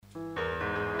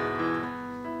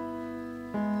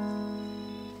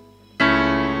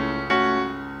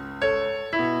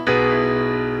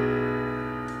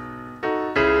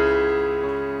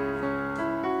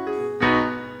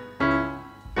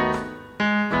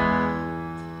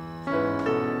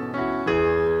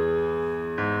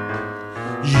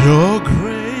Your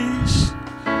grace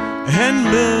and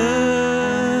mercy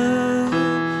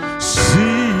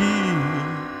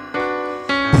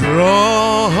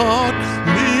brought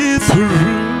me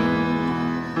through.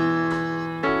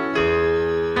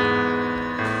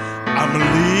 I'm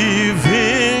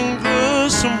leaving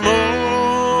this moment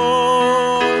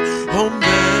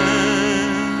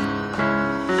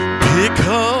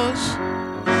because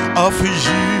of you.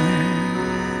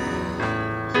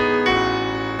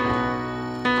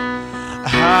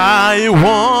 I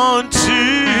want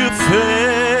to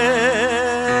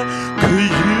thank you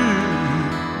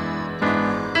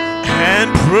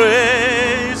and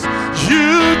praise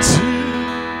you too.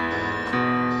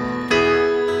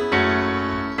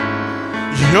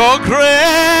 Your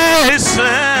grace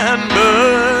and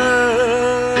mercy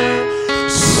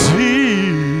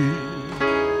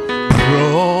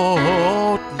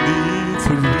brought me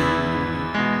through.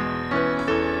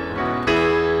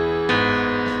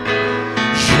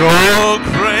 Your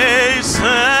grace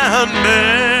and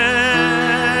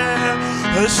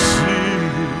mercy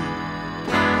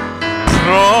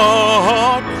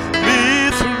brought me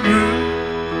through.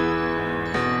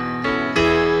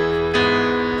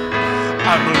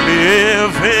 I'm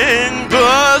living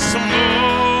this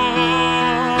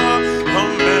moment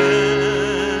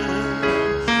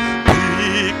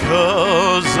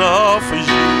because of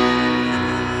you.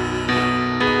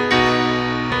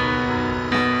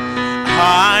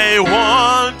 I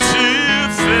want to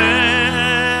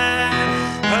thank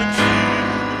you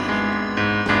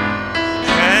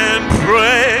and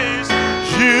praise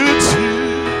you too.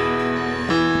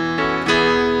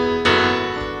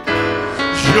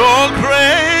 Your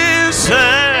grace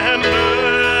and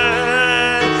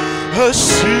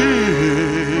mercy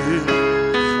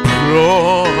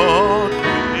brought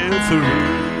me through.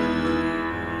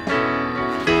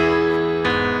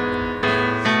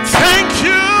 Thank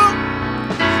you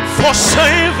for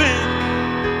saving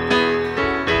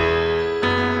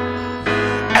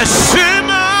a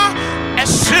sinner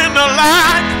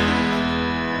like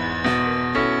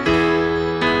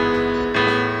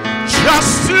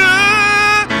just to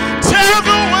tell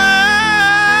the world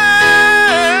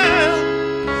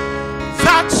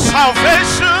that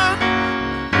salvation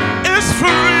is free.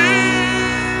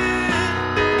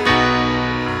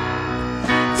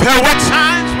 There were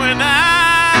times when I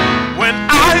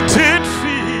did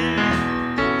feel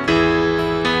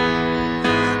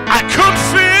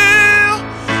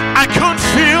I couldn't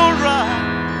feel right,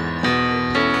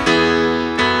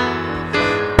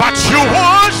 but you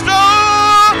watched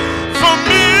over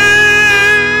me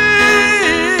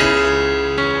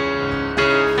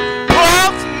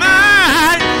both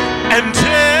night and day.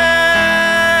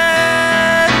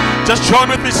 Just join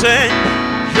with me, saying,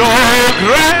 your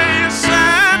grace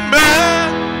and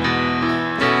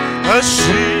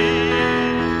mercy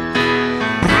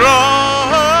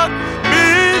brought me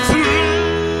through.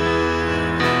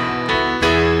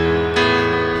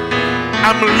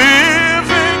 I'm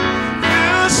living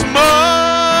this moment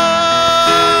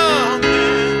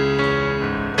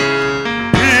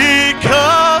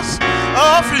because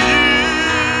of you.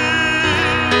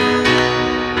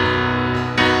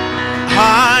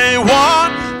 I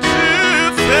want to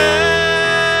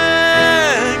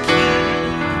thank you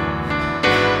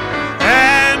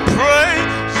and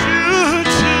praise you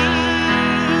too.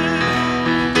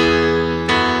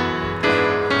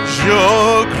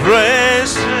 Your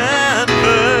grace and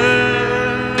mercy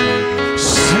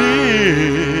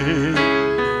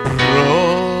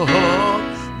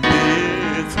brought me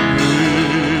through.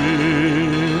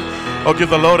 Oh, give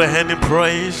the Lord a hand in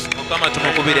praise.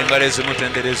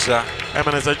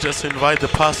 Amen. As I just invite the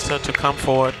pastor to come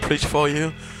forward, preach for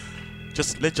you.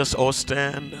 Let's just all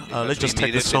stand. Let's just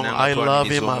take the song. I love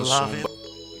him. I love him.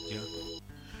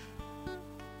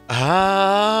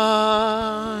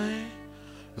 I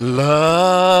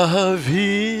love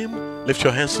him. Lift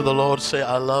your hands to the Lord. Say,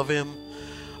 I love him.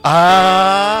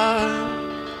 I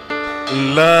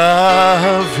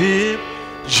love him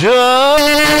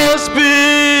just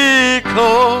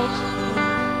because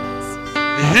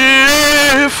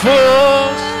he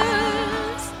first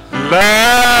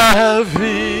loved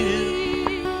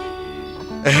me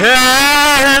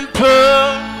and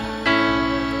purchased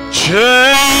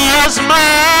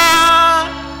my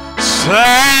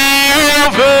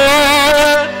salvation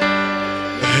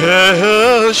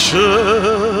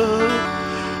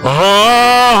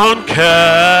on Calvary.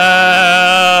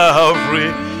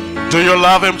 Do you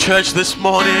love him, church, this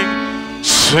morning?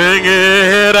 Sing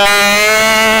it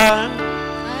out.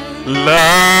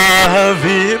 Love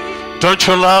him. Don't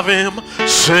you love him?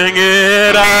 Sing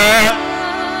it out.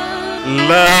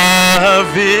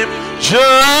 Love him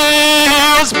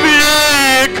just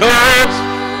because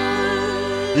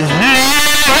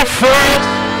you first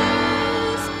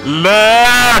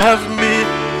love me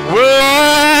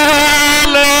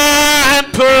well and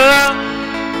purchase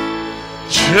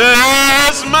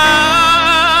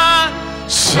my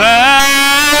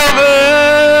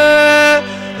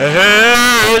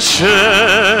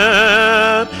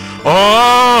salvation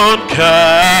on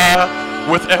Calvary.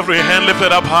 With every hand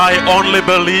lifted up high, only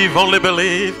believe, only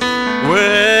believe.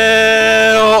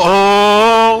 Well,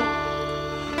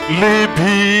 only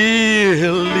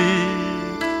believe.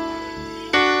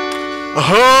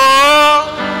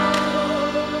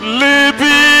 Only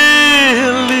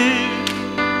believe.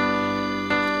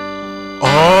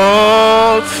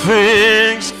 All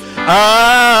things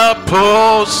are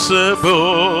possible.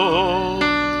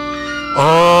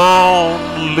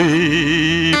 Only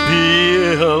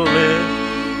believe.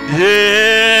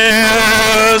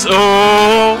 Yes,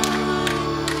 only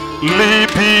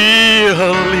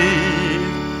believe.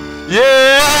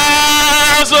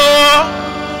 Yes,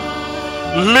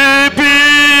 only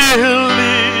believe.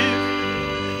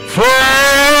 For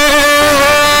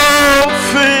all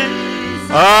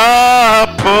things are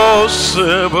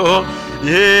possible.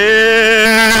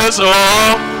 Yes,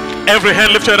 every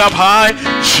hand lifted up high.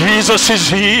 Jesus is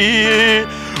here.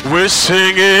 We're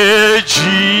singing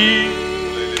Jesus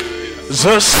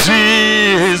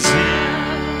is here.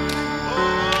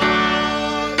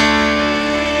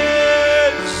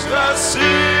 Jesus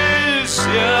is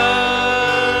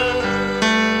here.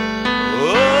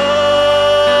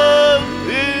 All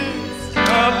things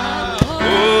are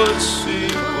possible.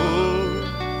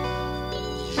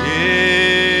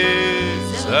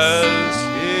 Jesus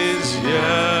is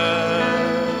here.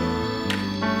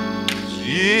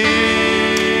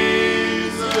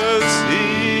 Jesus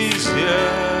is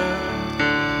here.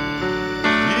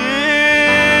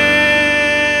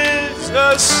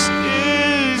 Jesus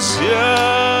is here.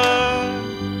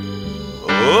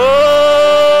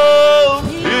 All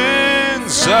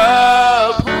things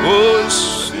are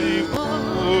possible.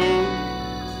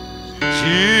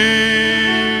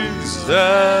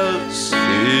 Jesus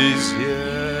is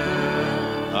here.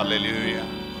 Hallelujah.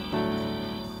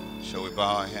 Shall we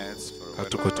bow our heads for a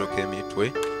word? Katukotoke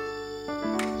mitwe.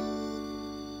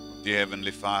 Dear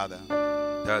Heavenly Father,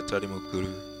 Taata ali mukulu.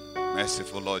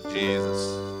 merciful Lord Jesus,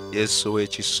 Yesu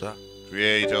w'ekisa,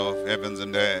 Creator of heavens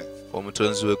and earth,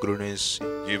 omutonzi w'eggulu n'ensi,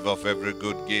 Giver of every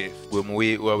good gift, gwe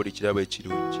muwi wa buli kirabo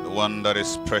ekirungi, the one that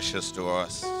is precious to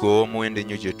us. gwe ow'omuwendo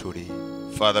ennyo gye tuli,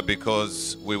 Father,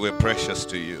 because we were precious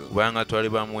to you kubanga twali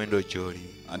ba muwendo gy'oli,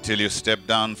 until you stepped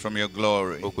down from your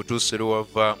glory okutuusa lwe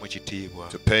wava mu kitiibwa,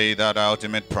 to pay that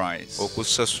ultimate price.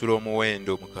 okusasula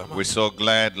omuwendo Mukama. We're so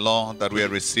glad, Lord, that we are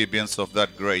recipients of that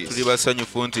Tuli grace.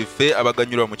 basanyufu nti ffe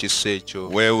abaganyulwa mu kisa ekyo.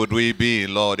 Where would we be,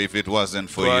 Lord, if it wasn't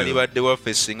for Twali you? badde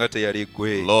waffe singa teyali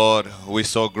gwe. Lord, we're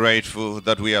so grateful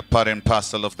that we are part and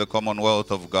parcel of the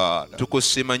commonwealth of God.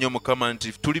 Tukusiima nnyo Mukama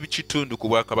nti tuli kitundu ku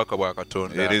bwakabaka bwa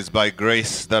Katonda. It is by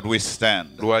grace that we stand,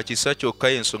 Lwa kisa kyokka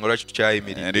y'ensonga lwaki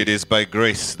tukyayimiridde. and it is by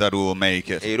grace that we will make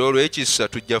it. Era olw'ekisa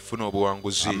tujja kufuna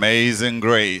obuwanguzi. Amazing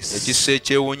grace. Ekisa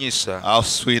ekyewuunyisa How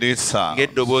sweet it sounds.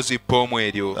 ng'eddoboozi ppoomu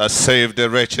eryo. That saved the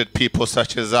wretched people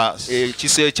such as us.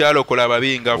 Ekisa ekyalokola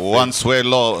ababi nga ffe. Once we're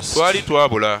lost, Twali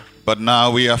twabula but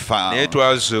now we are naye found.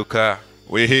 twazuuka.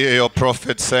 We hear your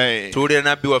prophet say, Tuwulira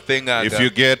nabbi waffe if ng'aga you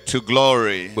get to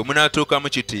glory bwe munaatuuka mu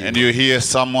and kitiibwa you hear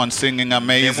someone singing ne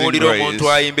amazing muwulira omuntu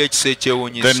grace, ayimba ekisa then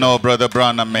ekyewuunyisa know Brother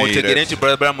Branham made mutegere nti it.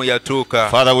 Brother Branham yatuuka.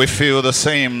 Father, we feel the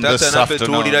same Taata this naffe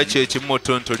tuwulira afternoon. kyekimu mu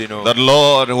ttuntu lino. That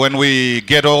Lord, when we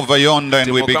get over yonder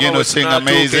and we begin to sing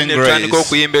amazing tutandika grace,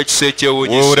 okuyimba ekisa we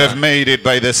would have ekyewuunyisa made it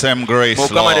by the same grace,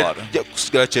 Mukama Lord. tejja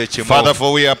kusigala kyekimu. Father,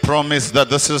 for we are promised that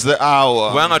this is the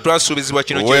hour kubanga twasuubizibwa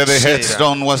kino where the kyekiseera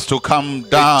headstone was to come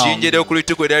down ejjinja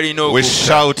ly'okulituko lyalina with okugwa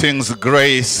shoutings,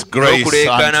 grace, grace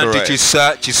n'okuleekaana unto nti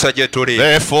us. kisa gye tuli.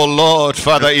 Therefore, Lord,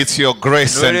 Father, it's your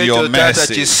grace and your Noolwekyo taata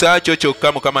mercy. kisa kyo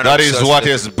kyokka Mukama That is what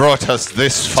n'okusasula. has brought us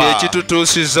this far.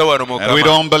 kyekitutuusizza wano And we Mukama.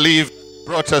 don't believe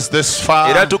brought us this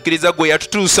Era far tukkiriza gwe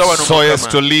yatutuusa wano so as to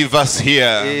Mukama. leave us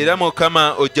here. Era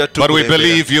Mukama ojja But we tukulembera.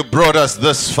 believe you brought us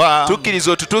this far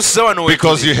tukkiriza otutuusiza wano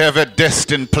because you wetuli. have a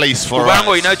destined place for kubanga us.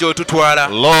 olina gy'otutwala.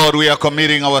 Lord, we are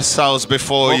committing ourselves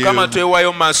before Mukama you.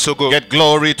 twewaayo mu maaso go. Get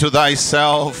glory to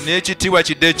thyself. n'ekitiibwa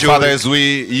kidde Father, gy'oli as we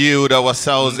yield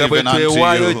ourselves nga bwe even unto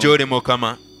twewaayo you. gy'oli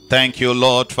Mukama. Thank you,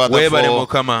 Lord, Father, weebale for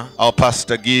mukama our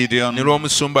Pastor ne Gideon,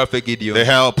 lw'omusumba ffe the Gideon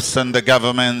helps and the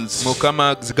governments,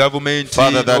 mukama gavumenti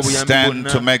Father, that obuyambi stand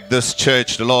to bwonna make this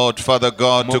church, Lord, Father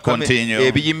God, to Mukama continue.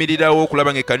 ebiyimirirawo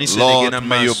okulaba ng'ekkanisa negenda Lord, mu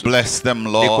may you maaso bless them,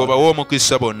 leka Lord. obawe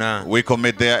omukisa bonna We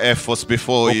commit their efforts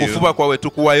before you. okufuba kwabwe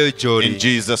tukuwayo In gy'oli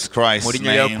Jesus mu Christ's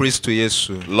linnya lya name. kristo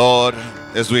yesu Lord,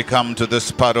 as we come to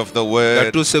this part of the nga word,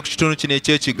 tutuuse ku kitundu kino may you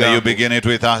eky'ekigambo begin it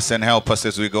with us and help us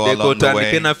as we go leka along the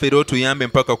otandike way. naffe era otuyambe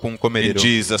mpaka ku In nkomerero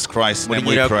Jesus Christ's mu name linnya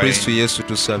we lya pray. kristo yesu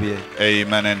tusabye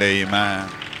Amen and amen.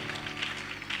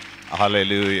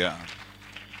 Hallelujah.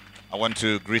 I want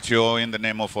to greet you all in the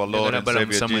name of our Lord njagala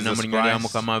and Savior balamusa mwenna mu Jesus linnya lya Christ.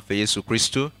 mukama waffe yesu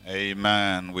kristo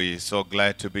Amen. We're so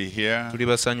glad to be here. tuli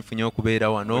basanyufu nnyo okubeera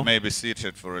We wano may be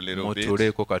seated for a little bit.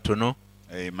 mutuuleeko katono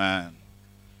Amen.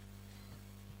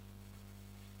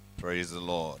 Praise the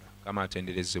Lord. kama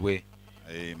atenderezebwe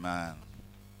Amen.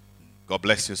 God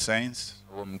bless you, saints.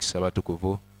 omukisa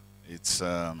batukuvu It's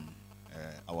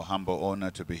our humble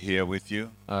honor to be here with you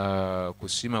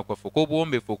kusiima kwaffe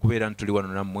okw'obuwombeefu okubeera ntuli wano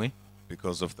nammwe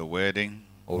because of the wedding.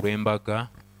 olw'embaga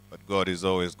But God has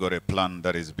always got a plan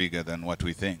that is bigger than what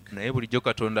we think. naye bulijjo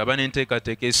katonda aba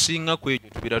n'enteekateeka esinga ku ekyo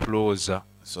tubeera tulowooza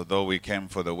So though we came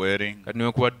for the wedding, kati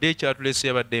newankubadde ekyatulese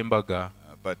yabadde embaga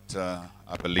but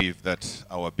I believe that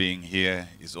our being here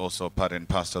is also part and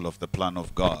parcel of the plan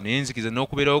of God. naye nzikiriza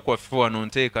n'okubeerawo kwaffe wano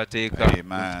nteekateeka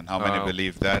Amen. How many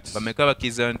believe that? bameka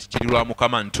bakkiriza nti kiri lwa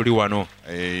mukama nti tuli wano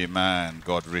Amen.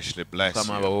 God richly bless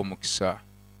mukama you. abawe omukisa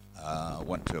I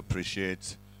want to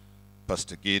appreciate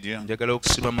Pastor Gideon njagala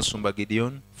okusiba musumba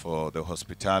gideon for the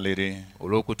hospitality.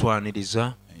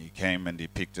 olw'okutwaniriza He came and he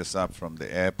picked us up from the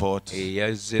airport.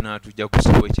 yazze n'atujja ku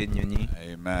kisibo ekyennyonyi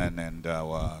Amen. And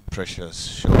our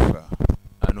precious chauffeur.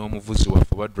 n'omuvuzi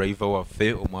waffe oba driver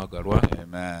waffe omwagalwa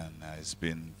Amen. It's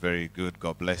been very good.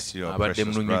 God bless you, our abadde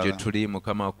precious mulungi gye brother. tuli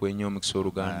mukama akwenye omukisa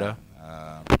oluganda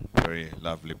Very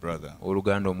lovely brother.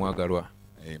 oluganda omwagalwa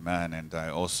Amen. And I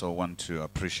also want to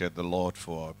appreciate the Lord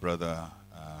for our brother,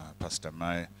 Pastor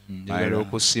njagala Myra.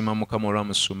 okusiima mukama olwa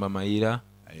musumba mayira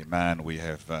Amen. We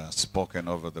have spoken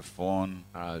over the phone.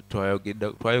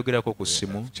 twayogerako ku We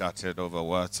ssimu have chatted over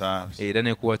WhatsApp. era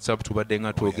ne ku whatsapp tubadde nga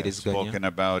We have twogereziganya spoken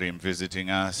about him visiting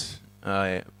us.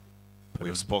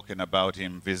 We've spoken about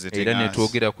him visiting era ne us.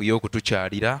 twogera ku ye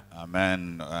okutukyalira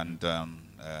Amen. And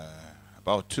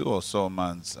about 2 or so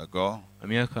months ago,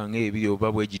 emyaka ng'ebiri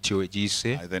oba bwe gityo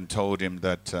egiyise I then told him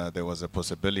that there was a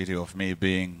possibility of me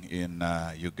being in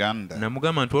Uganda.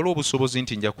 namugamba nti waliwo obusobozi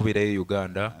nti nja kubeerayo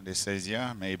uganda And he says,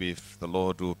 yeah, maybe if the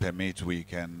Lord will permit, we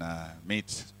can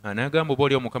meet. n'agamba oba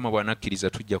oliwo mukama bw'anakkiriza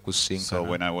tujja So kusinkana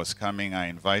when I was coming, I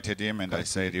invited him and I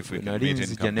said, if we can nali meet in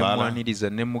nzija ne Kampala. mwaniriza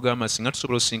ne mugamba singa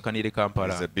tusobola osinkanira e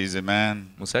kampala He's a busy man,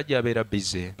 musajja abeera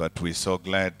bize but we're so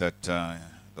glad that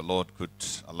the Lord could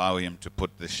allow him to put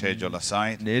the schedule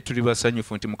aside, naye tuli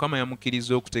basanyufu nti mukama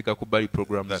yamukkiriza okuteeka ku bbali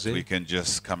puroguramu that we ze can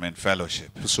just come and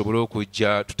fellowship. tusobole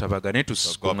okujja tutabagane God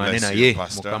tukuŋŋane bless naye you,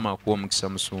 Pastor. mukama akuwa omukisa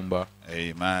musumba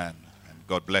Amen. And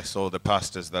God bless all the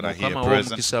pastors that are here mukama wa present.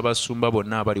 omukisa abasumba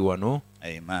bonna abali wano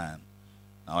Amen.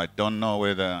 Now, I don't know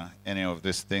whether any of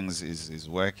these things is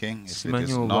working. If it simanyi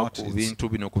is oba not, ku it's, bintu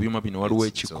bino ku byuma bino waliwo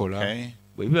it's ekikola okay.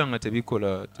 bwe biba nga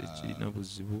tebikola tekirina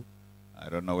buzibu I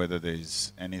don't know whether there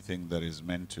is anything that is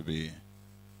meant to be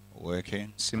working.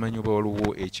 simanyi oba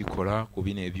waliwo ekikola ku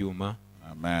bino ebyuma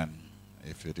Amen.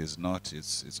 If it is not,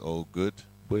 it's all good.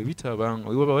 bwe bitaba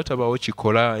oba watabaawo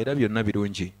kikola era byonna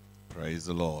birungi Praise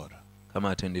the Lord.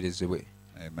 kama atenderezebwe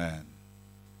Amen.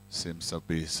 Seems to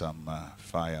be some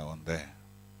fire on there.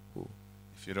 Cool.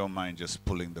 If you don't mind just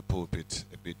pulling the pulpit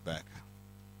a bit back.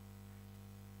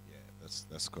 Yeah,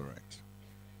 that's correct.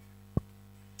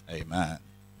 Amen.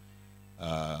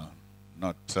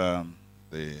 Not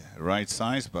the right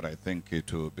size, but I think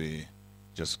it will be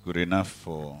just good enough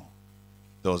for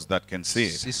those that can see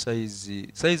it. si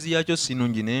sayizi yakyo si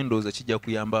nnungi naye ndowooza kijja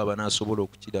kuyamba abanaasobola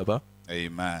okukiraba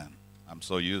Amen. I'm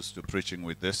so used to preaching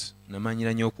with this.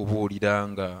 namanyira nnyo okubuulira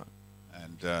nga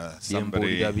And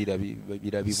byembuulira somebody says,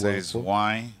 birabibwako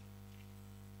why?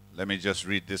 Let me just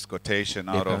read this quotation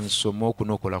out leka of nsome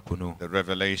okunokola kuno the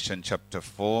Revelation chapter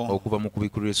 4, okuva mu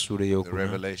kubikulwa essuula the ey'okuna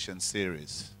Revelation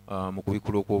series. mu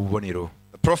kubikulwa okw'obubonero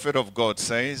The prophet of God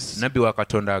says, nabbi wa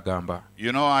katonda agamba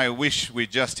you know, I wish we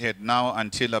just had now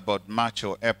until about March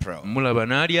or April, mulaba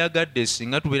n'ali agadde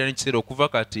singa tubeera n'ekiseera okuva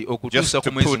kati Just okutuusa to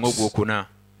ku mwezi put- ng'ogwokuna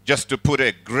just to put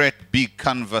a great big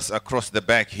canvas across the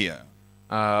back here.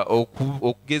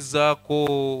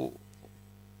 okugezaako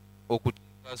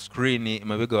okuteeka screen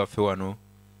emabega waffe wano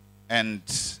And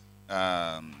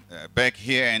back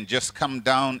here and just come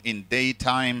down in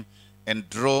daytime and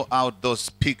draw out those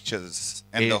pictures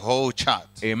and the whole chart.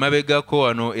 Emabegako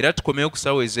wano era tukomeyo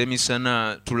kusaawa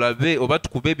ez'emisana tulabe oba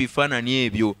tukube ebifaananyi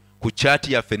ebyo ku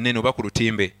chaati yaffe ennene oba ku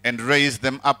lutimbe. And raise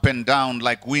them up and down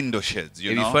like window shades,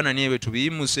 you know. Ebifaananyi ebyo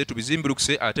tubiyimuse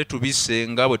tubizimbirukise ate tubisse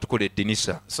nga bwe tukola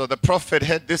eddinisa. So the prophet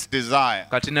had this desire.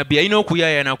 Kati nabbi yalina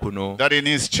okuyaayana kuno. That in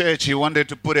his church he wanted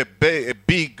to put a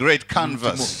big great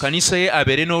canvas. Kanisa ye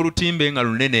abeere n'olutimbe nga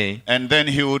lunene. And then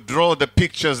he would draw the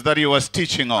pictures that he was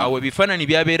teaching on. Awo ebifaananyi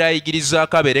by'abeera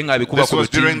ayigirizaako abeere ng'abikuba ku lutimbe. This was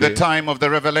during the time of the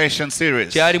Revelation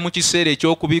series. Kyali mu kiseera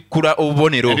eky'okubikkula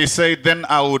obubonero. And he said, then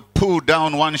I would pull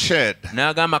down one shed.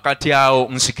 N'agamba kati awo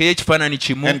nsikeyo ekifaananyi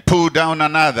kimu. And pull down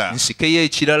another. Nsikeyo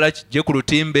ekirala kijje ku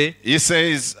lutimbe. He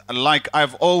says, like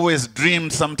I've always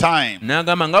dreamed sometime.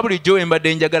 N'agamba nga bulijjo we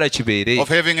mbadde njagala kibeere. Of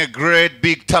having a great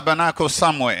big tabernacle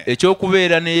somewhere.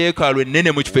 Eky'okubeera ne yeekaalu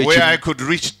ennene mu kifo ekimu. Where I could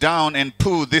reach down and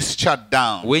pull this chart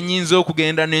down. We nnyinza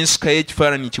okugenda ne nsikayo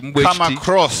ekifaananyi kimu bwe kiti. Come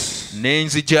across. Ne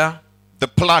nzija. The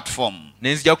platform.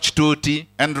 Nenzija ku kituuti.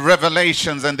 And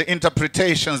revelations and the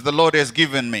interpretations the Lord has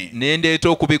given me. Nendeeta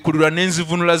okubikkulirwa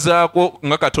n'enzivunula zaako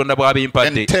nga Katonda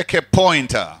bw'abimpadde. And take a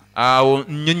pointer. Awo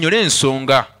nnyonnyole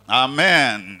ensonga.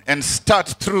 Amen. And start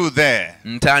through there.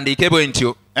 Ntandike bwe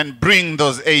ntyo. And bring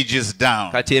those ages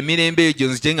down. Kati emirembe egyo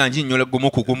nzije nga nginyola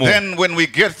gumu ku gumu. Then when we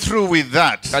get through with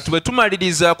that, kati bwe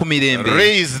tumaliriza ku mirembe,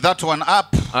 raise that one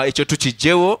up. Ekyo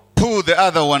tukijjewo. Pull the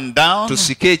other one down.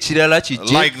 Tusike ekirala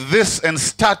kijje. Like this and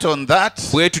start on that.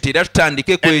 Bwe tutera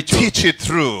tutandike ku ekyo. And teach it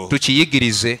through.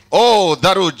 Tukiyigirize. Oh,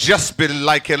 that would just be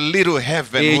like a little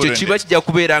heaven. Ekyo kiba kijja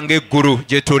kubeera ng'eggulu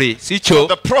gye tuli. Si kyo.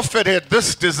 The prophet had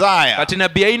this desire. Kati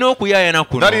nabbi yalina okuyaayana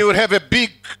kuno. That he would have a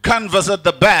big canvas at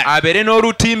the back. Abeere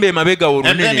n'olutimbe emabega olunene.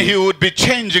 And then he would be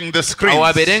changing the screens. Awo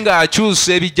abeere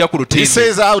ng'akyusa ebijja ku lutimbe. He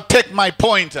says, I'll take my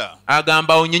pointer.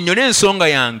 Agamba onnyonnyole ensonga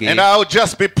yange. And I'll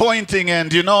just be pointing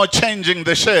and, changing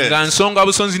the shades. Nga nsonga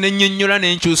busonzi ne nnyonnyola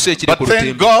ne nkyusa ekiri ku lutimbe. But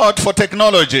thank God for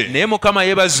technology. Naye Mukama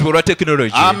yeebazibwa olwa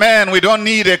technology. Amen. We don't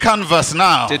need a canvas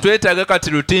now. Tetwetaaga kati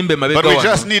lutimbe mabega wano. But we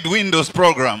just need Windows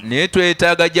program. Naye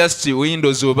twetaaga just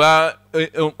Windows oba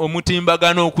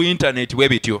omutimbagano ku internet bwe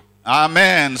bityo.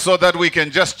 Amen. So that we can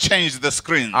just change the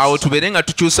screens. Awo tubeere nga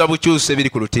tukyusa bukyusa ebiri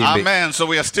ku lutimbe. Amen. So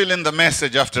we are still in the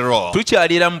message after all.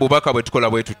 Tukyalira mu bubaka bwe tukola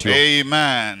bwe tutyo.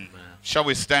 Amen. Shall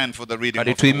we stand for the reading of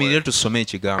the word? Tuyimirire tusome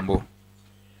ekigambo.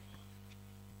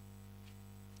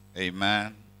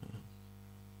 Amen.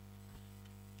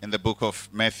 In the book of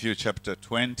Matthew chapter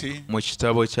 20. Mu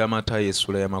kitabo kya Matayo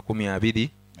essula ya 20.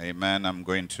 Amen. I'm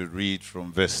going to read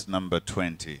from verse number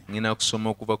 20. Ngina kusoma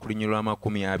okuva ku lunyiriri lwa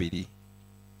 20.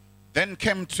 Then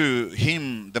came to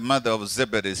him the mother of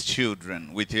Zebedee's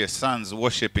children with her sons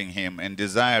worshipping him and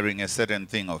desiring a certain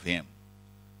thing of him.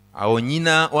 Awo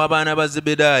nnyina w'abaana ba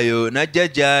Zebedaayo n'ajja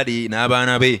gy'ali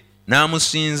n'abaana be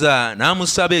n'amusinza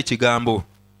n'amusaba ekigambo.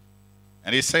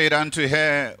 And he said unto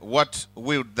her, What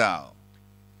wilt thou?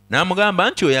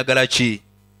 N'amugamba nti oyagala ki?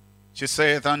 She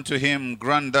saith unto him,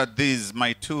 Grant that these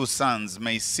my two sons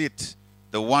may sit,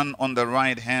 the one on the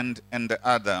right hand and the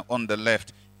other on the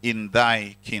left, in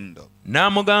thy kingdom.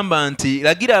 N'amugamba nti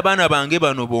lagira abaana bange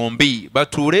bano bombi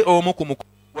batuule omu ku mukono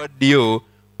ogwa ddyo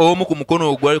omu ku mukono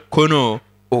ogwa kkono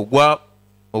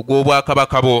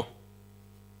ogw'obwakabaka bwo.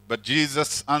 But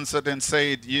Jesus answered and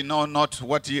said, Ye know not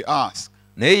what ye ask.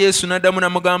 Naye Yesu n'addamu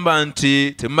n'amugamba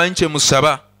nti temumanyi kye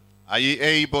musaba. Are ye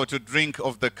able to drink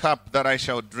of the cup that I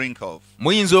shall drink of?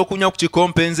 Muyinza okunywa ku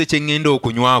kikompe nze kye ŋŋenda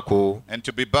okunywako. And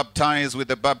to be baptized with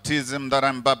the baptism that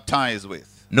I'm baptized with?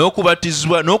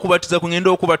 N'okubatiza kwe ŋŋenda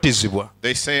okubatizibwa.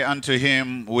 They say unto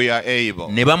him, We are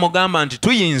able. Ne bamugamba nti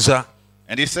tuyinza.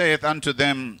 And he saith unto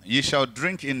them, Ye shall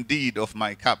drink indeed of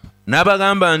my cup.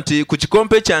 N'abagamba nti ku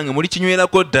kikompe kyange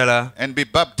mulikinywerako ddala. And be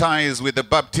baptized with the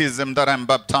baptism that I'm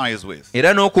baptized with.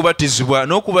 Era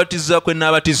n'okubatiza kwe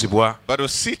naabatizibwa. But to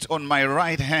sit on my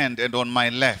right hand and on my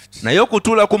left. Naye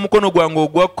okutuula ku mukono gwange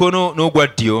ogwa kkono n'ogwa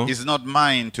ddyo. Is not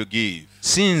mine to give.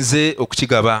 Si nze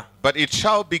okukigaba. But it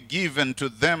shall be given to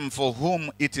them for whom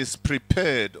it is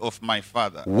prepared of my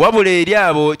Father. Wabula eri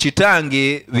abo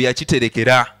kitange bye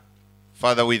yakiterekera.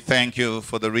 Father, we thank you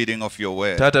for the reading of your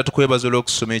word. Taata tukwebaza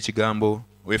olw'okusoma ekigambo.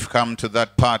 We've come to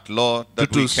that part, Lord,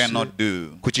 that we cannot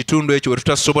do. Ku kitundu ekyo we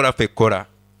tutasobola ffe kukola.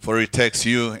 For it takes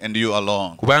you and you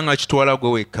alone. Kubanga kitwala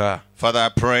gwe wekka. Father, I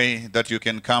pray that you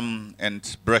can come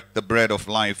and break the bread of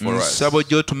life for us. nsaba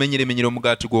ojja otumenyeremenyera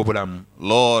omugaati gw'obulamu.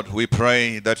 Lord, we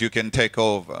pray that you can take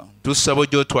over. Tusaba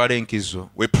ojja otwala enkizo.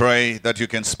 We pray that you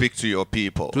can speak to your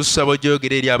people. Tusaba ojja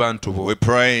oyogera eri abantu bo. We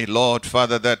pray, Lord,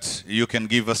 Father, that you can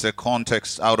give us a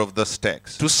context out of this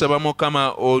text. Tusaba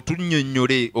Mukama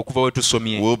otunnyonnyole okuva we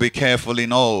tusomye. We'll be careful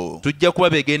in all Tujja kuba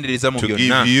beegendereza mu to give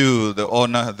byonna. you the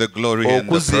honor, the glory, and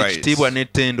the Okuzza ekitiibwa praise.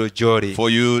 n'ettendo gy'oli.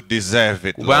 For you deserve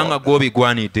it, Kubanga Lord.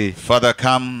 gw'obigwanidde. Father,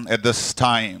 come at this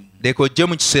time Leka ojje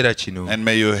mu kiseera kino. and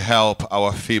may you help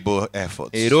our feeble efforts.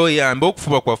 Era oyambe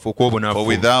okufuba kwaffe For okw'obunafu.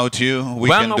 without you, we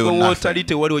can Kubanga do gwe wootali nothing.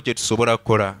 tewaliwo kye tusobola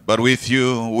kukola. But with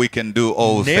you, we can do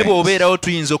all Naye things, bw'obeerawo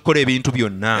tuyinza okukola ebintu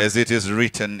byonna. as it is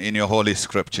written in your holy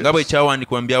scriptures. Nga bwe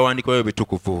kyawandiikibwa mu byawandiikibwa byo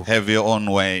bitukuvu. Have your own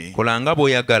way. Kola nga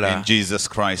bw'oyagala. In Jesus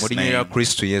Mu Christ's linnya lya name.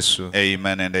 Kristo Yesu.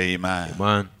 Amen and amen.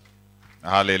 Amen.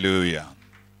 Hallelujah.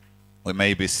 We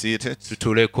may be seated.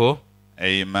 Tutuleko.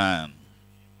 Amen.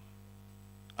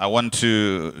 I want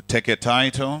to take a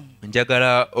title.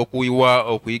 Njagala okuyiwa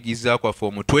okuyigiza kwaffe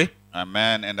omutwe.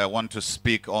 Amen. And I want to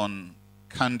speak on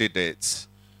candidates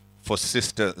for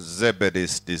Sister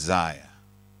Zebedee's desire.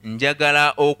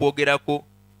 Njagala okwogerako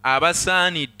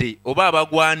abasaanidde oba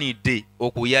abagwanidde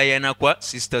okuyaayana kwa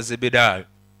Sister Zebedayo.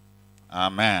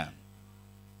 Amen.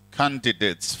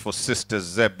 Candidates for Sister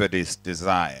Zebedee's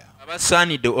desire.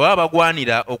 Abasaanidde oba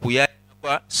abagwanira okuyaayana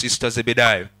kwa Sister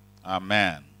Zebedayo.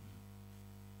 Amen.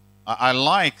 I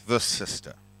like this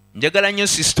sister. Njagala nnyo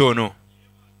sister ono.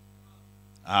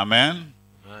 Amen.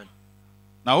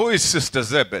 Now, who is Sister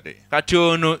Zebedee? Kati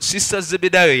ono Sister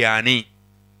Zebedayo y'ani?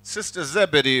 Sister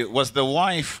Zebedee was the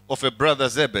wife of a brother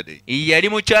Zebedee. Yali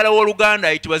mukyala w'oluganda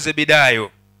ayitibwa Zebedayo.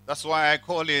 That's why I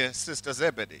call her Sister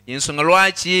Zebedee. Ensonga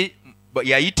lwaki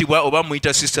yayitibwa oba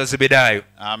muyita Sister Zebedayo.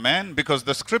 Amen. Because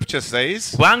the scripture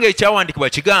says, Kubanga ekyawandiikibwa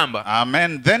kigamba.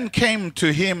 Amen. Then came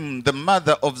to him the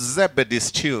mother of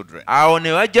Zebedee's children, Awo ne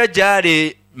wajja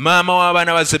gy'ali maama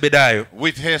w'abaana ba Zebedayo.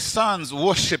 with her sons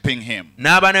worshipping him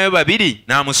N'abaana be babiri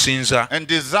n'amusinza. and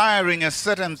desiring a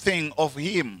certain thing of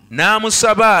him.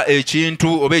 N'amusaba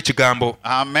ekintu oba ekigambo.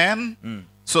 Amen.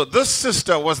 So this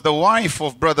sister was the wife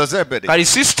of brother Zebedee. Kali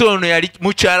sister ono yali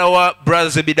mukyala wa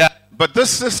brother Zebedayo. But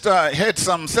this sister had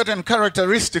some certain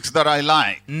characteristics that I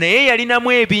like. Naye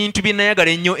yalinamu ebintu bye nayagala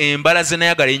ennyo, embala ze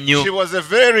nayagala She ennyo. was a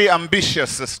very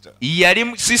ambitious sister.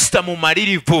 Yali sister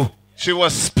mumalirivu. She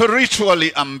was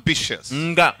spiritually ambitious.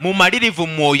 Nga mumalirivu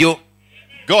mu mwoyo.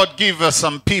 God give us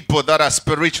some people that are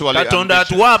spiritually Katonda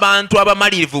ambitious. atuwa abantu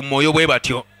abamalirivu mu mwoyo bwe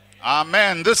batyo.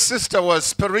 Amen. This sister was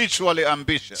spiritually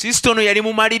ambitious. Sister ono yali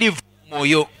mumalirivu mu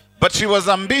mwoyo. But she was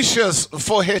ambitious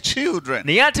for her children.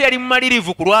 Naye ate yali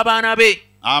mumalirivu ku lw'abaana be.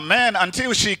 Amen.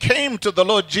 Until she came to the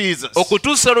Lord Jesus,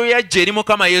 Okutuusa lwe yajja eri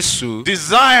Mukama Yesu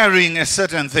desiring a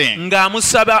certain thing.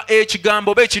 ng'amusaba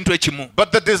ekigambo oba ekintu ekimu.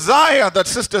 But the desire that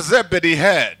Sister Zebedee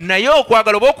had, Naye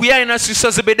okwagala oba okuyaayana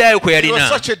Sister Zebedayo kwe it was yalina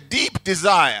such a deep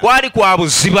desire. kwali kwa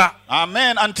buziba.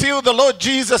 Amen. Until the Lord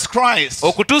Jesus Christ,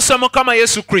 Okutuusa Mukama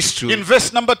Yesu Kristo in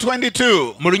verse number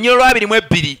 22, mu lunyolo lwa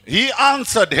 22 he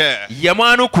answered her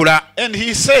yamwanukula and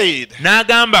he said,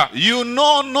 n'agamba, "You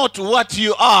know not what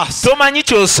you ask." tomanyi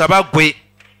ky'osaba gwe.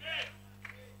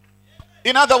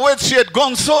 In other words, she had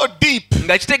gone so deep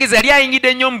Nga kitegeeza yali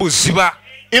ayingidde nnyo mu buziba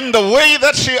in the way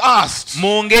that she asked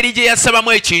mu ngeri gye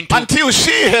yasabamu ekintu until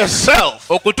she herself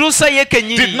okutuusa ye did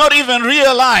kennyini not even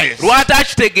realize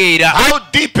lw'atakitegeera how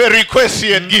deep a request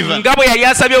she had given. nga bwe yali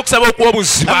asabye okusaba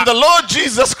okw'obuziba. And the Lord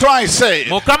Jesus Christ said,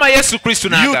 Mukama Yesu Kristo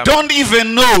 "You n'agamba, don't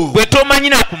even know gwe tomanyi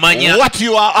na kumanya what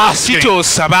you are si asking.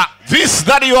 ky'osaba. This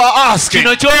that you are asking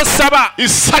Kino ky'osaba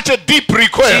is such a deep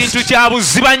request kintu kya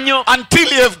buziba nnyo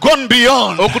until you have gone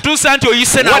beyond okutuusa nti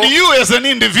oyise nawo what you as an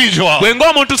individual gwe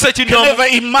ng'omuntu can sekinoomu never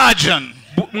imagine."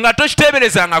 nga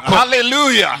tokiteeberezangako.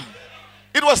 Hallelujah.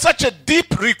 It was such a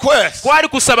deep request. Kwali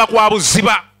kusaba kwa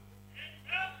buziba.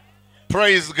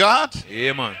 Praise God.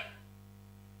 Amen.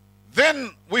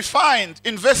 Then we find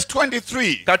in verse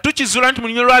 23, Katukizuula nti mu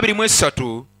lunyolo lwa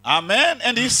 23 Amen.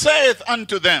 And he saith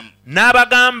unto them,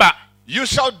 n'abagamba, "You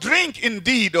shall drink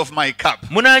indeed of my cup,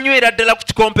 munaanywera ddala ku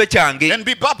kikompe kyange and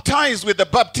be baptized with the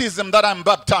baptism that I'm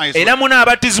baptized with. era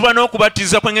munaabatizibwa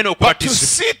n'okubatiza kwe ngenda But to okubatizibwa.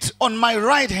 sit on my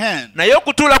right hand Naye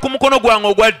okutuula ku mukono gwange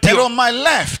ogwa and ddyo on my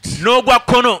left n'ogwa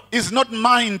kkono is not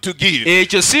mine to give,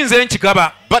 ekyo si nze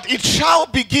nkigaba, but it shall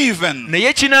be given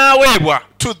naye kinaaweebwa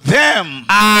to them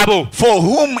abo for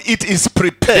whom it is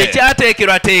prepared."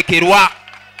 ekyateekerwateekerwa.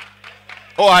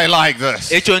 Oh, I like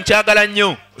this. Ekyo nkyagala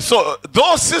nnyo. So,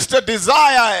 though Sister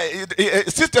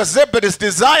Zebedee's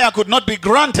desire could not be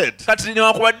granted, Kati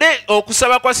newankubadde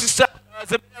okusaba kwa Sister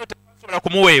Zebedayo tekwasobola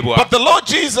kumuweebwa. But the Lord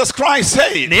Jesus Christ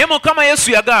said, Naye Mukama Yesu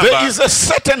there yagamba is a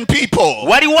certain people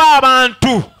waliwo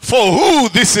abantu for who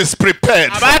this is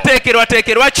prepared for.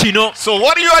 abaateekerwateekerwa kino. So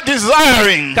what you are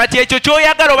desiring, Kati ekyo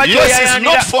ky'oyagala oba yes, it's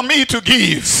not ky'oyayanira for me to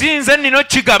give. si nze nnina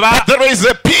kigaba, There is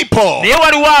a people. naye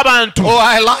waliwo abantu. Oh,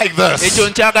 I like this. Ekyo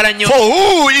nkyagala nnyo. For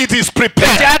who it is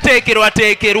prepared.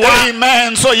 Ekyateekerwateekerwa.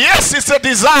 Amen. So yes, it's a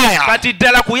desire. Kati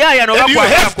ddala kuyaayana oba And you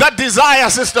have kwagala. that desire,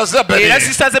 Sister Zebedee. Era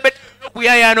sista Zebedee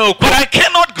okuyaayana okwo. But I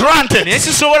cannot grant Naye it.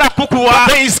 sisobola kukuwa.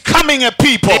 There is coming a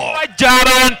people. Wajja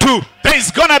abantu. There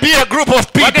is going to be a group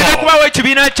of people. Wagenda kubawo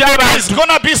ekibiina There is ky'abantu. going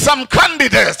to be some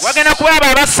candidates Wagenda kuba abo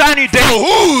abasaanidde. for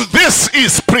who this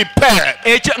is prepared.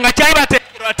 Ekyo nga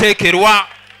kyabateekerwateekerwa.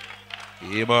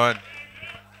 Amen.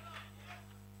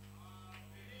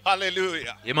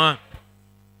 Hallelujah. Amen.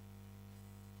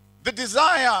 The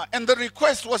desire and the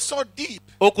request was so deep.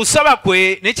 Okusaba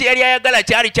kwe ne kye yali ayagala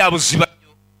kyali kya buziba.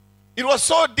 It was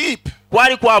so deep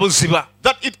Kwali kwa buziba.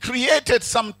 that it created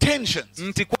some tensions.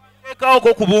 Nti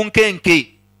kwaleekawo ku bunkenke.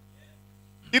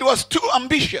 It was too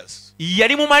ambitious.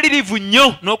 Yali mumalirivu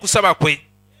nnyo n'okusaba kwe.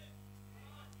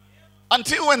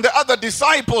 Until when the other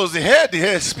disciples heard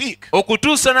her speak.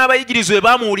 Okutuusa n'abayigirizwa bwe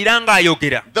baamuwulira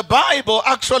ng'ayogera. The Bible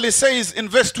actually says in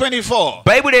verse 24,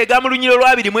 Bayibuli egamba mu lunyiro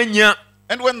lwa 24.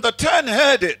 and when the 10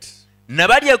 heard it, Na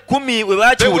bali 10 bwe they were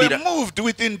baakiwulira moved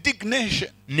with indignation.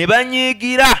 ne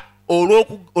banyiigira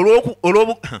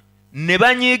ne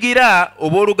banyiigira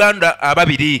obooluganda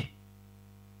ababiri.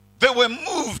 They were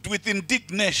moved with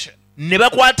indignation Ne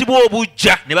bakwatibwa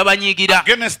obujja ne babanyiigira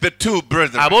against the two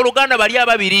brethren. abooluganda bali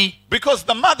ababiri. Because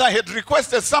the mother had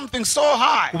requested something so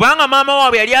high. Kubanga maama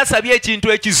waabwe yali asabye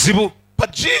ekintu ekizibu.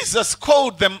 But Jesus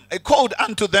called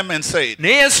unto them and said,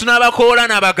 Naye Yesu n'abakoola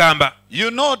n'abagamba,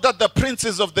 you know that the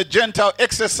princes of the Gentile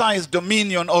exercise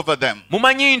dominion over them.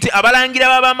 mumanyi nti abalangira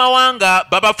b'abamawanga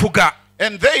babafuga,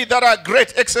 And they that are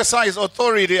great exercise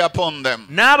authority upon them.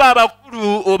 n'abo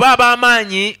abakulu oba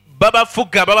ab'amaanyi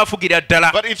babafugira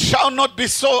ddala. But it shall not be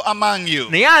so among you.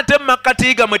 Naye ate mu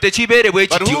makkati gammwe tekibeere bwe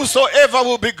But kityo. whosoever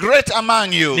will be great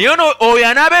among you, Naye oyo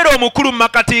anaabeera omukulu mu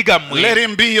makkati let gammwe,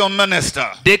 him be your minister.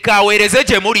 leka aweereze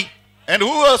gye muli. And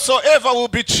whosoever will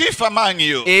be chief among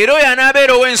you, Era oyo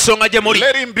anaabeera ow'ensonga gye muli,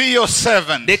 let him be your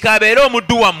servant. leka abeere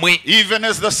omuddu wammwe. Even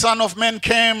as the Son of Man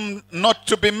came not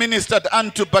to be ministered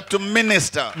unto, but to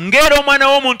minister. Ng'era omwana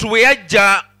w'omuntu bwe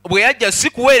yajja si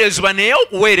kuweerezebwa naye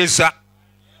okuweereza.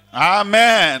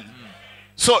 Amen.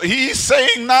 So he is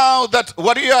saying now that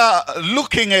what you are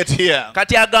looking at here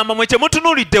Kati agamba mwe kye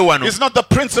mutunuulidde wano is not the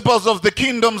principles of the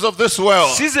kingdoms of this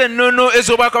world. si ze nnono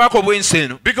ez'obwakabaka obw'ensi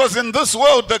eno. Because in this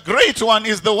world, the great one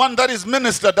is the one that is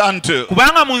ministered unto.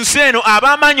 Kubanga mu nsi eno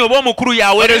ab'amaanyi oba omukulu But in the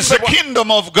y'aweerezebwa. kingdom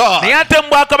of God, Naye ate mu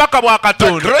bwakabaka bwa the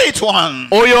Katonda great one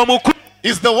oyo omukulu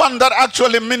is the one that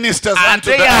actually ministers unto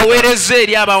ate them. y'aweereza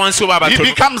eri abawansi oba He abatono.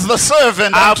 becomes the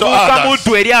servant unto Afuuka others.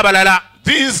 muddu eri abalala.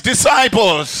 These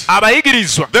disciples,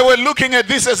 Abayigirizwa they were looking at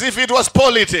this as if it was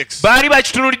politics. baali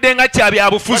bakitunulidde nga kya But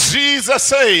byabufuzi. Jesus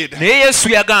said, Naye Yesu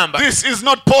yagamba this is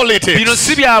not bino politics.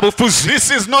 si byabufuzi,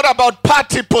 This is not about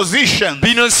party positions.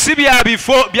 bino si bya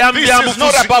bifo bya This is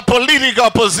not byabufuzi, about political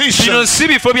bino positions. si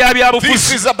bifo bya This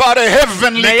byabufuzi, is about a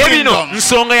heavenly naye bino kingdom.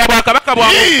 nsonga ya bwakabaka bwa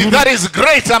He waggulu. that is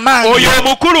great among Oyo you,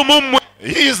 omukulu mu mmwe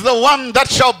he is the one that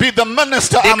shall be the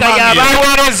minister leka among you.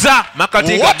 y'abaweereza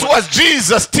makati What gammwe. was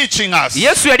Jesus teaching us?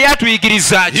 Yesu yali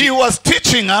atuyigiriza ki? He was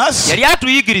teaching us Yali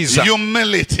atuyigiriza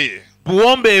humility.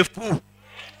 buwombeefu.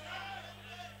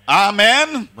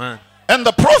 Amen. And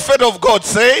the prophet of God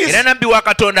says, Era nabbi wa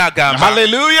Katonda agamba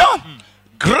hallelujah,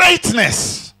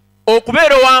 greatness.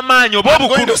 okubeera ow'amaanyi oba I'm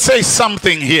going obukulu. to say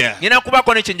something here. Nina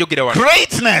kubako ne kye njogera wano.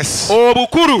 Greatness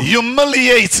Obukulu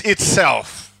humiliates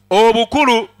itself.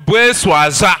 obukulu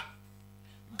bweswaza.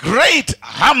 Great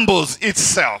humbles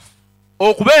itself.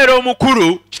 Okubeera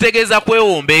omukulu kitegeeza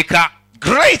kwewombeeka.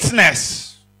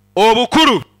 Greatness.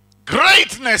 Obukulu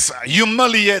Greatness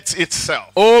humiliates itself.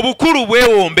 obukulu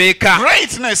bwewombeeka.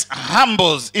 Greatness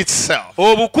humbles itself.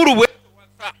 Obukulu bwe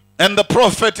And the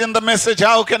prophet in the message,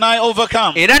 how can I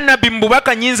overcome? era nabbi mu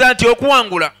bubaka nnyinza nti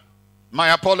okuwangula.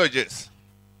 My apologies.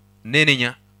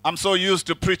 Nenenya. I'm so used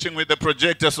to preaching with the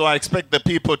projector, so I expect the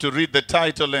people to read the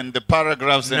title and the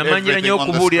paragraphs and Namanyira everything nnyo on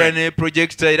the okubuulira screen. ne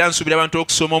projector era nsuubira abantu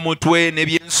okusoma omutwe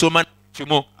n'ebyensoma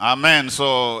kimu. Amen.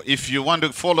 So if you want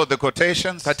to follow the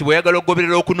quotations, Kati bw'oyagala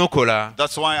okugoberera okunokola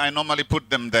that's why I normally put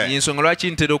them there. y'ensonga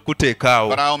lwaki ntera okuteeka awo.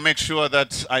 But I'll make sure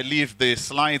that I leave the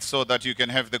slides so that you can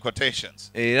have the quotations.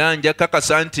 Era nja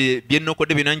kakasa nti bye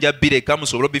nnokodde byonna nja bireka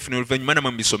musobole obifuna oluvannyuma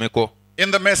namwe mubisomeko. In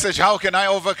the message, how can I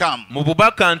overcome? Mu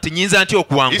bubaka nti nnyinza nti He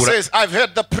okuwangula. says, I've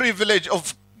had the privilege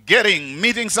of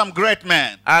meeting some great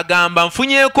men. agamba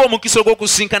nfunyeeko omukisa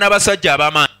ogw'okusinkana abasajja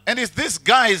ab'amaanyi And it's these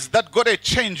guys that got a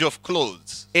change of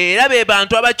clothes era be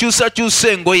bantu abakyusakyusa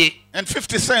engoye and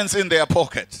 50 cents in their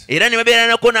pocket era ne babeera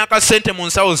nako n'akasente mu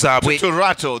nsawo zaabwe to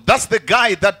rattle. That's the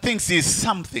guy that thinks he's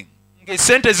something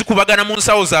ng'essente zikubagana mu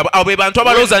nsawo zaabwe abo be bantu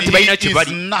abalowooza when nti balina he kye is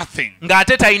bali nothing.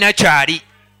 ng'ate talina kyali.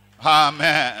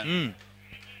 Amen.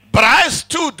 But I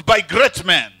stood by great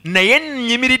men, naye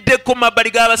nnyimiriddeko mu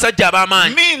mabbali g'abasajja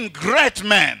ab'amaanyi mean great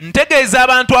men, ntegeeza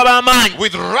abantu ab'amaanyi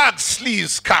with rugged sleeve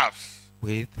scarves,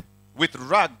 with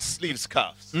rugged sleeve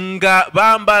scarves, nga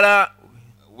bambala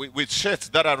with shirts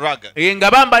that are rugged.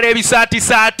 nga bambala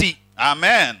ebisaatisaati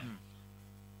Amen.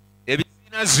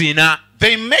 ebizinaazina.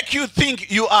 They make you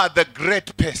think you are the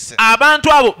great person.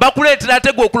 abantu abo bakuleetera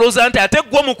ate gwe okulowooza nti ate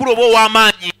gwe omukulu oba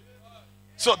ow'amaanyi.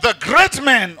 So the great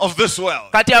men of this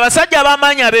world, kati abasajja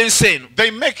ab'amaanyi ab'ensi eno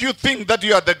they make you think that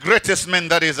you are the greatest man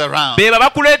that is around. beba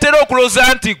bakuleetera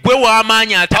okulowooza nti gwe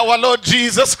w'amaanyi ate. Our Lord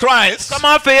Jesus Christ, mukama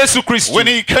waffe yesu kristo when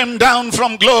he came down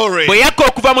from glory, bwe yakka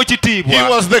okuva mu he kitiibwa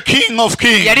was the King of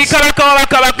kings. yali kabaka He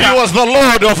w'abakabaka was the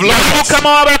Lord of yali lords. mukama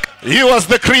w'abaka He was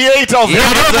the creator of yali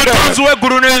heaven and earth. omutonzi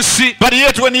w'eggulu n'ensi. But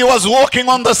yet when he was walking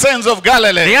on the sands of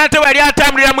Galilee, naye ate bwe yali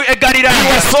atambulira mu he was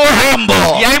egaliraaya so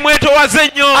humble yali mwetowaze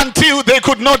nnyo until they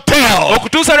could not tell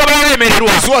okutuusa lwe baalemererwa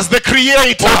this was the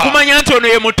creator, okumanya nti ono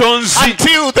ye mutonzi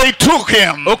until they took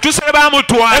him okutuusa lwe and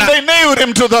baamutwala they nailed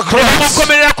him to the ne cross.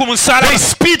 bamukomerera ku They musaalaba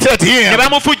spit at ne him,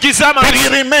 bamufujjiza but he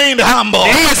amaaso remained humble.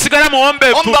 naye yasigala On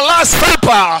muwombeefu. the Last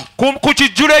Supper, ku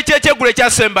kijjulo ekyekyeggulu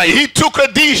ekyasembayo he took a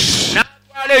dish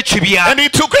n'atwala ekibya and he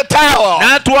took a towel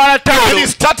n'atwala and tawulo he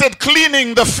started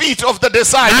cleaning the feet of the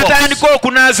disciples. n'atandika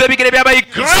okunaaza ebigere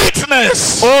by'abayigirizwa.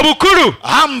 Greatness obukulu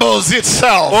humbles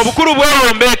itself. obukulu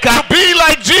bwewombeeka Be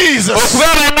like Jesus.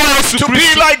 okubeera nga yesu To be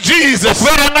kristo like Jesus.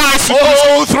 okubeera nga yesu kristo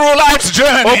Oh, through life's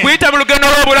journey, okuyita mu lugendo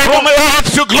lw'obulamu from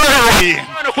earth to glory,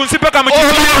 wano ku nsi paka mu all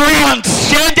kifo I want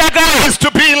kyenjagala is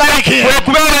to be like him. kwe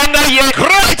kubeera nga ye.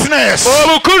 Greatness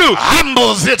obukulu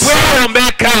humbles itself.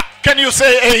 bwewombeeka. Can you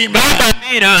say amen?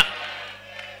 amiina.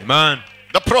 Amen.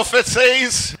 The prophet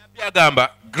says, byagamba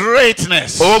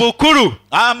greatness, obukulu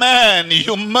amen,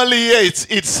 humiliates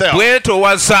itself.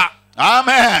 bwetowaza.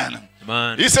 Amen.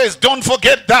 Amen. He says, don't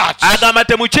forget that. agamba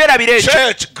temukyerabira ekyo.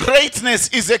 Church, greatness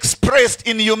is expressed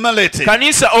in humility.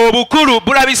 kanisa obukulu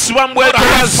bulabisibwa mu Not how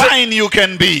bwetowaze fine you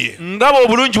can be. nga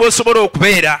bw'obulungi bw'osobola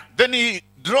okubeera. Then he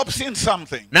drops in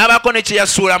something. n'abaako ne kye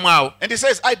yasuulamu awo And he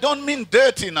says, I don't mean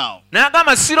dirty now.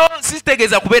 n'agamba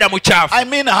sitegeeza kubeera mukyafu I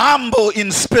mean humble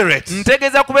in spirit.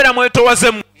 ntegeeza kubeera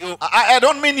mwetowaze mu mwoyo. I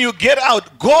don't mean you get out.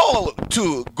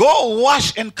 Go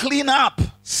wash and clean up.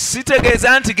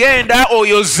 sitegeeza nti genda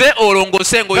oyoze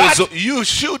olongose engoyo zo. That you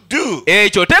should do.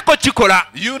 ekyo teeko kikola.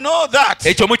 You know that.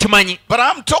 ekyo mukimanyi. But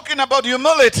I'm talking about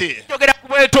humility. njogera ku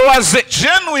bwetowaze.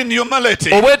 Genuine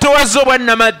humility. obwetowaze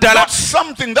obwannamaddala. Not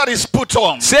something that is put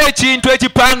on. si ekintu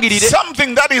ekipangirire.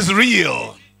 Something that is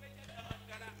real.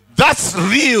 That's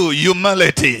real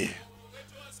humility.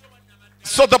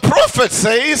 So the prophet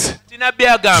says, nabbi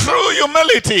agamba true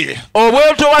humility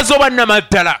obwetowaze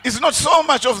obwannamaddala is not so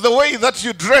much of the way that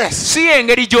you dress. si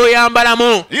engeri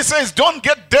gy'oyambalamu. He says, don't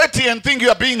get dirty and think you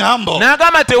are being humble.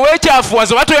 n'agamba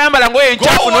teweekyafuwaza oba toyambala ngoye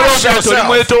nkyafu Go wash nolowooza nti oli yourself.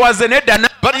 mwetowaze nedda.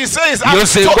 But he says, I'm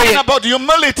Yose talking goye. about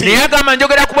humility. naye agamba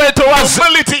njogera ku bwetowaze.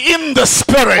 Humility in the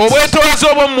spirit. obwetowaze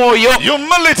obw'omwoyo.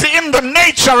 Humility in the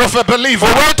nature of a believer.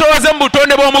 obwetowaze mu butonde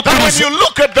That when bw'omukkiriza. you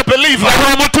look at the believer,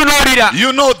 bw'omutunuulira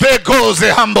you know there goes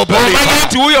a humble omanyi believer.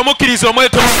 nti wuyo omukkiriza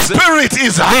omwetowaze. Spirit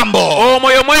is humble.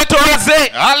 omwoyo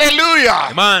mwetowaze. Hallelujah.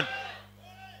 Amen.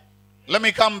 Let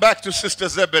me come back to Sister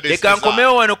Zebedee. leka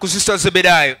nkomewo wano ku sista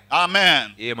zebedaayo.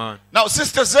 Amen. Amen. Now,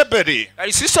 Sister Zebedee,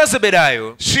 kali sista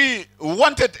zebedaayo she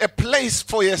wanted a place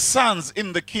for her sons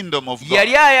in the kingdom of God.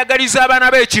 yali ayagaliza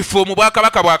abaana b'ekifo mu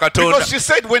bwakabaka bwa katonda. Because she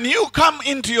said, when you come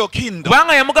into your kingdom,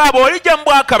 kubanga yamugamba bw'olijja mu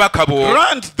bwakabaka bwo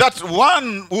grant that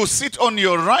one will sit on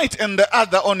your right and the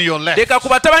other on your left. leka ku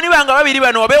batabani bange babiri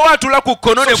bano obeewo atula ku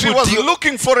kkono ne So she ku was ddyo.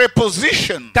 looking for a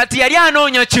position kati yali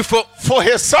anoonya kifo for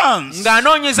her sons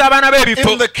ng'anoonyeza abaana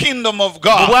b'ebifo in the kingdom of mu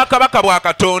God. bwakabaka bwa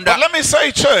katonda. But let me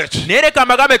say, church, naye leka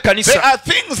mbagambe there ekkanisa are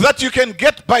things that you can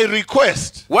get by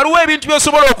request, waliwo ebintu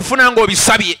by'osobola okufuna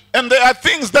ng'obisabye and there are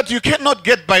things that you cannot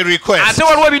get by request. ate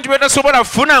waliwo ebintu by'otasobola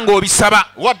kufuna ng'obisaba.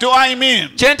 What do I mean?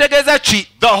 kyentegeeza ki?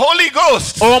 The Holy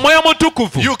Ghost, omwoyo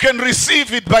mutukuvu you can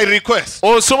receive it by request.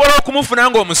 osobola okumufuna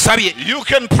ng'omusabye. You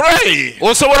can pray.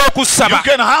 osobola You okusaba.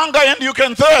 can hunger and you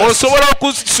can thirst. osobola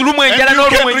okusulumu And enjala you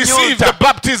can n'olumwa receive the ennyonta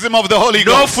baptism of the Holy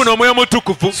Ghost. n'ofuna omwoyo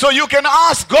mutukuvu. So you can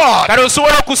ask God kale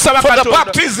osobola okusaba for the katonda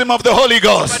baptism of the Holy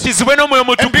Ghost. batizibwe n'omwoyo And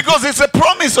mutukuvu. because it's a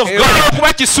promise of era God,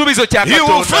 okuba kisuubizo ekigezo kya He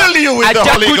will fill you with the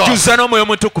ajja Holy Ghost. kujjuza n'omwoyo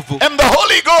mutukuvu And the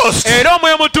Holy Ghost era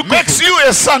omwoyo mutukuvu makes you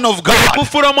a son of God.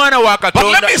 kufuula omwana wa But let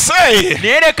katonda me say,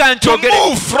 naye leka to nkyogere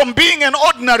move from being an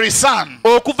ordinary son,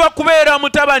 okuva kubeera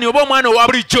mutabani oba omwana owa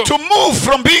bulijjo to move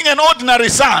from being an ordinary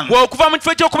son, okuva mu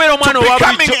kifo ky'okubeera omwana to owa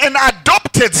becoming bulijjo an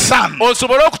adopted son,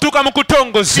 osobole okutuuka mu it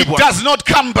kutongozebwa does not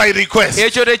come by request.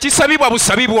 ekyo tekisabibwa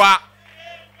busabibwa.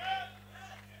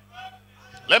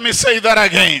 Let me say that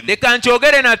again. leka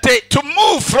nkyogere nate To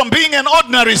move from being an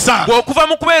ordinary son okuva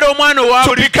mu kubeera omwana owa to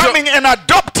bulijjo becoming an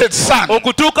adopted son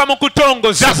okutuuka mu does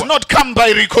kutongozebwa not come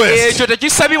by request. ekyo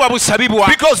tekisabibwa busabibwa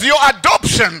Because your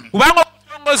adoption kubanga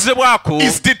okutongozebwa kwo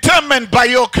is determined by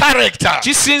your character.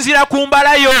 kisinziira ku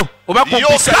mbala yo oba ku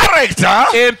Your mpisa character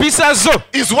empisa zo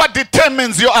is what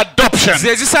determines your adoption.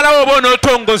 ze zisalawo oba And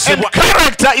onootongozebwa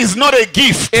character is not a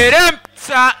gift, era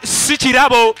empisa si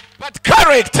kirabo but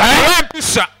character naye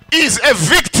empisa is a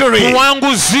victory.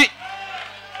 buwanguzi.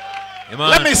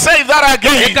 Let me say that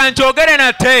again. leka nkyogere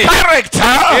nate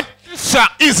Character empisa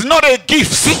is not a si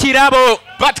gift, kirabo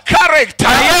but character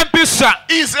naye empisa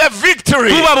is a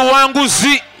victory. buba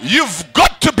buwanguzi. You've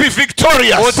got to be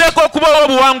victorious oteeka okubawo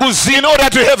obuwanguzi in order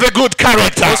to have a good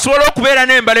character. osobola okubeera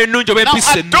n'embala ennungi oba Now,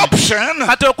 empisa ennungi. adoption,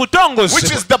 kati which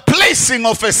okutongozebwa is the placing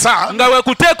of a son, nga we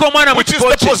kuteeka omwana mu which is kifo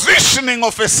the kye positioning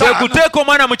of a we son, kuteeka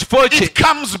omwana mu kifo kye it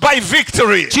comes by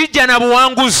victory. kijja na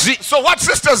buwanguzi. So what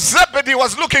Sister Zebedee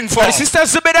was looking for kati sisita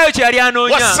zebedayo kye yali was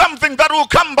anoonya something that will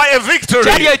come by a kyali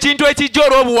victory. ekintu ekijja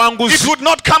It olw'obuwanguzi would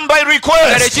not come by kale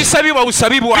request, kisabibwa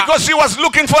busabibwa because she was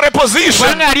looking for a position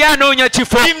kubanga yali anoonya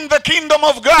kifo in the kingdom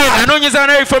of God. anoonyeza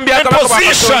n'ebifo mu And byakabaka bwa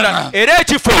position Katonda era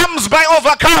ekifo Comes by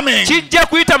overcoming. kijja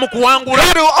kuyita mu kuwangula.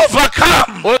 How to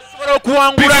overcome osobola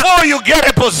okuwangula before you get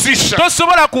a position.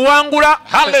 tosobola kuwangula.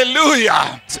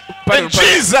 Hallelujah. Pardon, And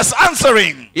Jesus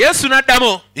answering, yesu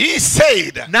n'addamu he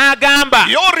said, n'agamba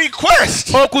your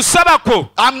request, okusaba kwo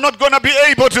I'm not going to be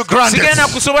able to grant sigenda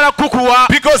it, kusobola kukuwa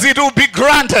because it will be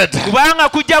granted kubanga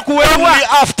kujja kuweebwa only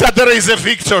after there is a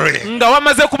victory. nga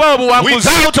wamaze kubawo obuwanguzi.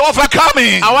 Without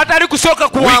overcoming, awatali kusooka we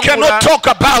kuwangula cannot talk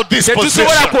about this tetusobola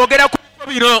position. kwogera ku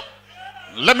bino.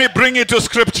 Let me bring it to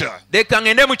scripture. leka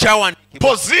ngende mu kyawandiikibwa.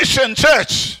 Position,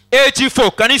 church,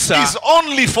 ekifo kanisa is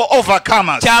only for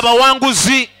overcomers.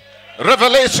 ky'abawanguzi.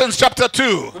 Revelations chapter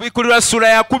 2, kubikulirwa sula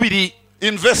ya 2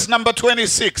 in verse number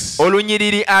 26.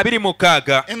 olunyiriri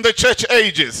 26 In the church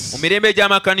ages. mu mirembe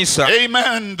gy'amakanisa.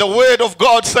 Amen. The word of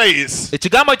God says,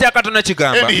 ekigambo kya katonda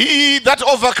kigamba and he that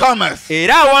overcometh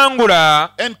era awangula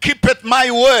and keepeth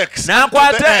my works unto the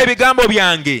n'akwata end, ebigambo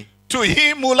byange to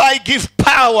him will I give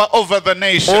power over the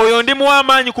nation. oyo ndimuwa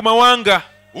amaanyi ku mawanga.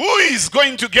 Who is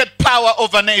going to get power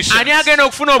over nations? ani agenda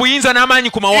okufuna obuyinza n'amaanyi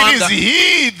ku It is mawanga?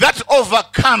 he that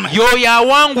overcometh. y'oyo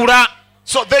awangula.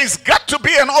 So there's got to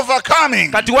be an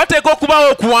overcoming kati wateeka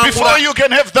okubawo before okuwangula you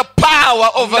can have the power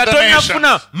over nga the nation.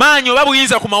 tonnafuna maanyi oba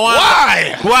buyinza ku mawanga.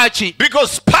 Why? lwaki?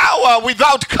 Because power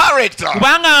without character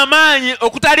kubanga amaanyi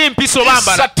okutali mpisa oba is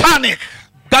mbala satanic.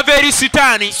 gava eri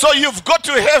sitaani. So you've got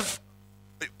to have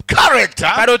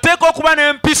character kale oteeka okuba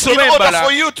n'empisa in oba order embala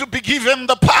for you to be given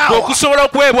the power. okusobola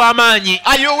okuweebwa amaanyi.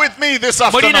 Are you with me this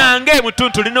muli afternoon? nange mu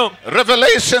ttuntu lino.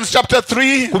 Revelations chapter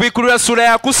 3, kubikulirwa sula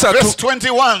ya verse 3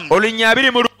 21. olunya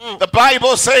 21 The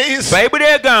Bible says, bayibuli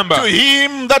egamba to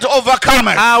him that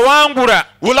overcometh awangula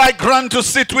will I grant to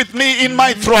sit with me in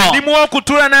my throne, ndimuwa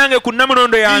okutuula nange ku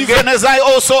nnamulondo yange. even as I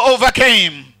also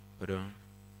overcame.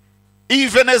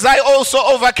 Even as I also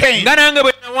overcame. nga nange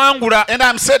bwe nawangula And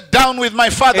I'm set down with my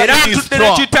Father era in his ntudde ne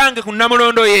throne. kitange ku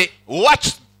nnamulondo ye.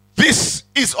 Watch, this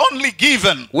is only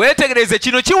given weetegereze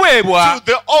kino to kiweebwa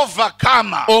the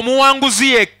overcomer.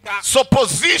 omuwanguzi yekka. So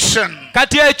position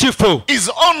kati ekifo is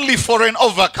only for an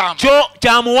overcomer. kyo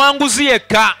kya muwanguzi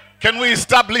yekka. Can we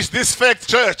establish this fact,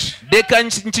 church? leka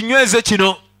nkinyweze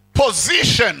kino.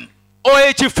 Position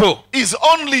ekifo is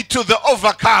only to the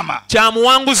overcomer. kya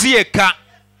muwanguzi yekka.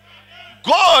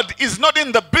 God is not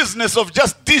in the business of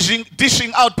just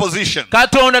dishing out position.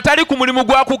 katonda tali ku mulimu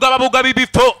gwa kugaba bugabi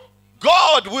bifo.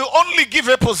 God will only give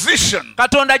a position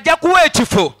katonda ajja kuwa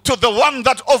ekifo to the one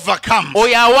that overcomes.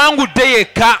 oyo awangudde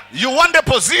yekka. You want a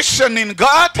position in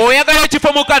God, oyagala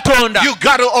ekifo mu katonda you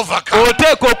got to overcome.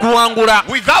 oteeka okuwangula.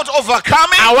 Without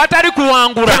overcoming, awatali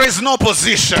kuwangula there is no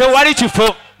position. tewali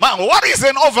kifo. Man, what is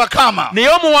an overcomer? naye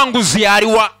omuwanguzi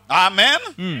aliwa.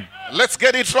 Amen. Let's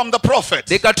get it from the prophet.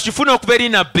 leka tukifune okuva eri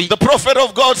nabbi. The prophet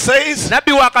of God says,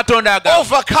 nabbi wa katonda agamba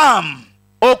overcome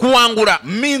okuwangula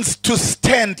means to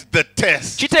stand the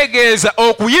test. kitegeeza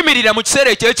okuyimirira mu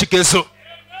kiseera eky'ekigezo.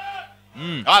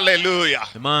 Hallelujah.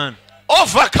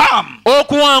 Overcome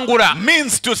okuwangula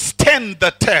means to stand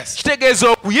the test. kitegeeza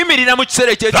okuyimirira mu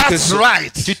kiseera That's eky'ekigezo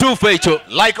right. kituufu ekyo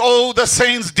Like all the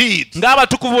saints did.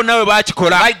 ng'abatukuvu bonna bwe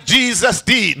baakikola Like Jesus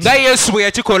did. nga yesu bwe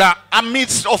yakikola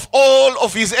Amidst of all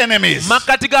of his enemies.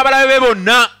 makkati g'abalabe be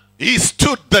bonna He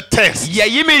stood the test.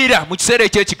 yayimirira mu kiseera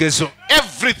eky'ekigezo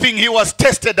Everything he was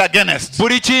tested against.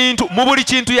 mu buli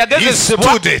kintu He yagezesebwa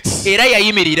stood it. era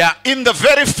yayimirira In the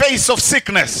very face of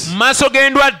sickness. mu maaso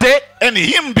g'endwadde And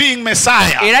him being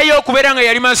Messiah. era y'okubeera nga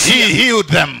yali He masiya healed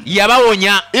them.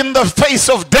 yabawonya In the face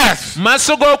of death. mu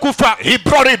maaso g'okufa He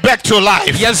brought it back to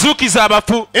life. yazuukiza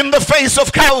abafu In the face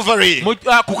of Calvary.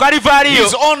 ku kalivaaliyo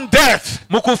His own death.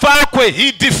 mu kufa kwe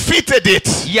He defeated it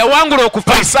yawangula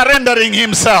okufa by surrendering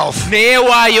himself. ne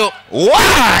yeewaayo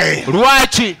Why?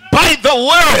 lwaki By the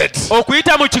word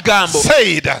okuyita mu kigambo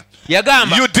said,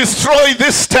 yagamba you destroy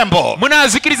this temple.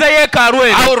 munaazikiriza yeekaalu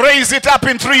eno I'll raise it up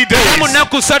in 3 days. mu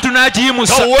nnaku 3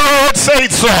 n'agiyimusa The word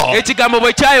said so. ekigambo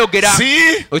bwe kyayogera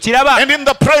See? okiraba And in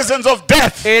the presence of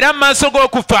death, era mu maaso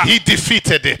g'okufa he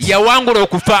defeated it. yawangula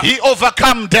okufa He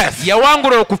overcome death.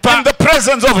 yawangula okufa In the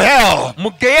presence of hell, mu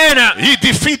geyeena he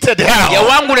defeated hell.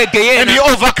 yawangula And he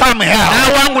egeyeena overcome hell.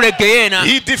 n'awangula egeyeena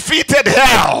He defeated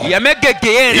hell. yamegga He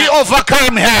egeyeena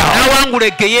overcome hell. n'awangula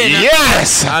egeyeena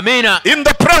Yes. amiina In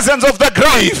the presence of the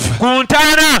grave, ku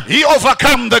ntaana he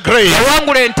overcome the grave.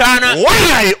 yawangula entaana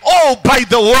Why? Oh, by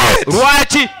the word.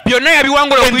 lwaki byonna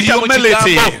yabiwangula And okuyita mu humility.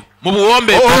 kigambo mu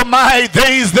buwombe Oh my,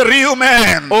 there is the real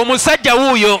man. omusajja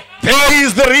wuuyo There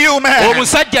is the real man.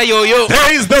 omusajja y'oyo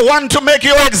There is the one to make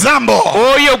your example.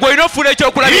 oyo gw'olina ofuula He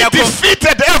ekyokulabirako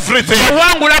defeated everything.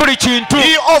 yawangula buli kintu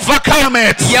He overcome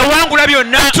it. yawangula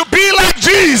byonna To be like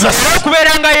Jesus.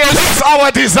 okubeera nga yesu That's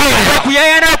our desire.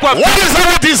 kuyayana kwaffe What is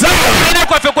our desire? kuyayana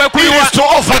kwaffe kwe It kuyiwa is to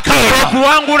overcome.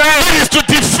 okuwangula It is to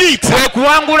defeat. kwe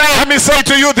kuwangula Let me say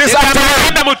to you this afternoon,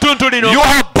 enda mu ttuntu lino you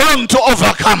are born to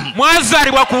overcome.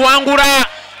 mwazaalibwa kuwangula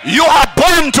You are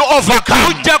born to overcome.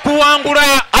 ojja kuwangula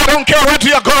I don't care what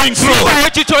you are going through. sifaayo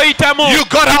kikyoyitamu You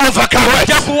gotta overcome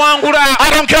ojja it. kuwangula I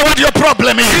don't care what your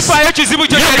problem is. sifaayo kizibu You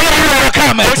gotta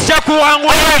overcome it. ojja I don't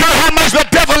kuwangula care how much the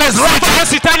devil is right. sifaayo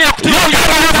sitaani You akutibulira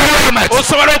gotta overcome it.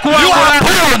 osobola You okuwangula are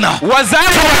born to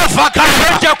wazaalibwa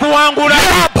overcome. ojja kuwangula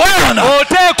You are born to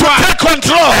oteekwa take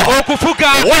control. okufuga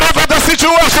Whatever the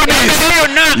situation is,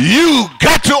 yonna you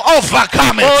got to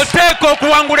overcome it. oteeka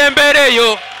okuwangula embeera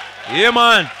eyo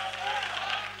yeman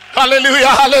Hallelujah,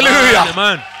 hallelujah.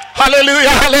 Hallelujah,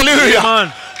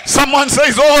 hallelujah. Someone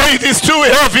says, oh, it is too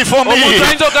heavy for me.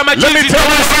 Let me tell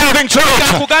you something, church.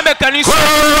 kugambe kanisa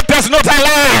God does not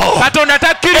allow katonda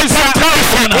takkiriza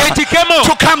temptation ekikemo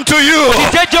to come to you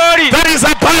kijje gy'oli that is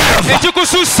above,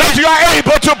 ekikususa that you are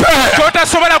able to bear.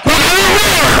 kyotasobola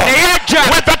eyajja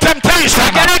With the temptation,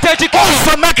 agaleeta ekikemo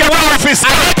also make a way of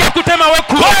escape. ajja kutemawo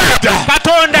ekkubo God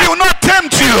katonda will not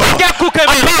tempt you ajja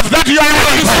kukema above that you are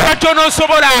able.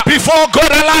 kyonoosobola Before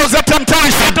God allows the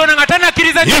temptation, katonda nga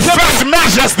tanakkiriza He kikemo first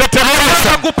measures the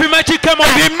temptation. gupima kikemo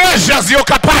He measures your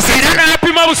capacity. era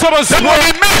n'apima obusobozi Then when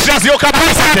He measures your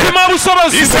capacity, apima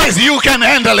obusobozi He says you can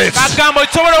handle it. agamba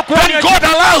kisobola Then okuwanya God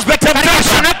allows the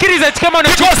temptation nakkiriza ekikemo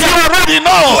because He already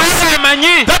knows nekikubanga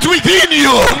amanyi that within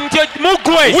you, nti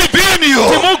muggwe within you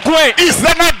is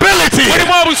an ability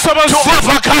mulimu obusobozi to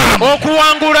overcome.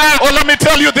 okuwangula Oh, let me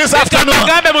tell you this afternoon,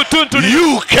 agambe mu ttuntu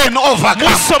you can overcome.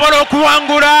 musobola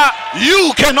okuwangula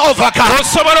You can overcome.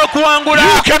 osobola okuwangula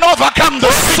You can overcome the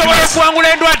osobola sickness. okuwangula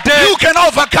endwadde You can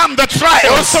overcome the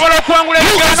trials. osobola okuwangula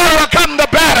You can ebigezo overcome the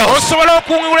battles. osobola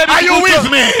okuwangula Are you with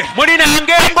ebikuuto me? muli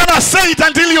nange I'm gonna say it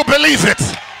until you believe it.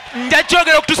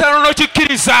 njakyogera okutuusa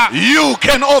n'okikkiriza You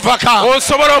can overcome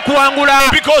osobola okuwangula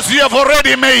because you have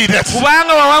already made it.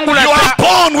 kubanga wawangula You are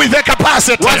born with a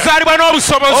capacity. wazaalibwa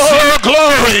n'obusobozi Oh,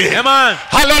 glory. Amen.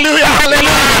 Hallelujah,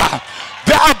 hallelujah.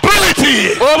 The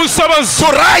ability obusobozi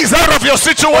to rise out of your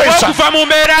situation okuva mu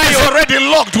mbeera is yo already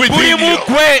locked buli within mu you.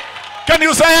 ggwe Can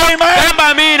you say amen? gamba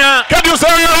amiina Can you say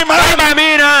amen? gamba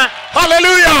amiina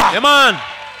Hallelujah. amen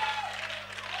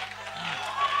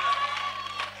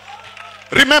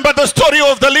Remember the story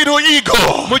of the little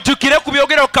eagle mujjukire ku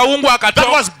byogera ku kawungu that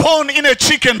akato was born in a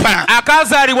chicken pan.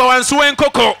 akaazaalibwa wansi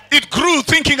w'enkoko It grew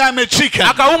thinking I'm a chicken.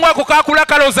 akawungu ako kaakula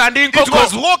kalooza ndi It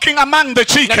was nkoko walking among the nga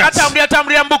chickens.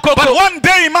 katambulira mu But bukoko one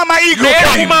day Mama Eagle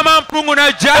naye came mama mpungu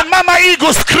n'ajja and Mama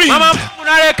Eagle screamed, mama "You mpungu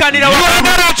n'aleekanira are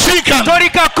not a chicken. toli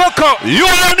kakoko You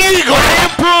are an eagle. oli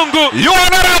mpungu You are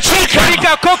not a toli chicken.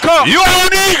 kakoko You are an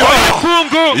oli eagle.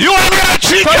 mpungu You are not a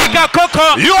toli chicken.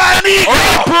 kakoko You are an oli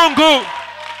eagle." mpungu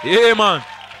yeah man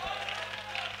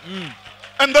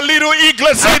And the little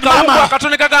eaglet said, akawungu Mama,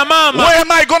 akatone kagamba where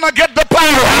am I going to get the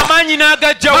power? amaanyi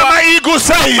n'agajja wa Mama eagle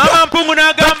said, mama mpungu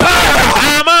n'agamba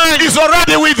amaanyi is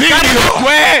already within you.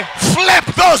 gwe Flap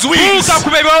those wings. buuka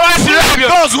kuba ebiwawaatiro ebyo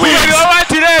Those kuba wings.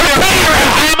 ebiwawaatiro ebyo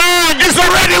amaanyi Is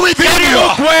already within you.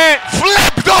 gwe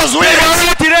Flap those wings.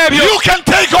 ebiwawaatiro ebyo You can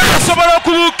take off. osobola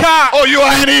okubuuka Oh, you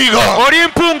are an eagle. oli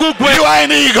mpungu gwe You are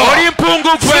an eagle. oli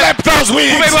mpungu gwe Flap those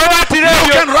wings. kuba ebiwawaatiro You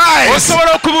ebyo can rise.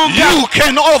 osobola okubuuka You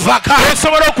can overcome.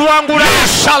 osobola okuwangula You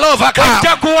shall overcome.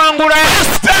 ojja kuwangula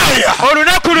Stay.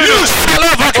 olunaku You luno shall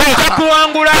ojja overcome.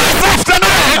 kuwangula This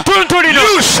afternoon, ettuntu lino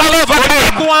you shall ojja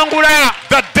overcome. kuwangula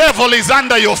The devil is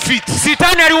under your feet.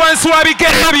 sitaani ali wansi wa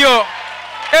bigere byo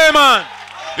amen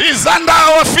He's under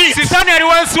our feet. sitaani ali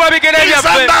wansi wa bigere He's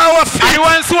byaffe under our ali feet.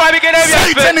 wansi wa bigere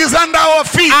Satan byaffe is under our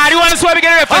feet. ali wansi wa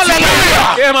bigere byaffe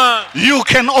Hallelujah. amen You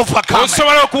can overcome.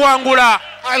 osobola okuwangula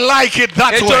I like it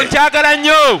that ekyo way. nkyagala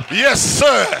nnyo Yes,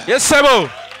 sir. yesebo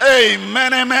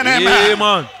Amen, amen, amen.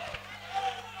 amen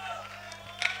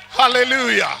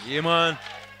Hallelujah. amen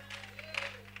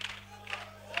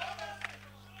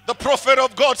The prophet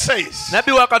of God says,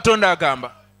 nabbi wa katonda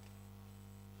agamba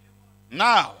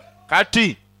now,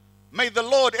 kati may the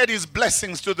Lord add his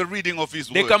blessings to the reading of his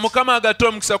leka words. mukama agatte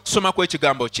omukisa kusoma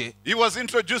kw'ekigambo kye He was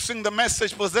introducing the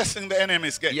message possessing the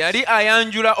enemy's gate. yali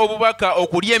ayanjula obubaka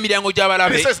okulya emiryango He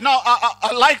gy'abalabe says, now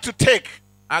I like to take,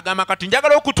 agamba kati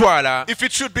njagala okutwala if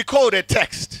it should be called a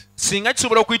text, singa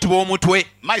kisobola okuyitibwa omutwe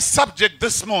my subject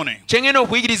this morning. kyengenda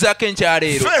okuyigirizaako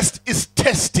enkyaleero First is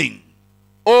testing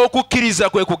okukkiriza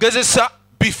kwe kugezesa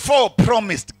before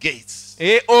promised gates.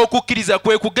 okukkiriza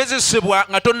kwe kugezesebwa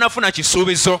nga tonnafuna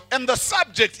kisuubizo And the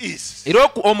subject is era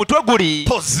omutwe guli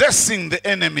possessing the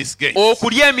enemy's gates.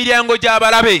 okulya emiryango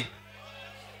gy'abalabe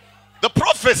The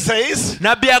prophet says,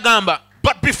 nabbi agamba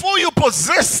but before you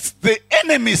possess the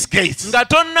enemy's gates, nga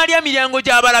tonnalya miryango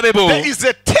gy'abalabe bo there is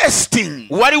a testing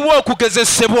waliwo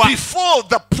okugezesebwa before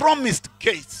the promised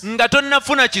gates. nga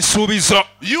tonnafuna kisuubizo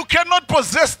You cannot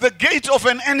possess the gate of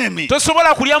an enemy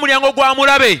tosobola kulya mulyango gwa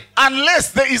mulabe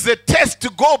unless there is a test to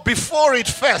go before it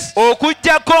first.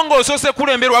 okuggyako ng'osoose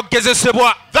kulemberwa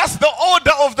kugezesebwa That's the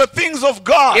order of the things of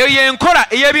God. eyo y'enkola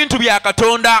ey'ebintu bya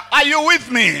katonda Are you with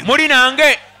me? muli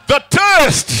nange The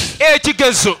thirst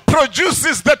ekigezo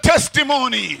produces the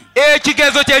testimony.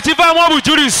 ekigezo kye kivaamu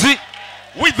obujulizi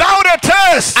Without a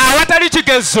test, awatali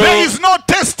kigezo there is no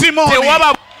testimony.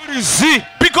 tewaba bujulizi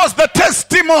Because the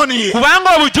testimony kubanga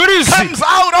obujulizi comes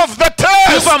out of the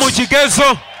buva mu test.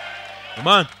 kigezo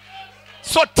Amen.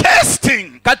 So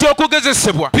testing kati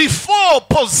okugezesebwa before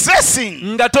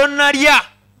possessing nga tonnalya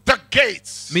the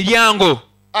gates. miryango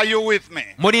Are you with me?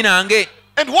 muli nange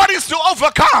And what is to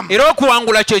overcome? era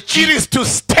okuwangula kye It ki is to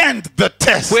stand the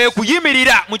test. kwe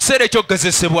kuyimirira mu kiseera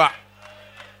ekyokugezesebwa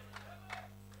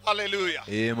Hallelujah.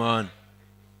 Amen.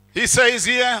 He says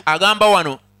here, agamba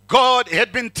wano God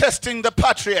had been testing the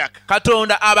patriarch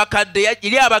katonda abakadde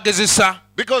yali abagezesa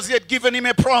because he had given him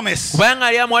a promise. kubanga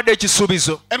yali amuwadde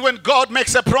ekisuubizo And when God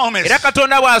makes a promise, era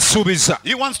katonda bw'asuubiza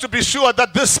he wants to be sure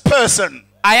that this person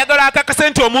ayagala akakase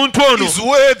nti omuntu ono is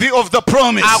worthy of the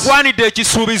promise agwanidde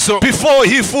ekisuubizo before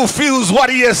he fulfills what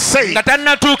he has said. nga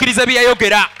tannatuukiriza bye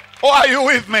yayogera Oh, are you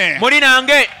with me? muli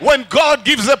nange When God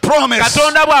gives a promise,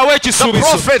 katonda bw'awa the ekisuubizo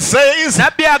prophet says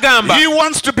nabbi agamba he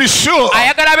wants to be sure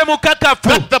ayagala abe mukakafu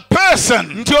that the person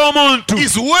nti omuntu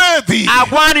is worthy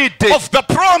agwanidde of the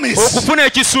promise okufuna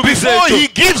ekisuubizo before he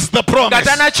ekyo gives the nga promise.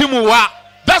 tannakimuwa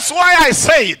That's why I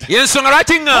said yensonga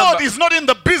lwaki God ŋŋamba is not in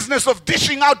the business of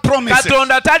dishing out promises.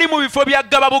 katonda tali mu bifo bya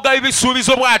gaba bugabi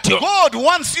bisuubizo bw'atyo God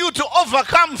wants you to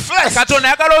overcome first katonda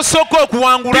ayagala osooka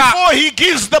okuwangula before he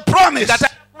gives the promise. nga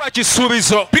takuwa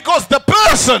kisuubizo Because the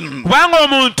person kubanga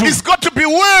omuntu is got to be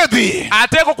worthy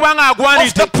ateeka okuba nga of the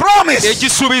agwanidde promise.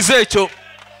 ekisuubizo ekyo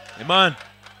Amen.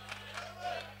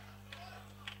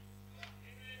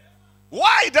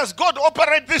 Why does God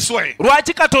operate this way?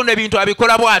 lwaki katonda ebintu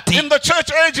abikola bw'ati In the church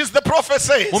ages, the prophet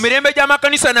says, mu mirembe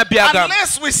gy'amakanisa nabbi agamba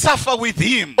unless we suffer with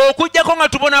him, okuggyako nga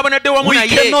tubonaabonadde wamu we naye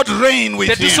cannot reign with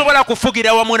him. tetusobola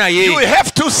kufugira wamu You naye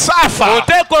have to suffer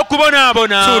oteeka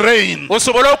okubonaabona to reign.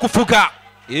 osobole okufuga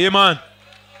Amen.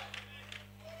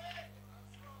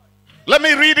 Let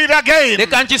me read it again.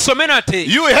 leka nkisome nate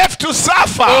You have to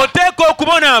suffer oteeka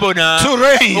okubonaabona to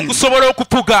reign. okusobola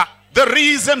okufuga The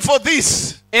reason for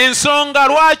this ensonga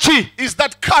lwaki is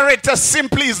that character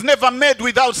simply is never made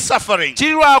without suffering.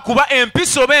 kiri lwakuba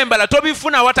empisa oba embala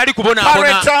tobifuna awatali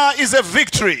kubonaabona. Character is a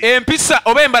victory, empisa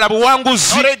oba embala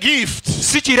buwanguzi not a gift.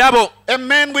 si kirabo. A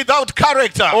man without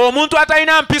character omuntu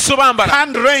atalina mpisa oba mbala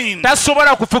can't reign,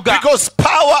 tasobola kufuga because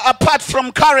power apart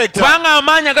from character kubanga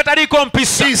amaanyi agataliiko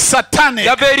mpisa is satanic.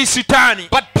 gava eri sitaani,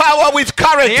 But power with naye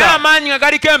character amaanyi nga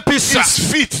galiko empisa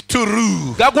is fit to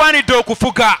rule. gagwanidde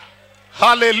okufuga.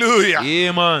 Hallelujah.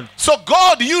 Amen. So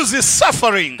God uses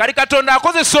suffering kali katonda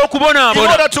akozesa in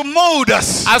okubonaabona order to mold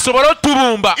us asobole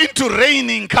otubumba into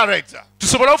reigning character.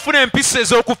 tusobole okufuna empisa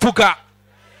ez'okufuga.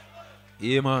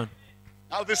 Amen.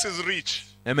 Now this is rich.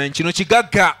 Amen. Kino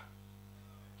kigagga.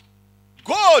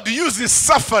 God uses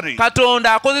suffering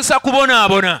katonda akozesa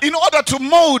kubonaabona in order to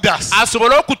mold us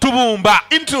asobole okutubumba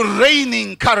into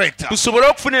reigning character. tusobole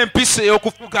okufuna empisa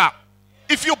ey'okufuga.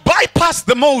 If you bypass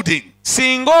the molding,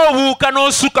 singa obuuka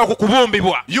n'osukka ku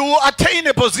kubumbibwa you will attain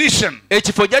a position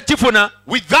ekifo jja kifuna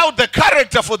without the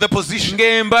character for the position.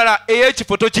 ng'embala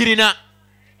ey'ekifo tokirina.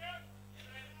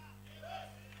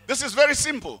 This is very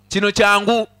simple. Kino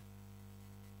kyangu.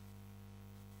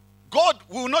 God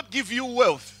will not give you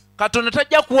wealth katonda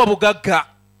tajja kuwa bugagga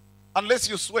unless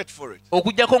you sweat for it.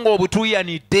 okuggyako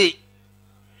ng'obutuuyanidde.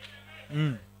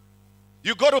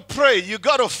 You got to pray, you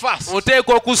got to fast,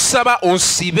 oteekwa okusaba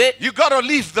osibe, you got to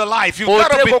live the life, you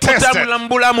got to oteekwa be tested. okutambula mu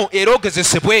bulamu era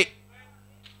ogezesebwe.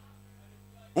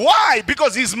 Why?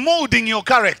 Because he's molding your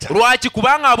character. lwaki?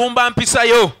 kubanga abumba mpisa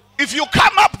yo. If you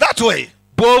come up that way,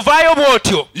 bw'ovaayo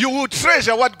bw'otyo you will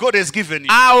treasure what God has given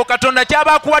you. awo katonda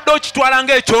kyaba akuwadde okitwala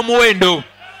ng'ekyomuwendo.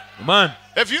 Amen.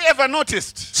 Have you ever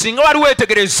noticed singa wali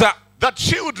weetegereza that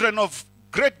children of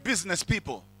great business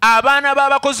people abaana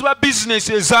b'abakozi ba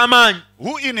bizinesi ez'amaanyi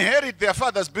who inherit their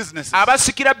father's businesses,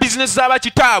 abasikira bizinesi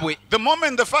z'abakitaabwe, the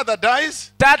moment the father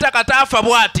dies, taata kataafa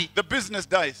bw'ati the business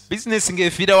dies? bizinesi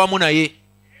ng'efiira wamu naye.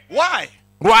 Why?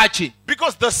 lwaki?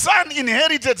 Because the son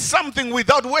inherited something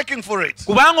without working for it,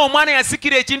 kubanga omwana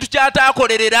yasikira ekintu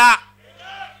ky'ataakolerera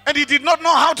and he did not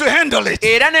know how to handle it,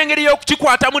 era n'engeri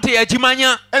y'okukikwatamu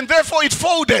teyagimanya, and therefore it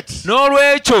folded.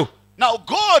 n'olwekyo Now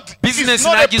God is Business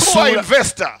not a poor n'agisuula.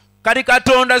 investor. kali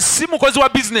katonda si mukozi wa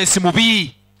bizinesi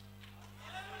mubi.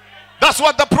 That's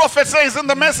what the prophet says in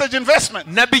the message investment.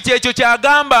 nabbi kyekyo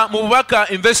kyagamba mu bubaka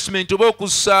investment oba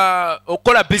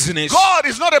okukola bizinesi. God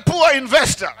is not a poor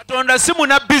investor. katonda si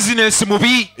muna bizinesi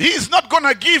mubi. He is not going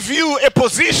to give you a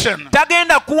position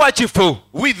tagenda kuwa kifo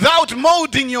without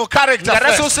molding your character nga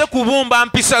first. tasoose kubumba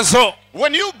mpisa zo.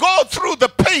 When you go through the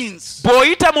pains,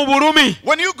 bw'oyita mu bulumi,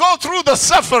 when you go through the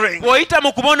suffering, bw'oyita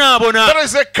mu kubonaabona, there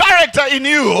is a character in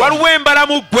you waliwo embala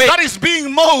mu ggwe that is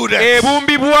being molded.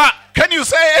 ebumbibwa. Can you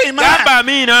say amen? gamba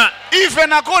amiina.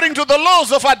 Even according to the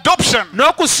laws of adoption,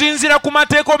 n'okusinziira ku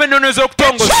mateeka oba ennono a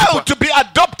ez'okutongozebwa, child to be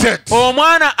adopted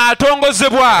omwana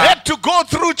atongozebwa had to go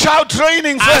through child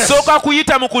training first. asooka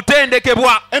kuyita mu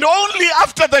kutendekebwa, And only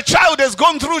after the child has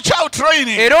gone through child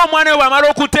training era omwana we bw'amala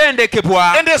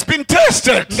okutendekebwa and has been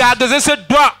tested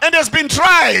ng'agezeseddwa and has been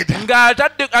tried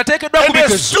ng'ateekeddwa ku and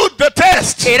has bigezo stood the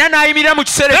test, era n'ayimirira mu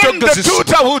kiseera then the eky'okugezesebwa,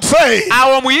 tutor would say,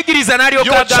 awo omuyigiriza n'alyoka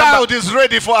your agamba child is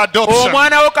ready for adoption.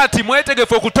 omwana wo kati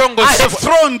mwetegefu I have okutongozebwa.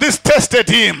 thrown this test at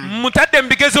him. mutadde mu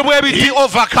bigezo bwe He biti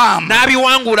overcome.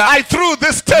 n'abiwangula, I threw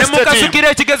this ne test at him. mukasukira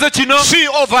ekigezo kino She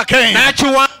overcame.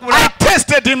 n'akiwangula, I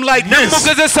tested him like ne this.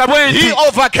 mugezesa bwe He nti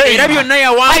overcame. era byonna I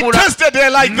yawangula, tested her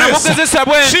like ne this. mugezesa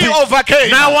bwe She nti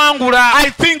overcame. n'awangula. I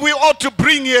think we ought to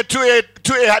bring her to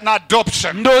an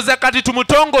adoption. ndowooza kati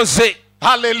tumutongoze.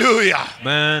 Hallelujah.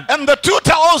 Man. And the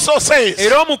tutor also says,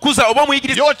 era omukuza oba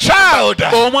omuyigiriza your child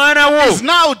omwana wo is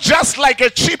now just like a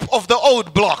chip of the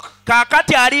old block.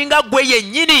 kaakati alinga ggwe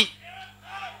yennyini,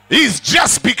 He's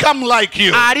just become like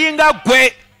you. alinga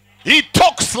ggwe, He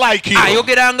talks like you.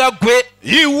 ayogera nga ggwe,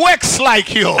 He works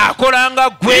like you. akola nga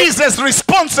ggwe, He's as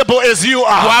responsible as you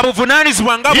are. wa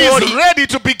buvunaanyizibwa nga He's bw'oli, ready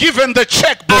to be given the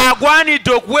checkbook.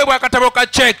 agwanidde okuweebwa akatabo ka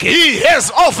ceke, He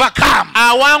has overcome.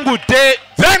 awangudde.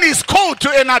 Then he's called to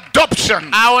an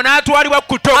adoption. awo n'atwalibwa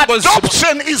ku kutongozebwa.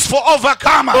 Adoption is for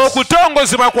overcomers.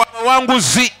 okutongozebwa kwa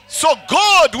bawanguzi. So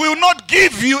God will not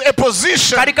give you a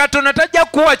position kali katonda tajja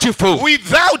kuwa kifo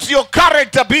without your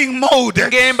character being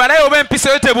molded. ng'embala yo oba empisa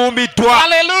yo tebumbiddwa.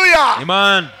 Hallelujah.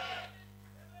 Amen.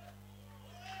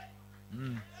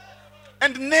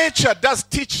 And nature does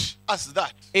teach us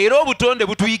that. era obutonde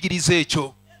butuyigiriza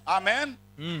ekyo. Amen.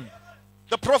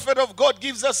 The prophet of God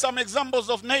gives us some examples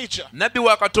of nature. nabbi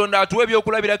wa katonda atuwa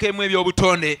ebyokulabirako emu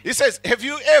eby'obutonde. He says,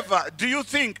 do you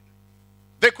think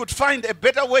they could find a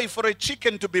better way for a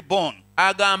chicken to be born?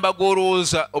 agamba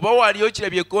gw'olowooza oba wali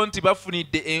okirabyeko nti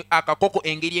bafunidde akakoko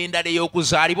engeri endala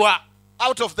ey'okuzaalibwa.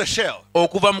 out of the shell.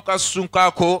 okuva mu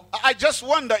kasusunkaako. I just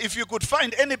wonder if you could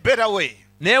find any better way.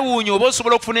 Neewuunya oba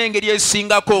osobola okufuna engeri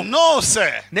esingako. No,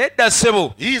 sir. Nedda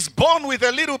ssebo. He is born with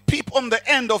a little peep on the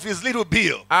end of his little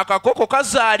bill. Akakoko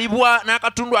kazaalibwa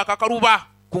n'akatundu akakaluba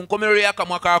ku nkomerero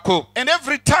y'akamwa kaako. And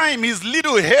every time his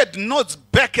little head nods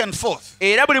back and forth.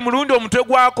 Era buli mulundi omutwe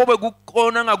gwako bwe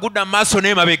gukoona nga gudda mu maaso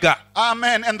n'emabega.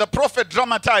 Amen. And the prophet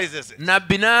dramatizes it.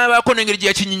 Nabbi n'abaako n'engeri gye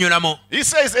yakinnyonnyola. He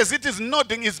says, as it is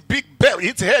nodding his big belly,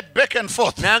 its head back and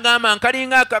forth. N'agamba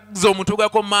nkalinga akaza omutwe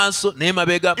gwako mu maaso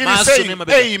n'emabega, It is maaso saying,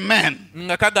 n'emabega. Amen.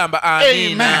 Nga kagamba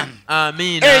amiina,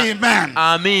 amiina, Amen.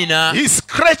 amiina. He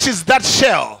scratches that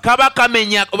shell Kaba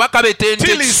kamenya oba kabetente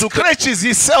till he ekisuka scratches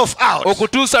himself out.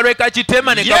 okutuusa lwe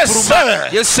kakitema ne Yes, kafuluma. sir.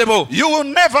 Yes, sebo. You will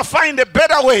never find a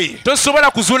better way,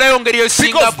 Tosobola kuzuulayo ngeri because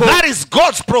esingako. that is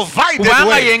God's provided Kubanga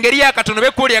way. y'engeri ya Katonda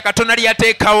b'ekkubo lya Katonda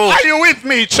lyateekawo. Are you with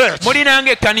me, church? Muli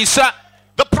nange ekkanisa.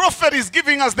 The prophet is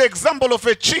giving us the example of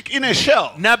a chick in a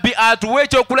shell. Nabbi atuwa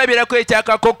ekyokulabirako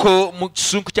ekyakakoko mu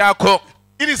kisunku kyako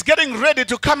It is getting ready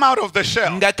to come out of the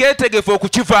shell. nga keetegefu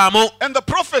okukivaamu. And the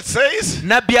prophet says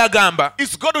Nabbi agamba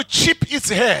it's going to chip its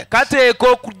head. kateeka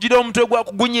okugira omutwe gwa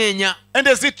kugunyeenya. And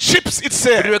as it chips its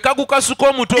Buli head, lwe kagukasuka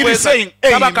omutwe It is saying,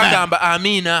 kaba Amen. kagamba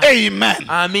amiina, Amen.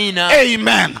 amiina,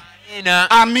 Amen. amiina,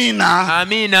 Amina.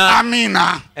 amiina.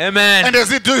 Amina. Amen. And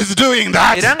as it is doing Era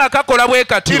that, nga kakola bwe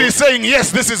katyo. it is saying,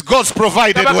 yes, this is God's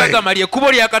provided Kaba way. kagamba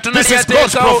lyekkubo lya Katonda This is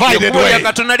God's lyateekawo, provided lyekkubo lya way.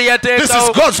 Katonda This is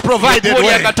lyateekawo, God's provided lyekkubo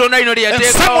lya way. Katonda lino And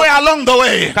lyateekawo. somewhere along the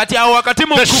way, Kati awo wakati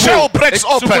mu the shell kkubo breaks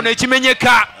ekisuku open. ne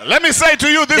kimenyeka. let me say to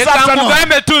you this Leka afternoon,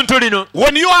 nkugambe ettuntu lino.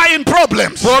 when you are in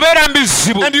problems Bw'obeera mu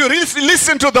bizibu and you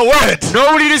listen to the word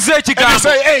n'owuliriza and you ekigambo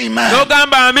say, Amen.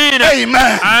 n'ogamba amiina,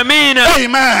 Amen. amiina,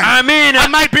 Amen. amiina. I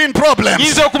might be in problems,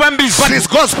 Nyinza okuba mu but it's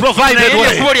bizibu God's provided naye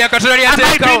lyekkubo way. lya Katonda I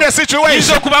might be in lyateekawo. a situation,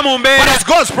 Nyinza okuba mu mbeera but it's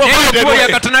God's naye provided lyekkubo lya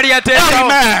way. Katonda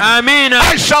lyateekawo. Amen. Amiina.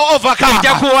 I shall overcome.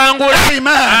 Nja kuwangula.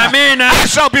 Amen. Amiina. I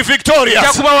shall be victorious.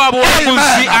 Nja kuba wa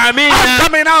buwanguzi. Amen. I'm Amiina.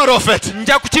 coming out of it. Nja And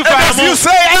as you kukivaamu.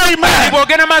 say amen,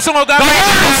 Bw'ogenda maaso the ng'ogamba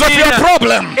walls of your amiina.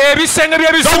 problem, Ebisenge the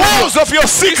by'ebizibu byo, walls of your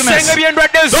sickness, ebisenge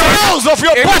by'endwadde the zo, walls of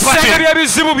your ebisenge poverty,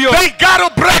 by'ebizibu byo they got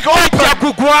to break bijja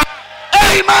open. kugwa.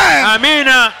 Amen.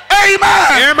 Amiina.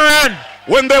 Amen. Amen.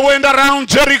 When they went around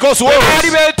Jericho's Baali walls,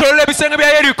 beetoolola ebisenge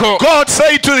bya Yeriko. God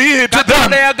said to Katonda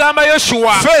them, yagamba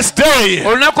Yoshuwa, first day,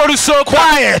 olunaku olusooka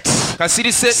quiet.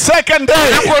 kasirise, Second day,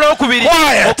 olunaku olwokubiri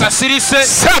quiet. okasirise,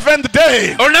 Seventh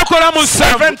day, olunaku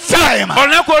olw'omusanvu, seventh time.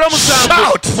 olunaku olw'omusanvu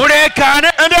Shout.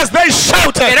 muleekaane. And as they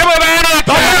shouted, Era bwe the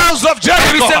baaleeka walls of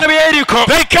ebisenge Jericho, bya Yeriko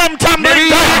they came ne tumbling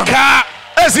down. biyiika.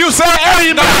 As you say,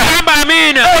 Amen. Ng'ogamba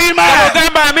amiina, Amen.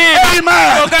 ng'ogamba amiina,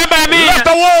 Amen. ng'ogamba amiina. Let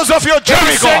the walls of your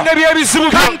Jericho Ebisenge by'ebizibu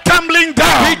byo come tumbling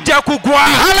down. bijja kugwa.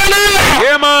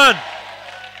 Hallelujah. Amen.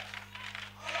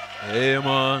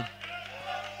 Amen.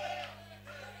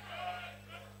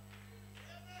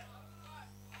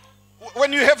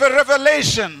 When you have a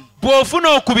revelation, Bw'ofuna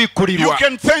you okubikkulirwa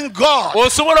can thank God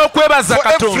osobola okwebaza for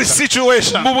every Katonda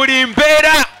situation. mu buli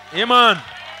mbeera. Amen.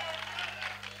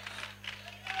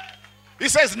 He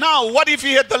says, now what if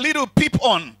he had the little peep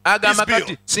on his Agamba bill?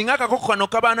 kati singa akakoko kano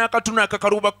kaba n'akatunu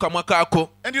akakaluba ku kamwa kaako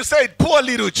And you said, poor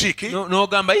little cheeky.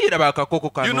 n'ogamba yiraba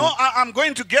akakoko You know, kano I'm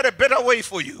going to get a better way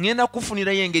for you. ŋŋenda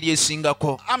kufunirayo engeri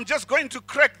esingako. I'm just going to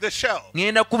crack the shell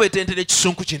ŋŋenda kubetentera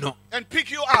ekisunku kino and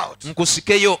pick you out.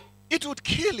 nkusikeyo. It would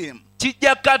kill him.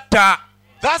 Kijja katta.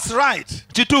 That's right.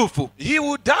 Kituufu. He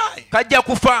would die. Kajja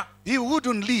kufa. He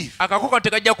wouldn't live. Akakoko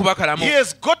tekajja kuba He kalamu.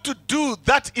 has got to do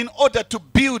that in order to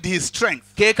build his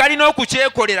strength. Ke kalina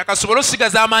okukyekolera kasobole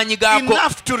osigaza amaanyi gaako.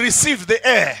 Enough to receive the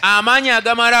air Amaanyi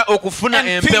agamala okufuna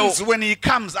and empewo. things when he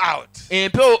comes out.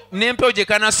 Empewo n'empewo gye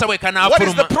kanassa bwe What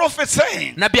is the kanaafuluma. prophet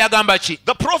saying? Nabbi agamba ki?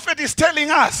 The prophet is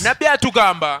telling us Nabbi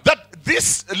atugamba that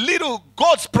this little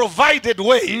God's provided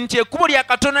way, nti ekkubo lya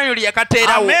Katonda lyo lye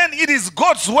yakateerawo. amen, it is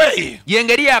God's way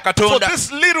Y'engeri ya for Katonda.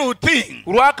 this little thing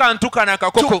Ku lw'akantu kano to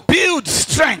akakoko build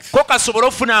strength ko kasobole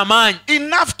ofuna amaanyi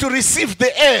enough to receive the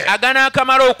air.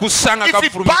 aganaakamala okussa nga If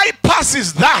it kafuluma.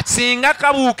 bypasses that, Singa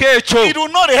kabuuka ekyo it will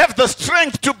not have the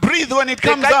strength to breathe when it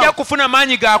comes tekajja out. kufuna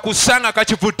maanyi ga kussa nga It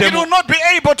will kakivuddemu. not be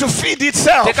able to feed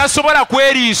itself. Tekasobola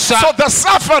kweriisa. So the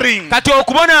suffering Kati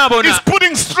okubonaabona is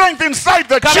putting strength inside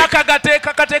the kaba chick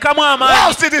kagateekamu amaanyi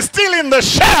whilst it is still in the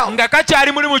shell. nga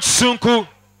kakyali muli mu kisunku.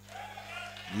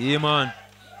 Amen.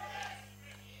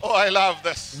 Oh, I love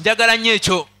this. Njagala nnyo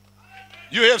ekyo.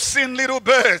 You have seen little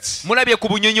birds Mulabye ku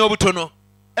bunyonyi obutono.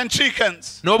 and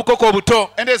chickens. n'obukoko obuto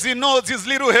And as he nods his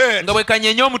little head, nga bwe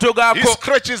kanyeenya omutwe he gaako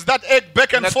scratches that egg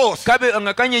back and forth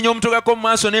nga kanyeenya omutwe gaako mu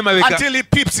maaso n'emabega until he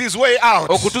peeps his way out.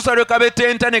 okutuusa lwe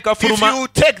kabetenta ne If kafuluma. you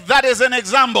take that as an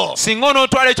example, Singa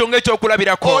onootwala ekyo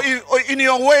ng'ekyokulabirako or in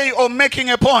your way of making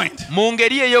a point, mu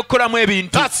ngeri ey'okukolamu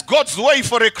ebintu, that's God's way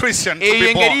for a Christian to eyo be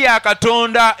engeri born. ya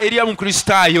Katonda eri ya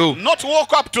mukristaayo. Not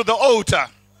walk up to the altar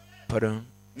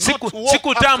Si Not walk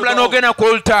kutambula up to the n'ogenda ku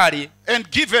olutaali and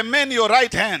give a man your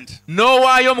right hand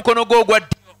n'owaayo omukono gwo ogwa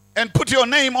ddyo and put your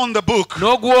name on the book.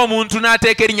 n'oguwa omuntu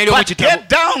n'ateeka erinnya ly'omu But kitabo, get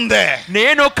down there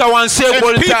naye n'okka wansi and peep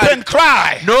ekw'olutaali and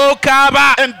cry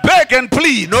n'okaaba and beg and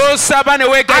plead n'osaba ne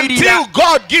weegayirira until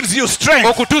God gives you strength.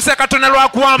 okutuusa Katonda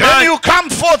lw'akuwa Then amaanyi. you come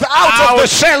forth out of the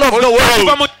shell of the Oluva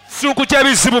world. mu kisuuku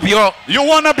ky'ebizibu byo. You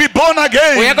want to be born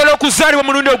again. Oyagala okuzaalibwa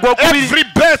mulundi ogwokubiri. Every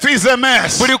birth is a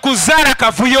mess. Buli kuzaala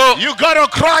kavuyo. You got to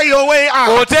cry your way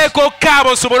out. Oteeka okkaaba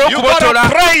osobole You got okubotola. to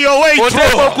pray your way Oteeka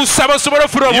through. okusaba osobole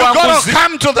ofuna You got to obuwanguzi.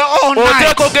 come to the all Oteeka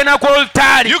night. ogenda ku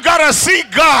olutaali. You got to see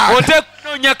God Oteeka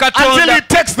okunoonya until Katonda He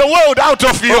takes the world out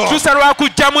of you. okutuusa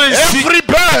lwakugyamu ensi. Every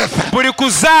birth Buli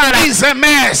kuzaala is a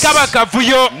mess. kaba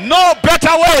kavuyo. No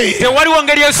better way Tewaliwo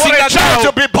ngeri for a child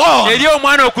to esingako be born eri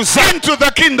omwana okuza into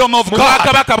the kingdom of mu God.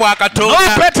 bwakabaka bwa No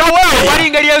Katonda. better way Tewali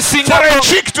ngeri for a esingako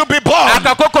chick to be born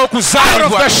akakoko out of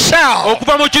okuzaalibwa the shell.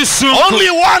 okuva mu kisunku. Only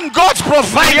one God's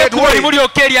provided Ekkubo limu way.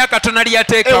 lyokka erya Katonda A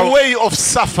lyateekawo. way of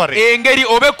suffering. Engeri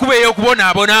oba ekkubo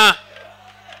ey'okubonaabona.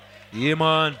 Ye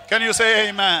man. Can you say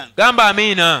amen? Gamba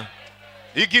amiina.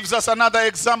 He gives us another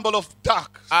example of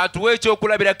duck Atuwa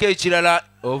ekyokulabirako ekirala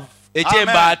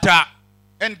eky'embaata.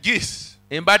 and geese.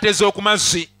 Embaata ez'oku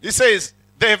mazzi. He says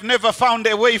they have never found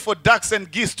a way for ducks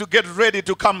and geese to get ready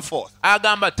to come forth.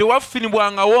 Agamba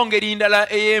tewafunibwangawo ngeri ndala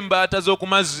ey'embaata z'oku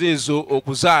mazzi ezo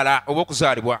okuzaala oba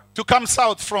okuzaalibwa. To come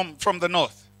south from the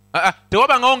north.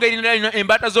 Tewabangawo ngeri ndala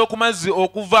embaata z'oku mazzi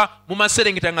okuva mu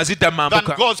maserengeta nga zidda mu Than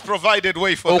mambuka. God's provided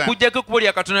way for them. Okuggyako ekkubo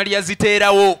lya Katonda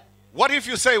lyaziteerawo. What if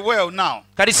you say, well, now,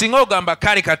 Kati singa ogamba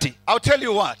kale kati I'll tell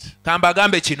you what.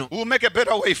 kambagambe kino. We'll make a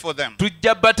better way for them.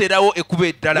 Tujja bateerawo ekkubo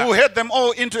eddala. We'll head them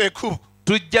all into a coop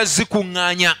Tujja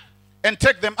zikuŋŋaanya. and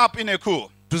take them up in a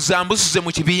coop. Tuzambusize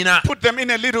mu kibiina. Put them in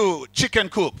a little chicken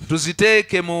coop.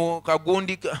 Tuziteeke mu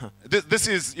kagundi This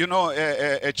is, you know,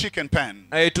 a chicken pen.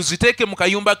 tuziteeke mu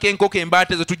kayumba k'enkoko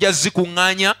embaata ezo tujja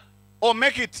zikuŋŋaanya. Or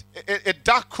make it a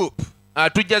duck coop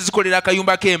Tujja zikolera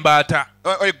akayumba k'embaata.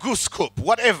 or a goose coop,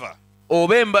 whatever,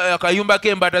 Oba akayumba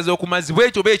k'embaata z'oku mazzi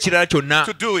bwekyo oba ekirala kyonna.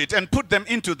 to do it and put them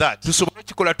into that. Tusobole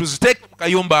kikola tuziteeke mu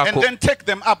kayumba And ako. then take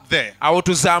them up there. Awo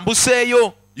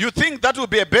tuzambuseeyo. You think that would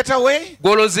be a better way?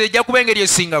 Goloza ejja kuba engeri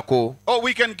esingako. Or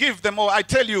we can give them, or I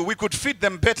tell you, we could feed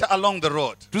them better along the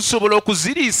road. Tusobola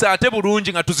okuziriisa ate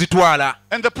bulungi nga tuzitwala.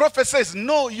 And the prophet says,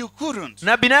 no, you couldn't.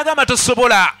 Nabbi n'agamba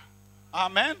tosobola.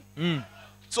 Amen.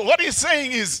 So what he's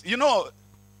saying is, you know,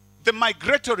 the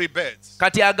migratory birds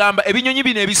Kati agamba ebinyonyi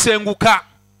bino ebisenguka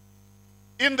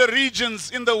in the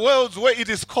regions, in the worlds where it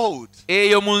is cold,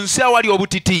 eyo mu nsi awali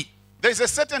obutiti. there's a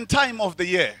certain time of the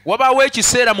year Wabaawo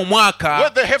ekiseera mu where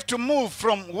mwaka they have to move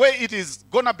from where it is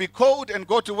going to be cold and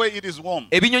go to where it is warm.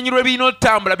 ebinyonyi lwe birina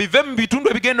otutambula bive mu bitundu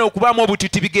ebigenda okubaamu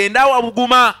obutiti bigenda awo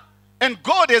buguma. And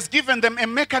God has given them a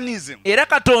mechanism Era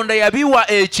Katonda yabiwa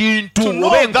ekintu to know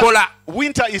oba enkola that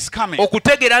winter is coming.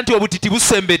 okutegeera nti obutiti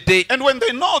busembedde. And when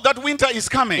they know that winter is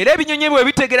coming, Era ebinyonyi bwe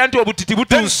bitegeera nti obutiti then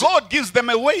butuuse, God gives them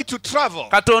a way to travel.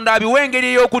 Katonda abiwa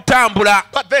engeri ey'okutambula.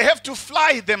 But they have to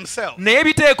fly themselves. Naye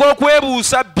biteeka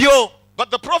okwebuusa byo. But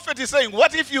the prophet is saying,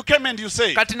 what if you came and you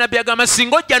say, Kati nabbi agamba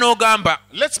singa ojja n'ogamba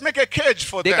let's make a cage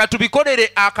for them leka tubikolere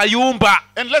akayumba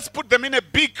and let's put them in a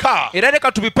big car era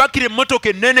leka tubipakire emmotoka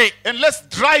ennene and let's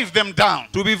drive them down.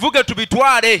 tubivuge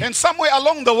tubitwale And somewhere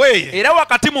along the way, era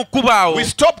wakati mu kkubo awo we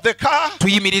stop the car,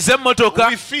 tuyimirize emmotoka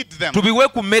we feed them. tubiwe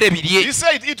ku mmere He birye.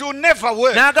 said it will never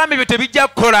work. N'agamba ebyo tebijja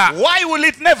kukola. Why will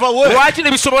it never work? Lwaki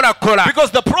tebisobola kukola?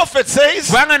 Because the prophet says,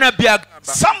 Kubanga nabbi agamba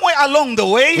somewhere along the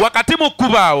way, wakati mu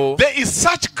kkubo awo there is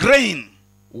such grain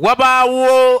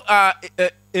wabaawo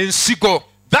ensigo.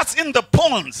 that's in the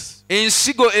ponds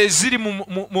Ensigo eziri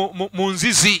mu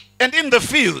nzizi and in the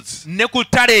fields, ne ku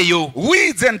ttale eyo.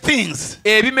 weeds and things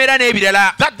Ebimera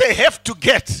n'ebirala that they have to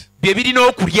get bye birina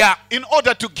okulya in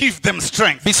order to give them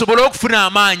strength. bisobole okufuna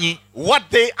amaanyi. What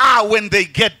they are when they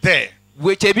get there.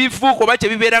 Kyebifuuka oba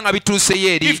kyebibeera nga bituuseyo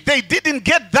eri. If they didn't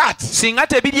get that, Singa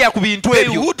tebirya ku bintu they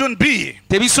ebyo wouldn't be.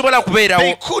 tebisobola They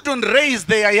kubeerawo. couldn't raise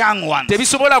their young ones.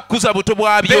 Tebisobola kukuza buto They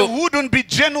bwabyo. wouldn't be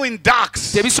genuine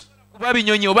ducks. Tebisobola kuba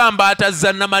binyonyi oba mbaata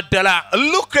za nnamaddala.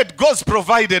 Look at God's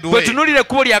provided Bwe way. tunuulira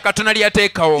ekkubo lya Katonda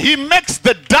lyateekawo. He makes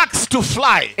the ducks to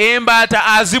fly. Embaata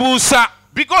azibuusa.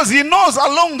 Because he knows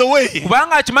along the way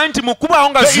kubanga akimanyi nti mu kkubo awo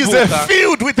nga there is a zibuuka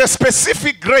field with a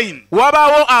specific grain.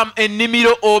 wabaawo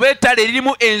ennimiro oba ettale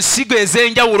eririmu ensigo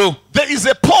ez'enjawulo. There is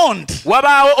a pond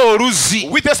wabaawo oluzzi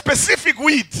with a specific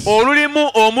weed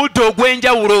olulimu omuddo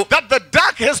ogw'enjawulo that the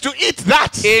duck has to eat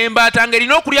that embaata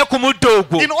ng'erina okulya ku muddo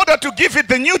ogwo in order to give it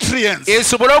the nutrients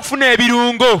esobole okufuna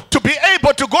ebirungo to be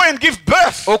able to go and give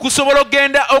birth okusobola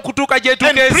okgenda okutuuka and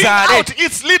gy'etuuka bring ezaale out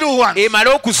its little ones. emale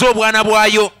okuza obwana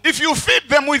bwayo. If you feed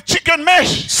them with chicken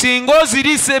mesh, singa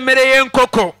oziriisa emmere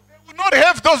y'enkoko they will not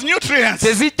have those nutrients.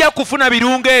 tezijja kufuna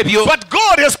birungo ebyo, But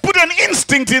God has put an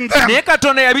instinct in them naye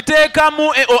katonda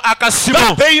yabiteekamu akasibo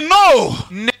that they know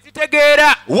ne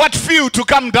zitegeera what field to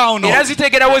come down era on.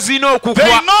 zitegeera we zirina They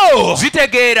okugwa, know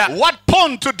zitegeera what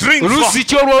pond to drink luzzi from.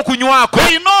 ki olw'okunywako,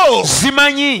 They know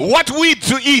zimanyi what weed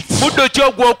to eat. muddo ki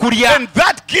ogw'okulya. And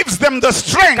that gives them the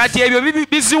strength Kati ebyo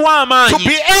biziwa to amaanyi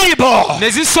be able ne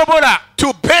zisobola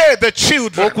to bear the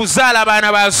children okuzaala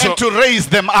abaana baazo and to raise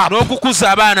them up.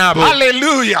 n'okukuza abaana abo.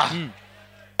 Hallelujah.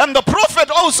 And the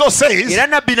prophet also says, Era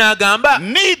nabbi n'agamba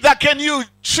neither can you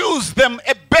choose them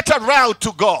a better route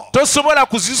to go. tosobola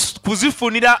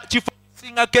kuzifunira kifo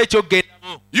kisingako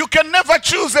eky'okgendamu. You can never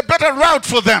choose a better route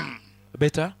for them.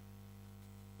 Beta?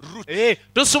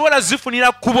 Tosobola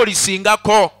zifunira kkubo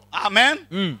lisingako.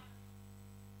 Amen.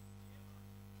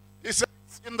 He says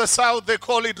in the south they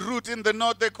call it route, in the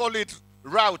north they call it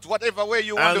route, whatever way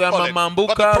you want to call it. But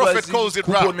the prophet calls it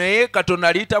kubo route. naye katonda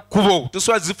aliyita kkubo,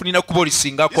 tosobola zifunira kkubo He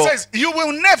lisingako. says you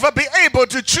will never be able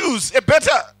to choose a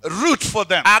better route for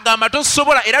them. Agamba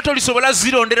tosobola era tolisobola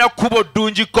zirondera kkubo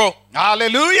ddungiko.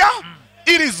 Hallelujah.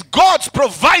 It is God's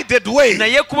provided way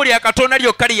Naye ekkubo lya katonda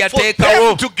lyokka lye for them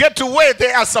yateekawo to get to where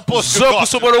they are supposed to zo go.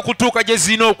 okusobola okutuuka gye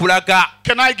zirina okulaga.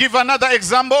 Can I give another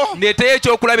example? Ndeeteyo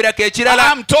ekyokulabirako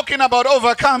ekirala. I'm talking about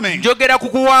overcoming. Njogera ku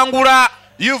kuwangula.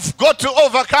 You've got to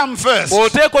overcome first.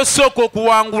 Oteeka osooka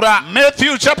okuwangula.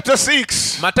 Matthew chapter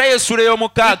 6 Matayo essula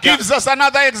ey'omukaaga gives us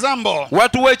another example.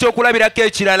 watuwa ekyokulabirako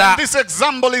ekirala. This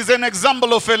example is an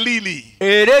example of a lily.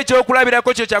 Era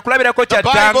ekyokulabirako kyo kyakulabirako kya The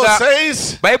Bible ttanga.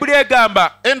 says, Bayibuli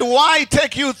egamba and why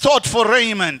take you thought for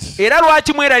raiment? era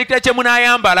lwaki mweraliikira kye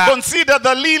munaayambala. Consider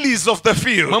the lilies of the mwe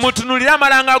field, mutunuulire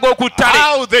amalanga ag'oku ttale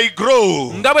how they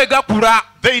grow. nga bwe gakula.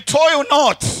 They toil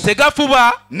not,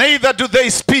 Tegafuba, neither do they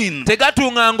spin.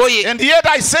 tegatunga ngoye. And yet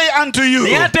I say unto you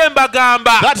Naye ate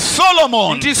mbagamba that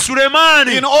Solomon nti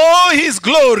Sulemaani in all his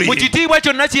glory mu kitiibwa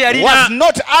kyonna kye was yalina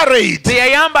not arrayed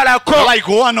teyayambalako like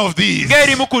one of these.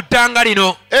 ng'erimu ku ttanga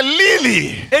lino. A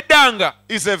lily Eddanga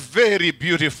is a very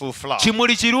beautiful flower.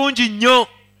 kimuli kirungi nnyo.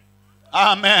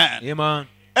 Amen. Amen.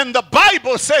 And the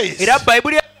Bible says Era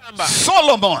Bayibuli egamba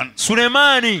Solomon,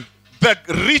 Sulemaani the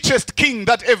richest king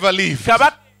that ever lived,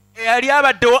 kabaka eyali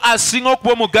abaddewo asinga okuba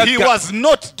he omugagga was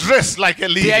not dressed like a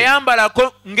lily.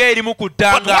 teyayambalako ng'erimu ku But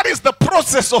ttanga. what is the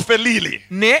process of a lily?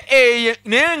 naye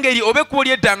engeri oba ekkubo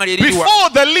ly'eddanga lye liriwa. Before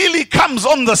the lily comes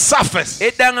on the surface,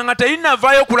 Eddanga nga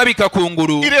terinavaayo kulabika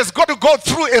kungulu, it has got to go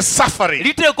through a suffering.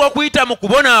 liteekwa okuyita mu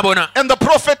kubonaabona. And the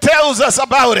prophet tells us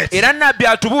about it. Era nabbi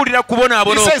atubuulira He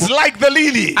kubonaabona says, okwo. like the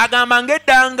lily, Agamba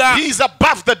ng'eddanga he is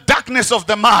above the darkness of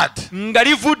the mud. nga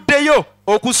livuddeyo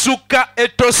okusukka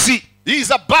ettosi, He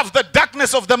is above the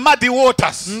darkness of the muddy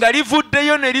waters. nga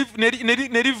livuddeyo ne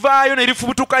livaayo ne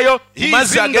lifubutukayo mu He is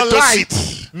mazzi in the ag'ettosi, light,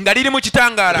 nga liri mu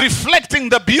kitangaala, reflecting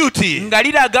the beauty nga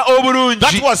liraga that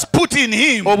obulungi was put in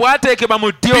him obwateekebwa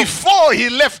mu ddyo before he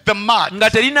left the mud. nga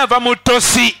terinava mu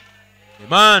ttosi.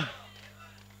 Amen.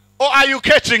 Or are you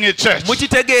catching it, church?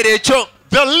 Mukitegeera ekyo?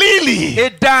 The lily,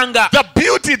 Eddanga, the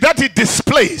beauty that it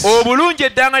displays, obulungi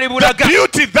eddanga the libulaga,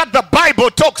 beauty that the Bible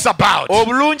talks about,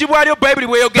 obulungi bwalyo Bayibuli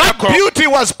that bweyogerako, beauty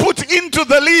was put into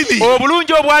the lily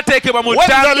obulungi obwateekebwa mu when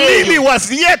the ddanga lily eryo was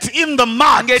yet in the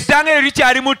mud. ng'eddanga eryo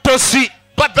likyali mu ttosi.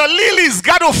 But the lily's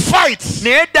got to fight.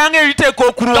 Naye eddanga eryo liteeka The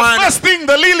okulwana. first thing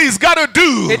the lily's got to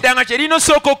do is Eddanga kye lirina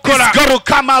osooka okukola got to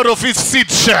come out of its seed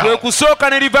kwe shell. kusooka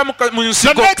ne liva mu The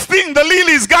nsiko. next thing the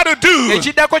lily's got to do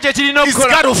Ekiddako kye kirina is got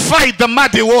okukola to fight the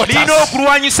muddy waters. lirina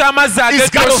okulwanyisa amazzi It's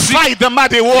got to ag'ettosi. fight the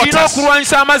muddy Lirina waters.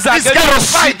 okulwanyisa amazzi It's got to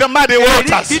ag'ettosi. fight the muddy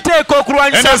waters. Liteeka And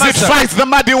okulwanyisa as it amazzi. fights the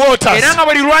muddy waters, Era nga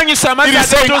bwe lirwanyisa it amazzi is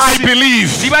saying, I ag'ettosi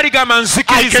believe liba ligamba I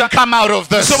nzikiriza can come out of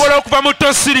this. nsobola okuva mu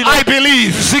ttosi lino. I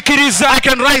believe Nzikiriza I can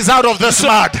can rise out of this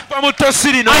mud.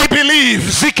 I believe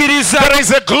there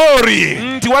is a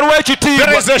glory.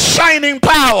 There is a shining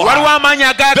power.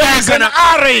 There is an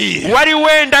array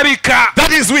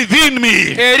that is within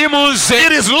me.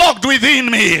 It is locked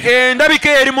within me. And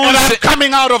I'm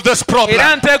coming out of this problem. The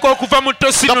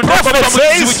prophet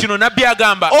says,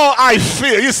 oh, I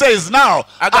feel. He says now,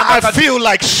 I feel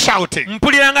like shouting.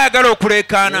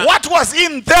 What was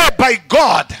in there by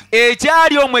God at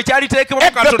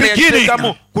the beginning,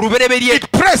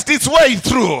 it pressed its way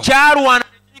through.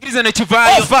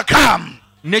 Overcome.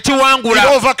 It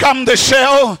overcome the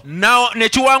shell.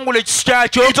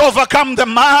 It overcome the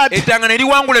mud. It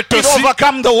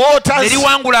overcome the waters.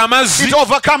 It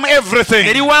overcome everything.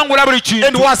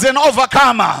 And was an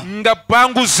overcomer.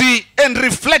 And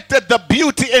reflected the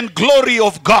beauty and glory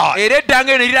of God. And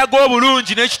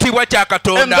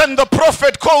then the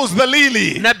prophet calls the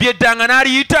lily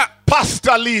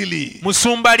Pastor Lily.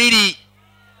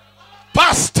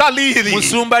 Pastor Lily.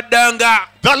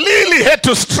 The lily had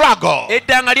to struggle,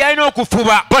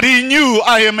 but he knew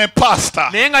I am a pastor.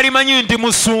 I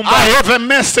have a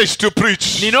message to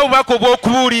preach, but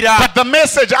the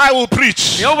message I will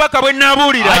preach,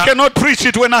 I cannot preach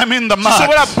it when I'm in the mud. I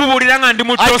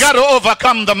got to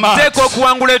overcome the mud. I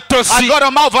got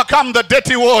to overcome the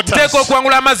dirty waters.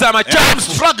 And I'm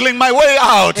struggling my way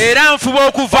out.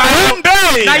 One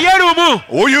day,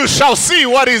 you shall see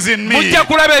what is in me. You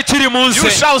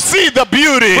shall see the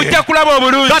beauty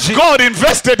that God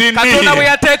invested in me.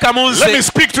 Let me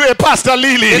speak to a Pastor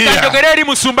Lily here. Let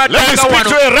me speak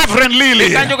to a Reverend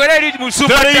Lily. There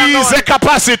is a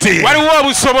capacity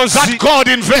that God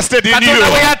invested in you.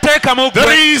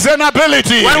 There is an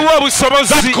ability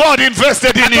that God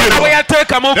invested in you.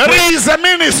 There is a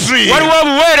ministry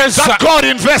that God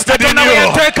invested in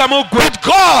you. But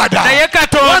God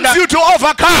wants you to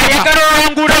overcome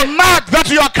the mud that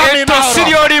you are coming out of,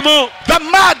 the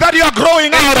mud that you are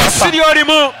growing out of.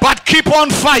 But keep on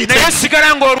fighting.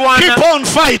 Keep on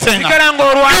fighting.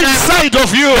 Inside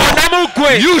of you,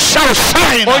 you shall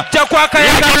shine like a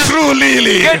true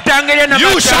lily. You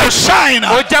shall shine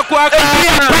and be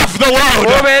above the world.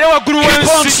 Keep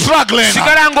on struggling.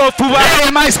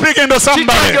 Am I speaking to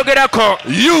somebody?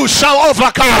 You shall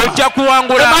overcome. Am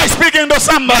I speaking to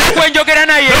somebody?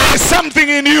 There is something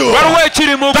in you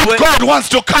that God wants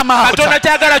to come out. There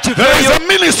is a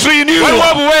ministry in you that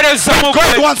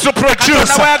God wants to produce. There is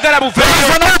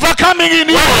an overcoming in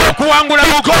you that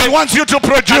God wants you to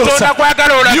produce.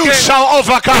 You shall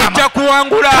overcome.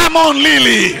 Come on,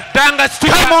 Lily. Come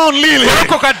on, Lily.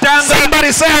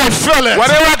 Somebody say, I feel it. I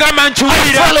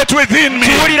feel it within me.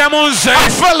 I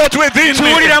feel it within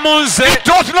me. It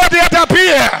does not yet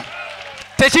appear.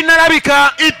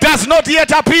 It does not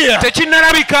yet appear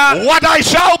what I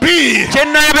shall be,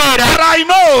 but I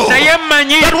know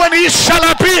that when he shall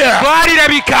appear,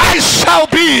 I shall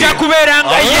be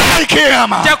like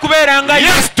him.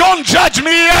 Yes, don't judge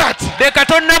me yet.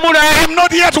 I'm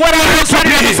not yet where I want to be.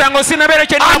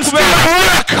 I'm still a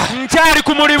work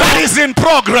that is in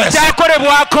progress. I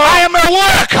am a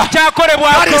work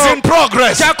that is in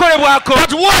progress.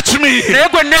 But watch me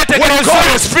when God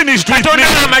is finished with me.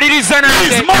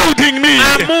 He's molding me.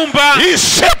 He's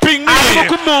shaping me.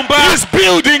 He's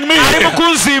building me.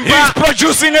 He's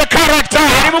producing a character.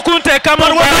 But when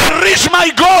I reach my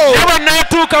goal,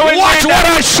 watch what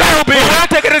I shall be.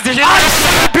 I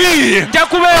shall be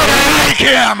like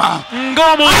him. I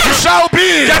shall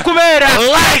be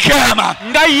like him.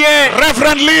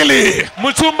 Reverend Lily,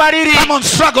 come on,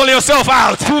 struggle yourself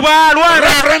out.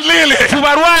 Reverend Lily,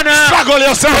 struggle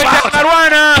yourself out.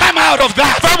 Come out of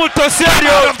that. Come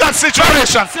out of that situation.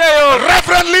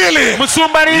 Reverend Lily,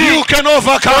 you can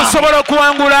overcome.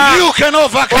 You can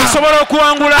overcome.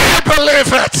 I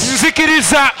believe it.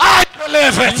 I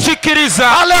believe it.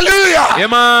 Hallelujah.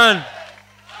 Amen.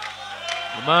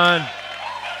 Amen.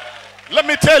 Let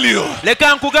me tell you,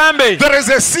 there is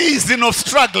a season of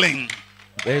struggling.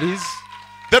 There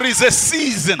is a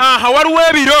season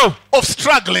of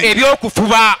struggling.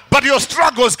 But your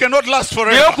struggles cannot last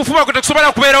forever. Mourning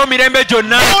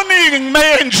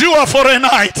may endure for a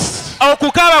night,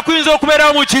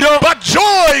 but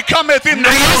joy cometh in the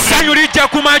morning.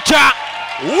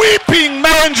 Weeping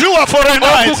may endure for a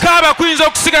night, but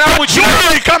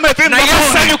joy cometh in the morning.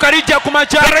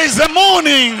 There is a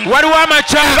morning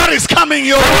that is coming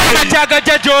your way.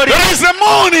 There is a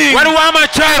morning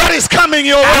that is coming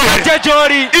your way.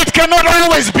 It cannot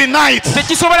always be night. You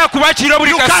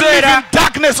can't live in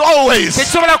darkness darkness always. You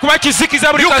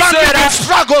can't be in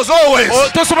struggles always.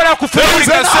 There is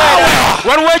an hour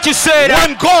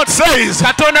when God says,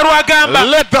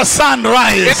 let the sun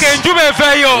rise.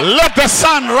 Let the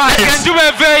sun rise.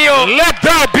 Let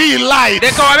there be light.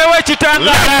 Let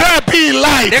there be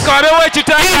light in the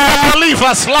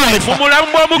believer's life.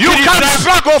 You can't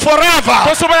struggle forever.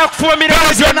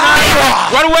 There is an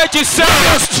hour when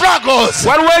your struggles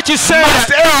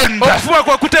must end.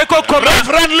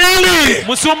 Reverend Lily,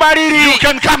 you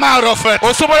can come out of it.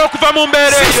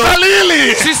 Sister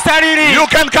Lily, you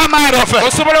can come out of it.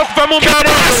 Keep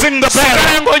pressing the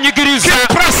battle. Keep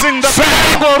pressing the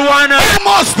battle.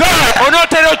 Almost there.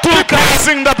 Keep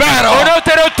pressing the battle.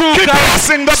 Keep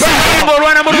pressing the battle.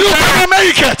 You're gonna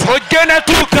make it.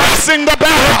 Keep pressing the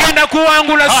battle.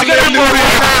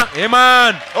 Hallelujah.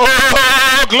 Amen. Oh,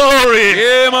 glory.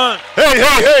 Amen.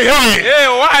 Hey.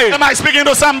 Why? Am I speaking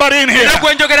to somebody in here? Am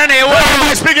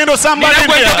I speaking to somebody in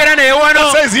here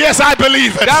that says, yes, I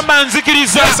believe it.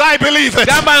 Yes, I believe it.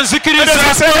 And as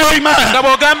I say, amen.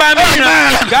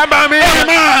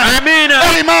 Amen.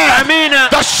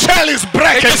 The shell is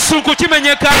breaking.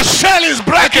 The shell is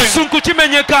breaking.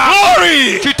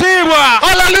 Glory.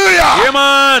 Hallelujah.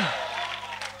 Amen.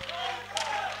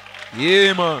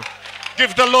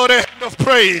 Give the Lord a hand of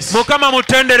praise.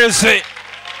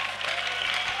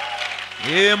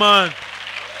 Amen.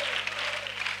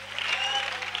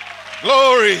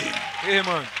 Glory.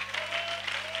 Amen.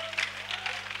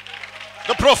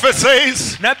 The prophet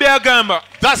says,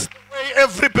 that's the way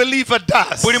every believer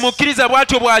does.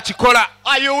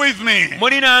 Are you with me?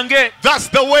 That's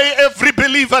the way every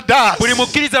believer does.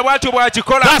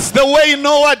 That's the way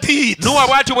Noah did.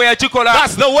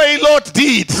 That's the way Lot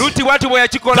did.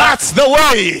 That's the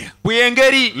way.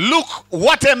 Look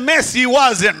what a mess he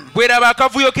was in.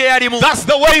 That's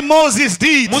the way Moses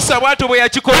did. That's the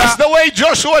way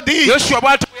Joshua did. That's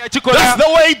the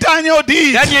way Daniel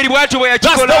did. That's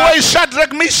the way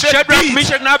Shadrach, Meshach did.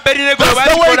 That's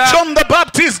the way John the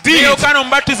Baptist did.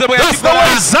 That's the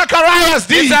way Zacharias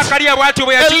did.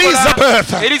 Elizabeth.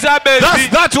 That's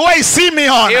that way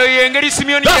Simeon.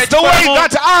 That's the way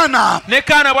that Anna.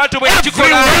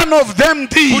 Every one of them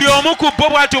did. They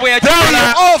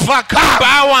overcome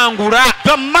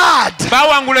the mud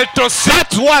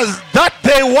that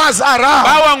there was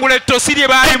around.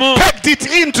 Pegged it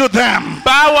into them.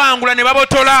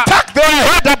 Stuck their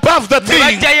head above the thing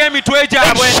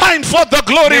and shine forth the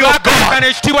glory of God.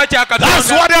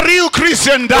 That's what a real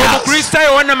Christian does. That's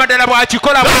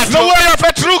the way of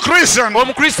a true Christian. That's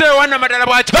the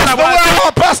way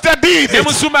our pastor did it.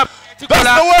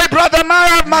 That's the way Brother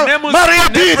Maria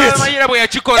did it.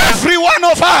 Every one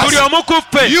of us,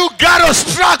 you gotta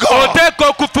struggle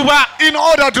in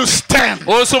order to stand.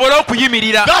 That's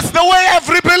the way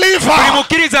every believer.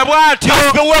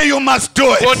 That's the way you must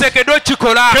do it.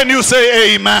 Can you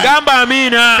say amen?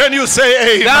 Can you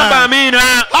say amen?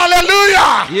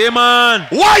 Hallelujah. Amen.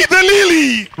 Why the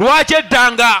lily?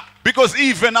 Because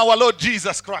even our Lord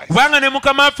Jesus Christ,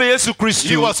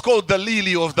 he was called the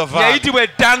lily of the valley.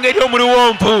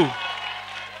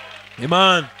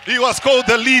 Amen. He was called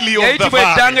the lily of the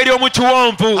valley.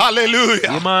 Hallelujah.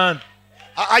 Amen.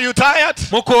 Are you tired?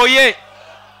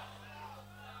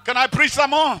 Can I preach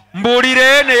some more?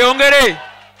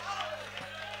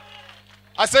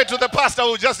 I said to the pastor,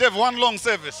 we'll just have one long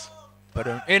service.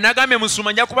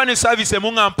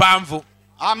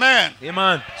 Amen.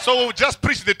 Amen. So we'll just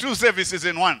preach the two services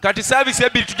in one.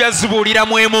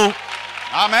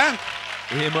 Amen.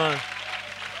 Amen.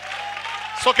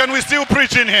 So can we still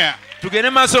preach in here?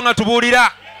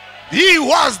 He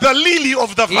was the lily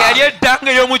of the valley,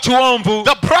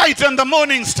 the bright and the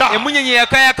morning star. And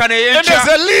as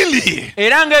a lily,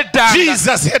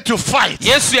 Jesus had to fight.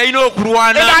 In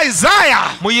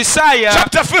Isaiah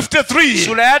chapter 53,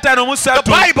 the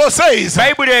Bible says,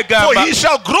 for he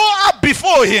shall grow up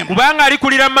before him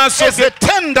as a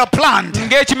tender plant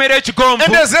and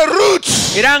as a root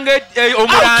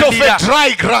out of a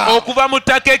dry ground.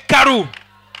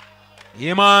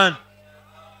 Amen.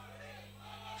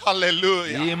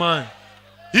 Hallelujah. Amen.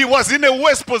 He was in a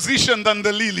worse position than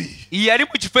the lily. The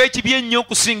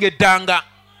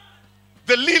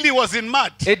lily was in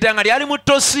mud.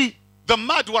 The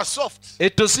mud was soft.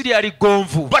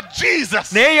 But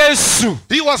Jesus,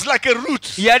 he was like a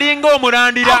root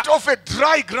out of a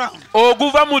dry ground.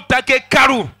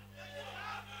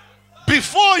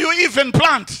 Before you even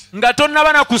plant,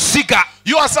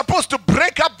 you are supposed to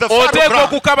break up the fallow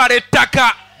ground.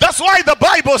 That's why the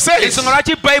Bible says,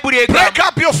 break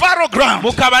up your fallow ground.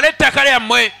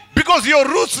 Because your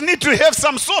roots need to have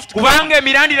some soft ground. kubanga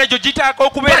emirandira gyo gitaaka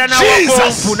okubeera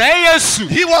n'awakonfu. Naye Yesu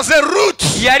he was a root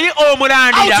yali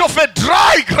omulandira out of a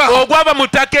dry ground. ogwava mu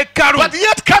ttaka ekkalu. But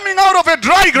yet coming out of a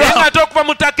dry naye ground, ng'ate okuva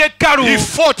mu ttaka ekkalu he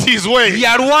fought his way.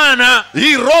 yalwana,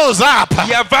 He rose up.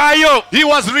 yavaayo, He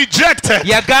was rejected.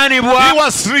 yagaanibwa,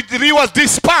 He was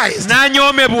despised. He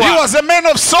n'anyoomebwa, was a man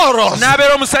of sorrows.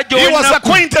 n'abeera omusajja He was ow'ennaku,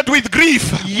 acquainted with grief.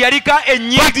 yalika But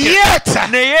ennyingi, yet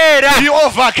naye era he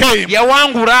overcame.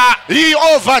 yawangula, He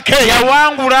overcame.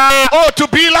 yawangula. Oh, to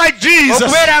be like Jesus.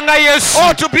 okubeera nga Yesu,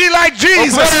 Oh, to be like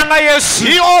Jesus. okubeera nga Yesu,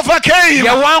 He overcame.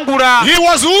 yawangula, He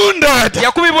was wounded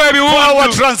yakubibwa for our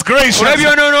ebiwundu transgressions.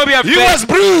 olw'ebyonoono He byaffe, was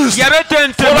bruised for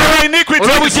yabetentebwa our iniquities.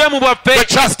 olw'obujeemu The bwaffe,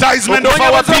 chastisement of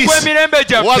our okubonereza peace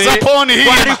kw'emirembe was gyaffe upon him.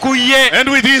 kwali ku ye, And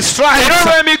with his era stripes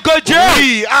olw'emiggo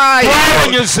gye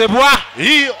twawonyezebwa.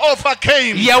 he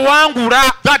overcame.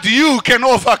 Yawangula That you can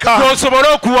overcome. osobole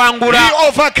okuwangula, He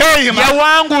overcame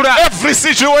yawangula every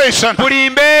situation. buli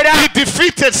mbeera, He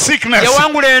defeated sickness.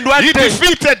 yawangula He endwadde,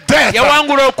 defeated death.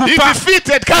 yawangula He okufa,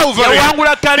 defeated Calvary. yawangula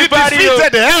He Kalivaliyo,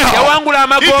 defeated hell. yawangula He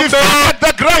amagombe, defeated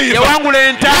the grave. yawangula He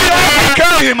entaana,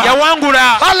 overcame.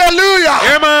 yawangula. Hallelujah.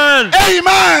 Amen.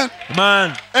 Amen.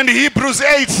 Man. And Hebrews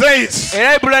 8 says,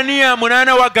 Era Iburaniya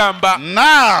 8 wagamba,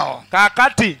 now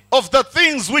kaakati of the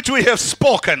things which we have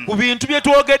spoken, ku bintu bye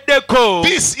twogeddeko,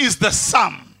 this is the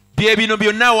sum. bye bino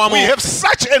byonna We wamu, have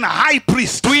such an high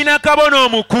priest tulina kabona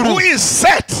who omukulu is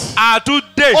set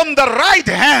atudde on the right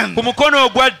hand ku mukono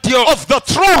ogwa ddyo of the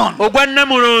throne ogwa of the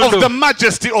Namulondo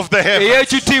majesty of the heavens.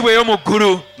 ey'ekitiibwa ey'omu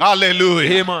ggulu.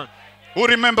 Hallelujah. Amen. Who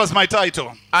remembers my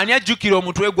title? Ani ajjukira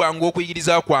omutwe gwange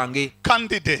okuyigiriza kwange?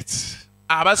 Candidates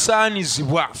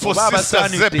Abasaanizibwa for oba Sister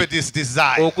abasaanidde Zebedee's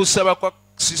desire. okusaba kwa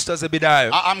Sister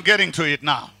Zebedayo. I'm getting to it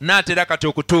now. N'atera kati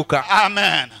okutuuka.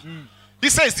 Amen. He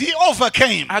says he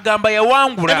overcame. Agamba And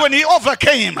yawangula, when he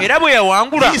overcame, era bwe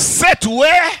yawangula he sat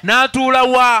where?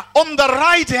 n'atuula wa? On the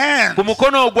right hand Ku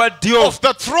mukono ogwa ddyo of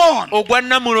the throne ogwa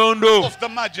Namulondo of the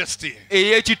majesty.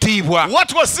 ey'ekitiibwa.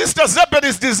 What was Sister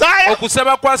Zebedee's desire?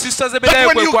 Okusaba kwa Sister That Zebedayo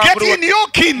when kwe you get kwabulwa in your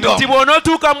kingdom, nti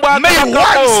bw'onootuuka mu may one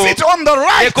bwakabaka sit on the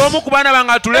right leka omu ku baana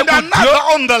bange atule and ku another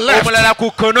ddyo, on the left. omulala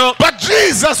ku kkono. But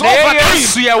Jesus Naye overcame.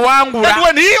 Yesu yawangula, And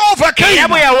when he era overcame,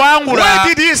 bwe yawangula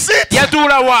where did he sit?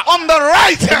 yatuula wa? On the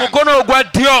right Ku hand. mukono ogwa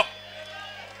ddyo.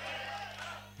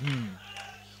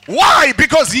 Why?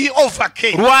 Because he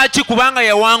overcame. Lwaki? Kubanga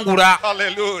yawangula.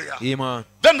 Hallelujah. Amen.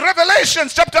 Then Revelation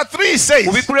chapter 3 says,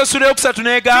 Mu Bikula essula eyokusatu to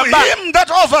n'egamba, him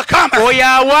that overcometh oyo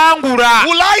awangula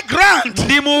will I grant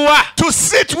ndimuwa to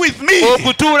sit with me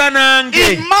okutuula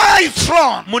nange in my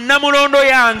throne, mu Namulondo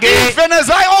yange, even as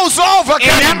I also era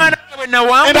overcame nga nange bwe and I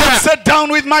nawangula sat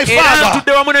down with my era Father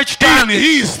ntudde wamu ne in kitange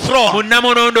his mu throne.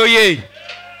 Namulondo ye.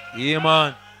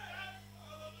 Amen.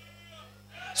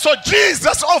 So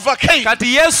Jesus overcame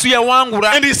Kati Yesu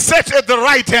yawangula and he sat at the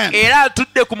right hand era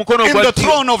atudde ku mukono in ogwa the ddyo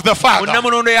throne of the mu Father.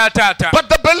 Namulondo ya Taata. But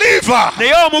the believer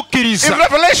Naye omukkiriza in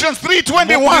Revelation mu 3:21,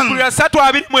 Bikula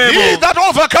 3:21, he that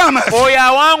overcometh oyo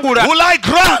awangula will I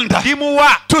grant ndimuwa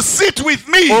to sit with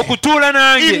me okutuula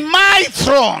nange in my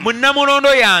throne. mu Namulondo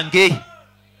yange.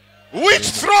 Which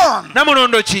throne?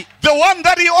 Namulondo ki? The one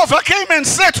that he overcame and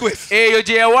sat with. Eyo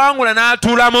gye yawangula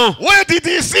n'atuulamu. Where did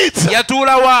he sit?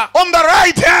 Yatuula wa? On the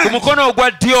right Ku hand mukono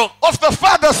ogwa ddyo of the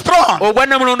Father's throne. ogwa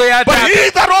Namulondo ya But Taata. he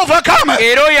that overcometh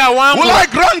Era oyo will I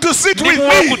awangula grant to sit with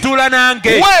ndimuwa me. okutuula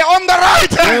nange. Where? On the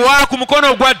right hand. Wa ku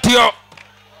mukono ogwa ddyo.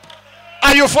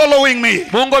 Are you following me?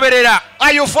 Mungoberera?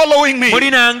 Are you following me? Muli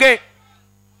nange?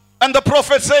 And the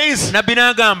prophet says, Nabbi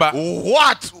n'agamba,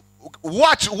 watch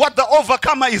what the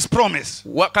overcomer is promised.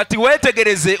 kati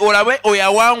weetegereze olabe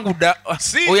oyawangula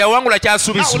Now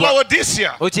kyasuubizibwa.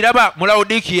 Laodicea, Okiraba mu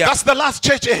Lawodikiya that's the last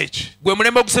church age. gwe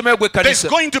mulembe ogusembayo There's gw'ekkanisa.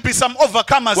 going to be some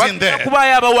overcomers in there.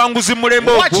 Kubaayo abawanguzi mu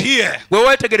mulembe Watch ogwo. here. Gwe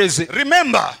weetegereze.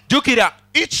 Remember, Jjukira,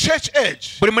 each church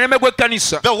age, buli mulembe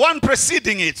gw'ekkanisa the one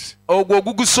preceding it, ogwo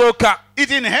ogugusooka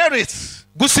it inherits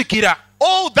gusikira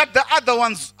all that the other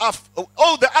ones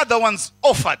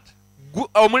offered.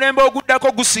 omulembe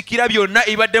oguddako gusikira byonna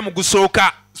ebibadde mu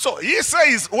gusooka. So he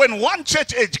says, when one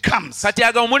church age comes, Kati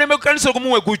agamba omulembe gw'ekkanisa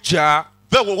ogumu we gujja,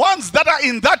 the ones that are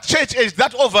in that church age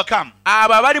that overcome,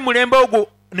 abo abali mulembe ogwo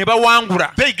ne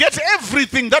bawangula, they get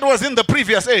everything that was in the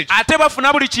previous age, ate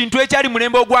bafuna buli kintu ekyali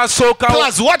mulembe ogwasookawo,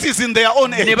 plus what is in their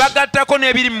own age. ne bagattako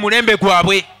n'ebiri mu mulembe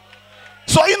gwabwe.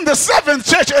 So in the 7th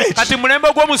church age,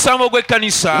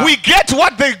 we get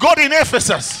what they got in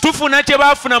Ephesus.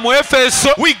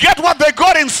 We get what they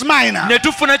got in Smyrna.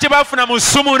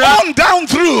 On down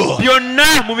through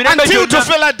until to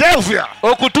Philadelphia.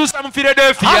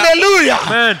 Hallelujah.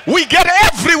 Amen. We get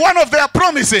every one of their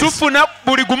promises. So the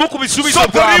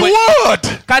reward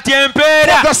for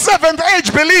the 7th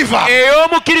age believer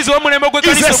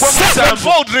is a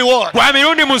sevenfold reward.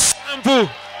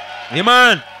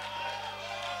 Amen.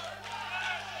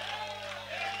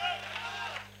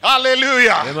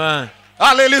 Hallelujah. Amen.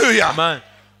 Hallelujah. Amen.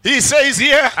 He says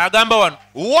here,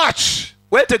 watch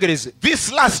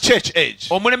this last church age.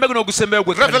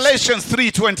 Revelations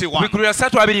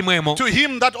 3:21. To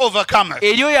him that overcometh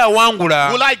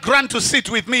will I grant to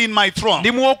sit with me in my throne,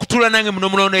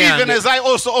 even as I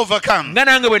also overcome, and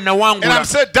I'm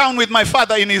set down with my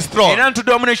Father in his throne. He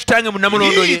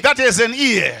that has an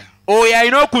ear,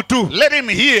 let him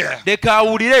hear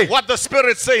what the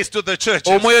Spirit says to the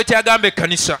churches.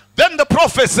 Then the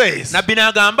prophet says,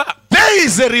 there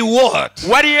is a reward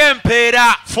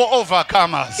for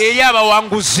overcomers.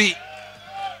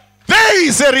 There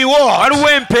is a reward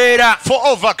for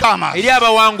overcomers.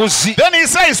 Then he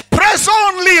says, press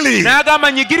on, Lily.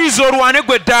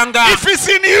 If it's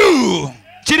in you,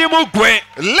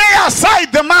 lay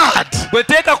aside the mud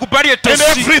and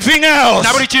everything else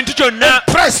and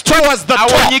press towards the top.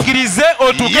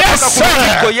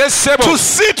 Yes, sir. To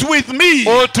sit with me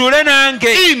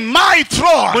in my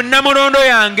throne.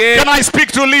 Can I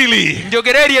speak to Lily?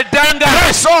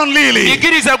 Press on, Lily.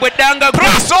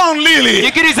 Press on,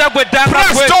 Lily.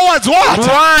 Press towards what?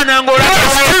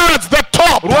 Press towards the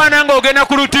top.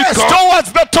 Press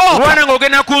towards the top.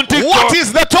 What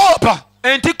is the top?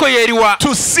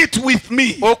 To sit with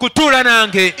me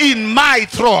in my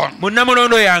throne.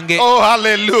 Oh,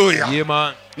 hallelujah.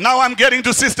 Yeah, now I'm getting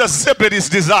to Sister Zebedee's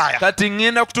desire. Are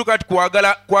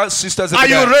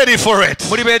you ready for it?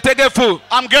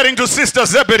 I'm getting to Sister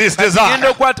Zebedee's desire.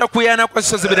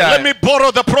 Let me borrow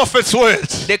the prophet's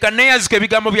words. The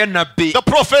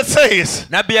prophet says,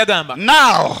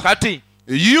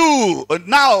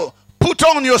 now put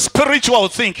on your spiritual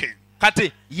thinking.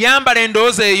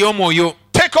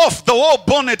 Take off the war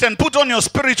bonnet and put on your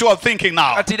spiritual thinking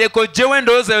now. Because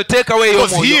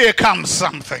here comes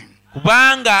something.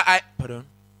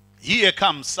 Here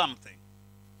comes something.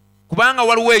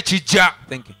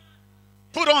 Thank you.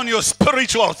 Put on your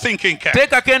spiritual thinking cap.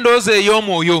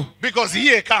 Because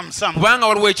here comes something.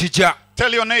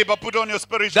 Tell your neighbor, put on your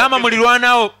spiritual thinking.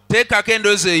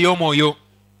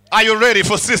 Are you ready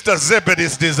for Sister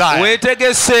Zebedee's desire? Are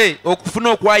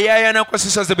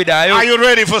you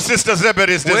ready for Sister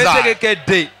Zebedee's desire?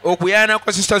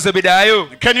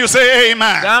 Can you say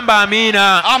amen?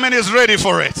 How many is ready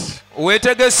for it?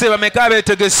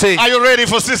 Are you ready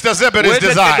for Sister Zebedee's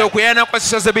desire?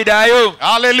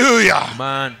 Hallelujah.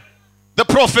 Man. The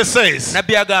prophet says,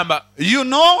 you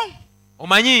know,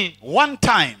 one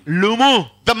time,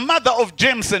 the mother of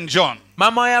James and John,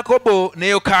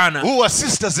 who was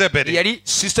Sister Zebedee. We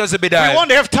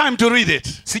won't have time to read it,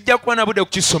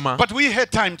 but we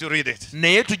had time to read it.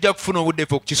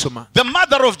 The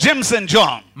mother of James and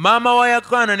John came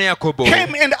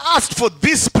and asked for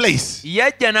this place. You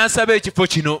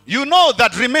know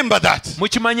that, remember that.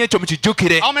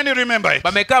 How many remember it?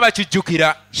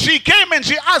 She came and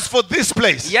she asked for this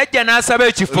place.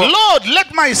 Lord,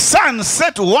 let my son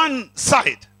set one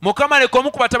side, and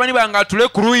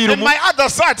my other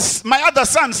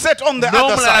son set on the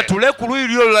other side.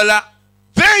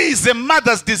 There is a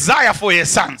mother's desire for her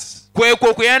sons. But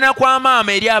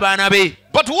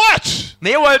watch,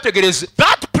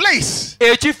 that place,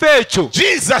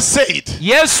 Jesus said,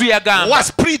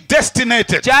 was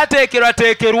predestinated.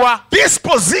 This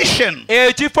position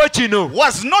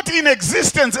was not in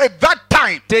existence at that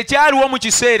time.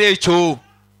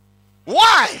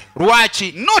 Why?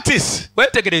 Notice,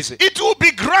 it will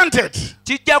be granted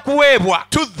to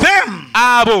them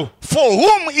for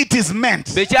whom it is meant.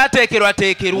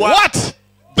 What?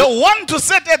 The one to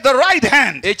sit at the right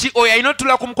hand and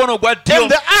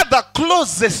the other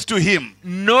closest to him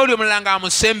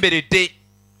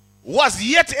was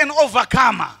yet an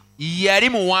overcomer.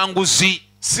 See?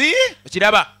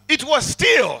 It was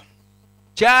still,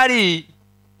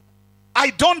 I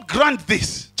don't grant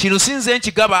this,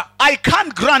 I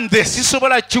can't grant this,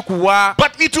 but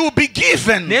it will be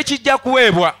given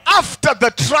after the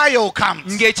trial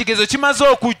comes.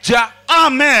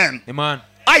 Amen.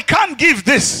 I can't give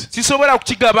this,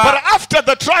 but after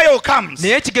the trial comes,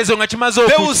 they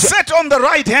will sit on the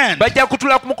right hand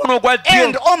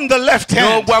and on the left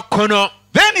hand.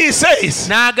 Then he says,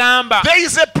 there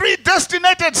is a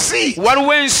predestinated seed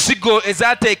waiting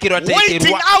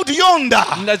out yonder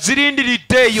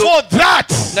for that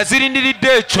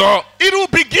it will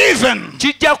be given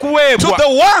to the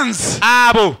ones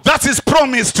that is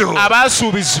promised to.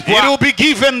 It will be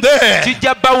given there.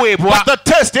 But the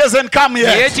test hasn't come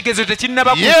yet.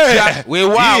 Yeah.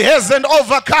 He hasn't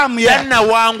overcome yet.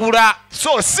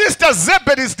 So Sister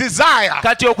Zebedee's desire,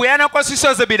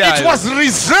 it was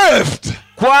reserved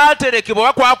for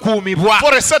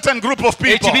a certain group of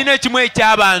people.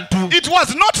 It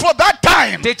was not for that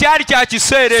time.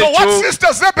 So what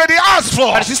Sister Zebedee asked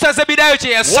for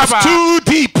was too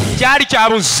deep.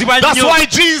 That's why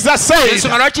Jesus said,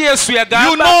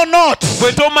 you know not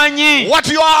what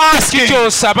you are asking.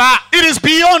 It is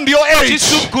beyond your age. It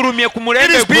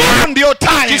is beyond your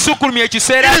time. It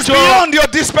is beyond your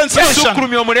dispensation.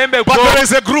 But there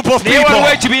is a group of people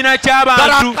that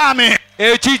are coming.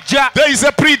 There is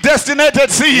a predestinated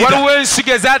seed for who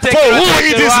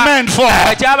it is meant for.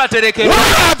 Who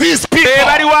are these people?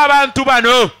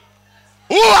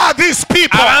 Who are these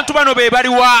people?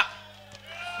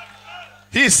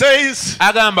 He says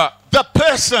the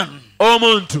person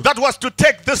that was to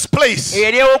take this place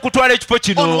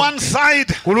on one side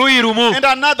and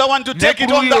another one to take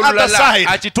it on the other side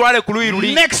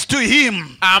next to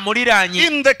him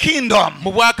in the kingdom,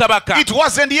 it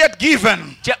wasn't yet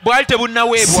given.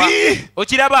 See,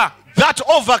 that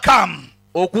overcome.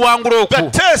 The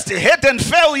test hadn't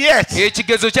failed yet.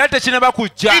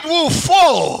 It will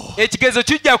fall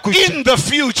in the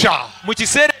future.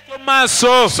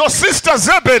 So Sister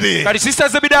Zebedee,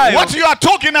 what you are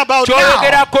talking about now,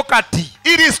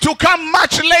 it is to come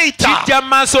much later.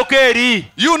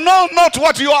 You know not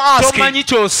what you are asking.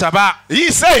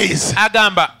 He says,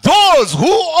 those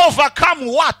who overcome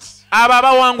what?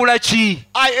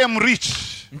 I am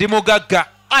rich.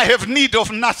 I have need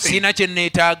of nothing. I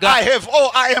have,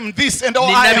 I am this and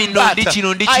I am that.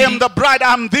 I am the bride,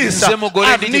 I am this. I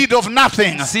have need of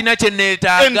nothing. And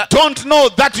don't know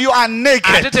that you are naked,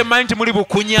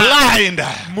 blind.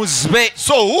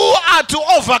 So who are to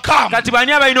overcome?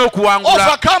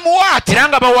 Overcome what?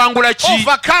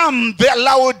 Overcome the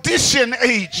Laodicean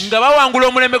age.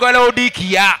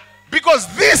 Because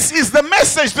this is the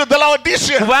message to the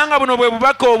Laodiceans. He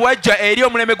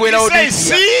says,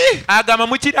 see,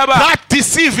 that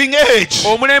deceiving age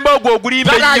that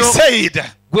I said,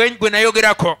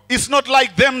 it's not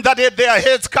like them that had their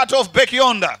heads cut off back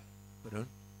yonder.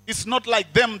 It's not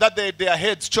like them that they had their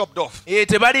heads chopped off to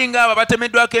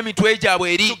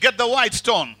get the white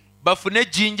stone.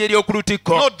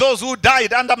 Not those who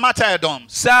died under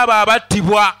martyrdoms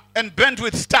and burnt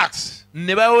with stacks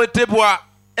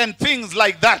and things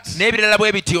like that,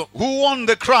 who won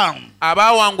the crown.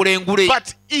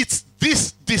 But it's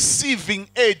this deceiving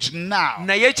age now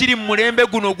that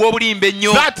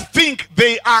think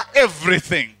they are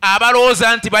everything.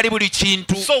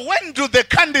 So when do the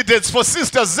candidates for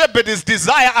Sister Zebedee's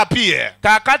desire appear?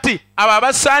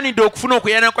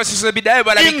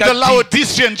 In the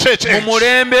Laodicean church age.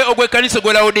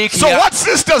 So what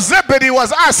Sister Zebedee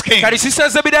was asking was to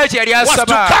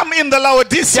come in the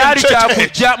Laodicean church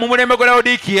age.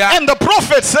 And the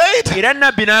prophet said,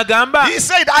 he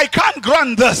said, I can't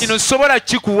grant this,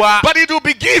 but it will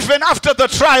be given after the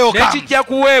trial comes.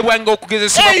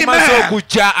 Amen.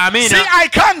 See, I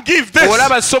can't give this, but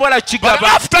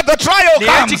after the trial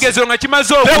comes, they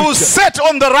will set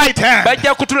on the right hand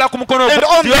and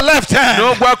on the left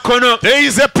hand. There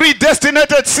is a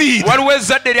predestinated seed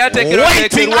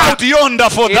waiting out yonder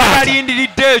for that.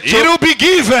 It will be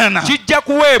given to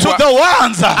the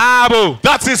ones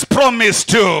that is promised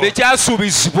to.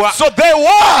 So there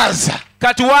was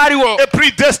a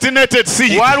predestinated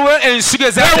seed. There was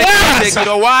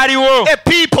a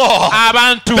people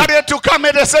that had to come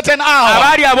at a certain hour. And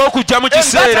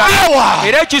that hour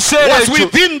was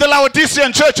within the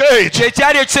Laodicean church age. But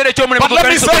let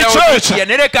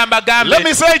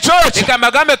me say, church,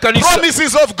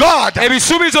 promises of God, there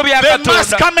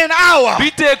must come an hour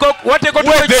where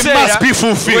they must be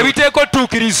fulfilled.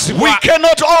 We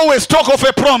cannot always talk of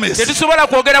a promise. We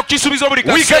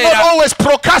cannot always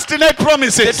procrastinate promises.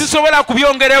 There's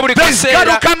got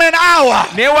to come an hour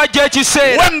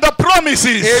when the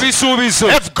promises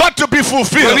have got to be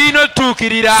fulfilled.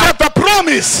 So the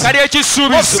promise of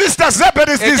Sister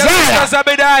Zebedee's desire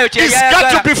is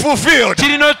got to be fulfilled.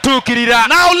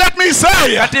 Now let me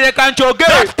say, that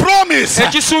promise,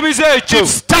 it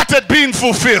started being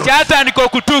fulfilled.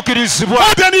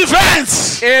 Modern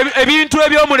events can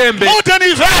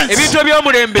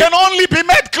only be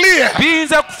made clear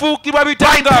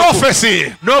by prophecy.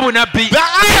 prophecy, the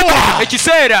hour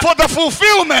for the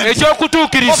fulfillment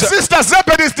of Sister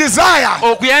Zebedee's desire,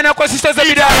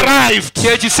 it arrived.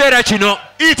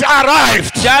 It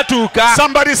arrived.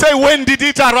 Somebody say, when did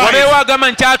it arrive?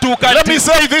 Let me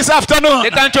say this afternoon.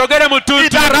 It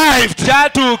arrived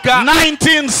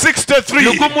 1963.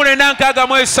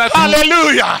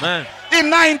 Hallelujah. In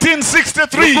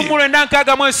 1963, the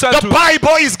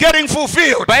Bible is getting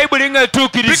fulfilled. Because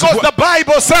the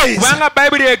Bible says in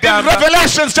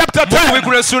Revelation chapter 10,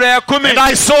 and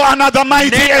I saw another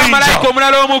mighty angel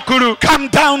come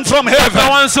down from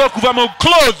heaven,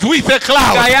 clothed with a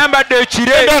cloud, and a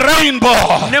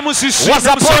rainbow was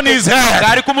upon his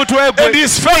head, and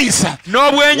his face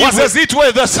was as it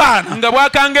were the sun, and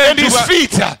his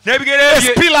feet as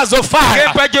pillars of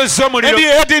fire, and he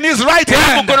had in his right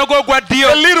hand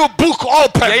a little book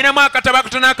open.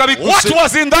 What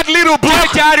was in that little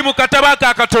book?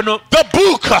 The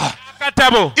book,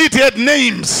 it had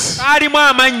names.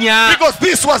 Because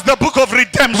this was the book of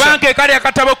redemption. Are you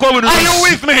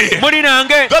with me?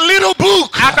 The little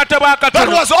book that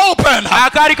was open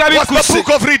was the book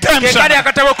of redemption. And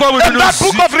that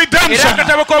book of redemption,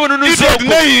 it had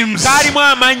names.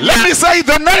 Let me say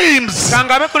the names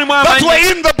that were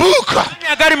in the book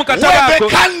were the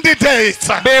candidates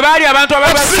of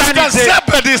Sister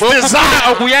Zebedee's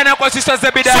desire. So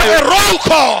a roll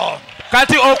call. A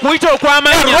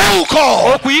roll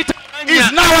call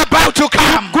is now about to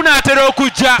come.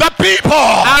 The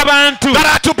people that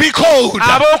are to be called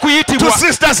to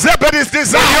Sister Zebedee's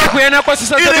desire,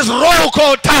 it is roll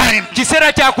call time. The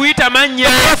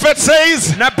prophet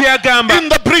says in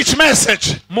the preach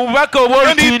message,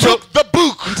 when he took the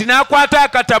book,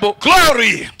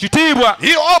 glory, he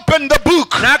opened the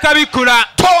book,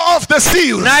 tore off the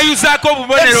seals, and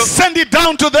sent it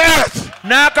down to the earth,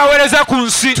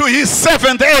 to his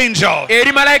seventh angel,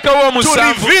 to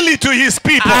reveal it to his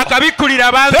people.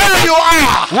 There you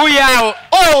are.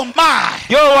 Oh my.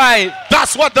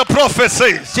 That's what the prophet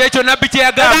says. And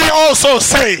I also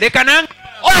say,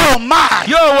 oh my.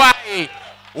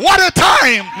 What a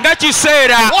time.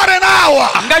 What an hour.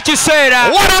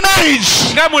 What an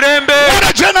age. What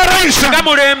a generation.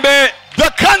 The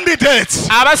candidates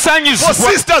for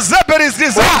Sister Zebedee's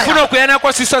desire are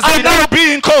now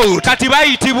being called. Let me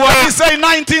say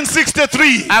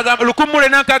 1963. 1963.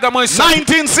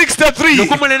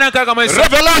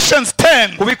 Revelations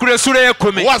 10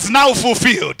 was now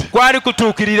fulfilled.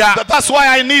 That's why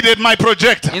I needed my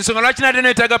projector.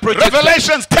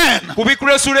 Revelations 10.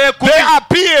 There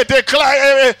appeared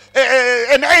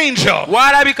an angel,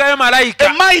 a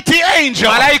mighty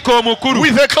angel,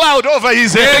 with a cloud over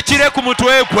his head.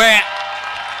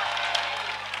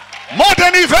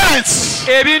 Modern events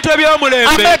are made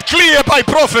clear by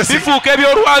prophecy. Let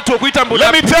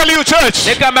me tell you, church,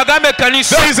 there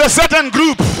is a certain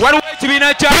group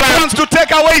that wants to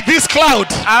take away this cloud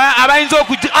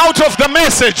out of the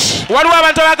message.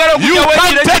 You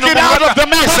can't take it out of the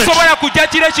message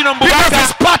because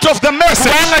it's part of the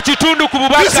message.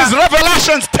 This is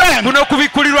Revelation 10.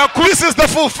 This is the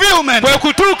fulfillment of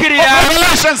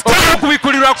Revelation 10.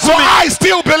 So I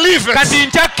still believe it.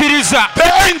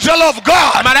 The angel of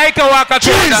God,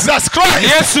 Jesus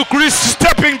Christ,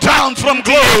 stepping down from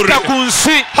glory.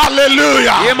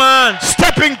 Hallelujah.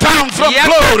 Stepping down from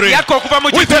glory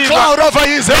with a cloud over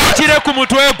his head.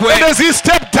 And as he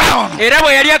stepped down with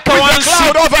a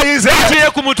cloud over his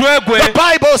head, the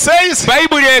Bible says he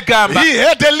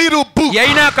had a little book.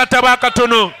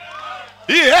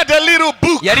 He had a little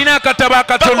book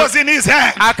that was in his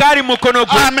hand.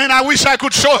 Amen. I wish I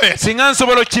could show it.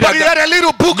 But he had a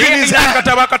little book in his hand. And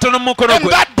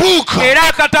that book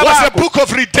was a book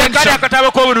of redemption.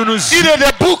 It had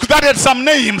a book that had some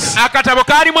names.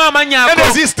 And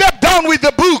as he stepped down with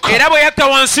the book,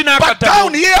 but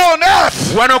down here on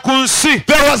earth,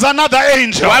 there was another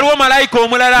angel.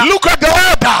 Look at the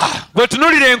order.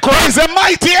 There is a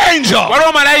mighty angel.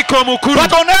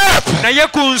 But on earth,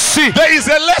 there is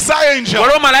a lesser angel.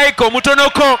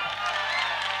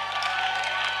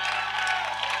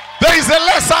 There is a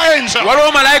lesser angel.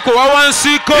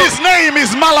 His name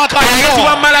is Malachi.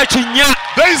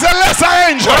 There is a lesser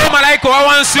angel. The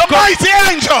mighty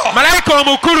angel.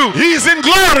 He is in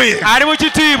glory.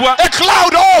 A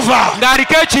cloud over.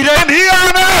 And here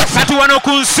on earth,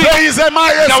 there is a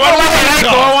mighty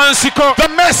angel. The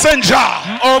messenger.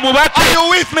 Are you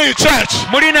with me, church?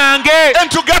 And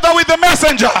together with the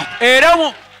messenger,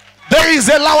 there is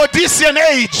a Laodicean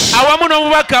age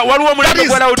that is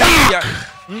dark,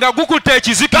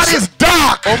 that is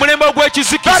dark,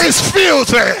 that is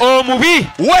filthy,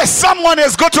 where someone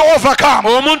has got to overcome.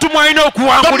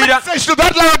 The message to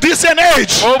that Laodicean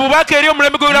age,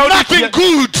 nothing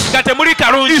good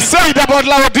is said about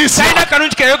Laodicea.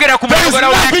 There is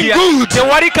nothing good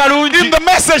in the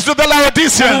message to the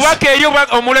Laodiceans.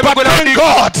 But thank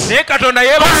God,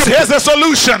 God has a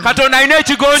solution.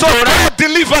 So God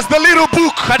delivers the little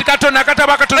book and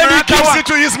he gives it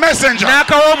to his messenger. And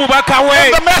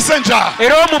the messenger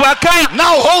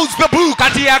now holds the book.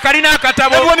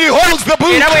 And when he holds the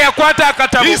book,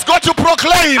 he's got to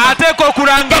proclaim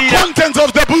the contents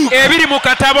of the book.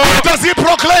 How does he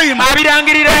proclaim the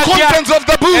contents of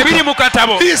the book?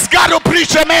 He's got to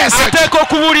preach a message.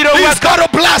 He's got to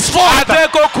blast forth.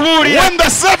 When the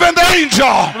seventh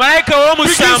angel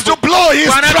begins to blow his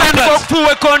trumpet,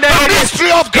 the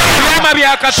mystery of God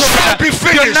shall be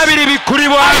finished.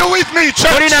 Are you with me,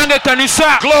 church?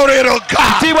 Glory to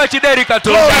God.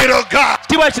 Glory to God.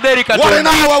 What an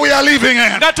hour we are living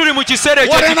in.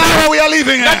 What an hour we are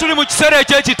living in.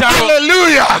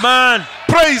 Hallelujah. Amen.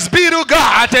 Praise be to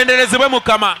God.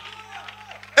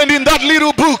 And in that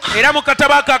little book,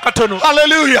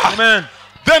 hallelujah. Amen.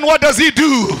 Then what does he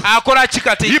do?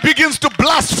 He begins to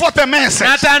blast forth a message.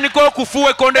 And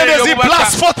as he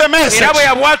blasts forth a message,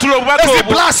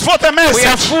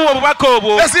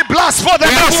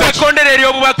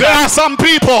 there are some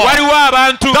people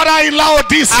that are in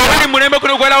Laodicea.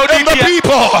 And the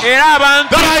people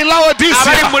that are in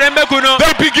Laodicea,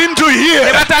 they begin to hear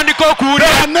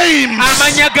their names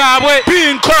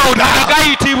being called out.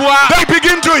 They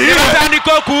begin to hear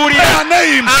their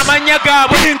names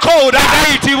being called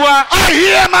out. I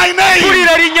hear my name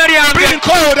being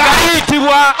called out.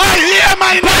 I hear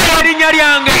my name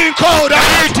being called out.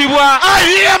 I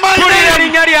hear my name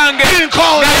being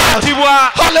called out.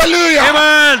 Hallelujah.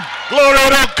 Amen. Glory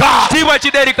to God.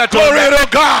 Glory to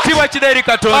God.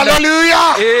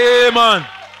 Hallelujah. Amen.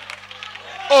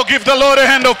 Oh, give the Lord a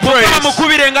hand of praise.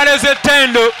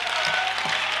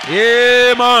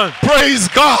 Amen. Praise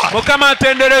God.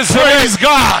 Praise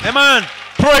God. Amen.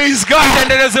 Praise God.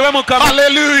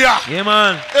 Hallelujah.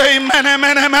 Amen. Amen.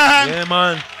 Amen. Amen.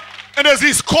 Amen. And as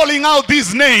he's calling out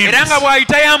these names,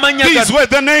 these were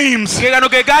the names that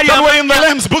were in the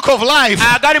Lamb's Book of Life.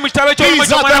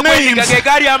 These are the names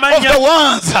of the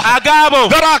ones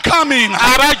that are coming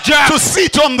to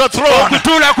sit on the throne.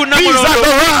 These are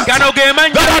the ones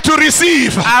that are to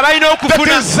receive the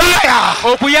desire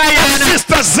of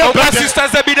Sister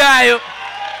Zebedayo.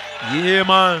 Yeah,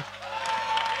 man.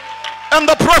 And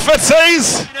the prophet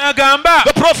says,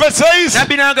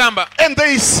 and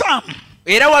there is some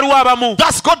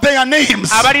that's got their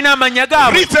names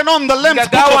written on the Lamb's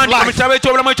Book of Life.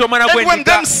 And when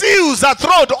them seals are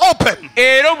thrown open,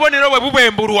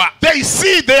 they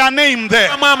see their name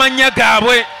there. And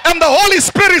the Holy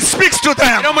Spirit speaks to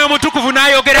them. And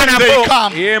they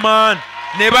come.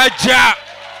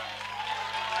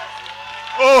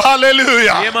 Oh,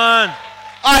 hallelujah. Amen.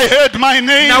 I heard my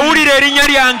name. I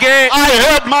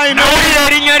heard my name.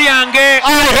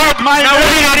 I heard my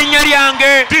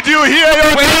name. Did you hear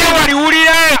your name?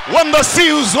 When the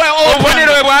seals were opened,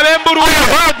 I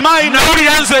heard my name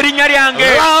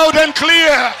loud and clear.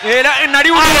 I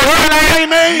heard my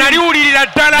name.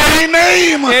 My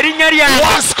name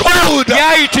was called.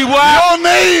 Your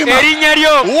name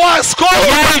was called.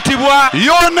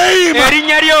 Your name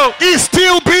is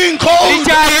still being called.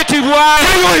 Do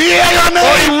you hear your name?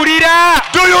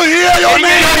 Do you hear your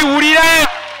name?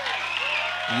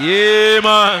 Yeah,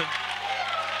 man.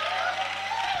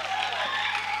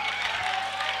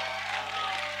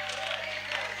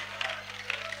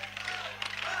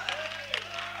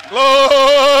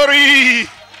 Glory.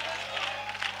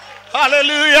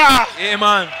 Hallelujah.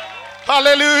 Amen.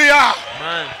 Hallelujah.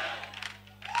 Amen.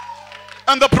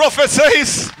 And the prophet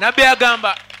says,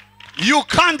 you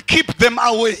can't keep them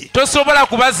away.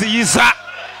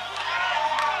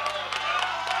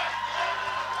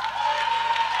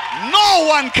 No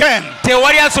one can.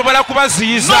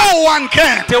 No one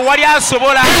can. They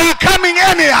are coming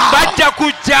anyhow.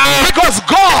 Because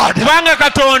God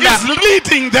is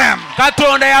leading them. Like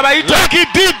he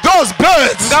did those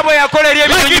birds.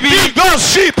 Like he did those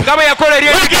sheep. Like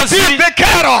he did the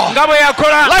cattle.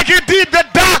 Like he did the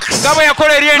ducks.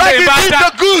 Like he did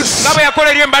the goose.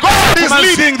 God is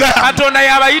leading them.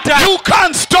 You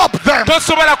can't stop them.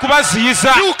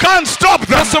 You can't stop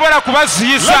them.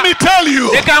 Let me tell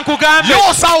you,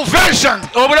 your salvation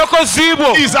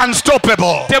is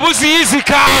unstoppable.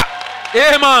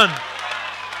 Amen.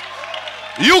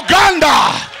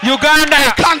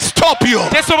 Uganda can't stop you.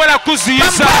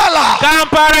 Kampala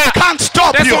can't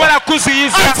stop you.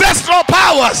 Ancestral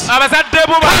powers can't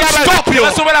stop you.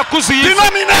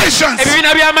 Denominations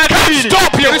can't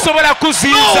stop you.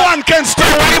 No one can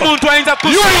stop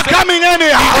you. You are coming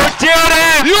anyhow.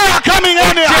 You are coming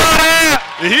anyhow.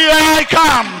 Here I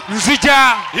come.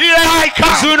 Here I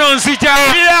come.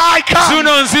 Here I come.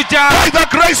 By the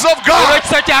grace of God.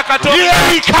 Here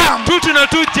we come.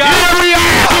 Here we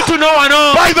are.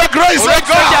 By the grace of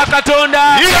God.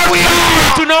 Here we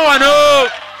are.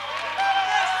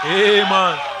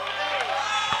 Amen.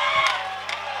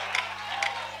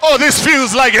 Oh, this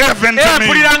feels like heaven to me.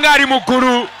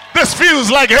 This feels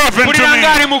like heaven to me.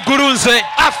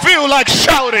 I feel like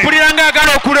shouting. I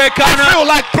feel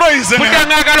like praising Him.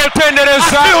 I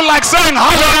feel like saying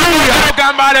hallelujah.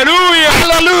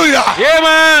 Hallelujah.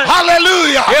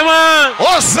 Hallelujah.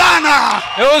 Hosanna.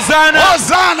 Hosanna.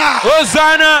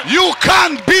 Hosanna. You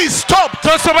can't be stopped.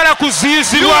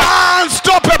 You are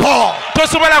unstoppable.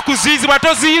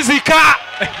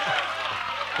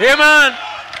 Amen.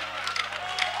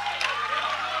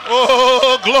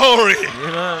 Oh, glory.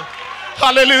 Amen.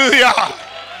 Hallelujah.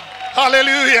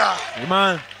 Hallelujah.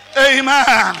 Amen.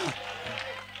 Amen.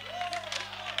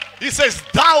 He says,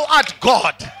 thou art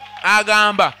God.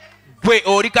 Agamba, gwe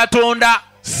oli Katonda.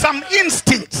 Some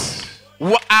instincts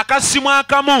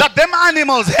that them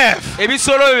animals have,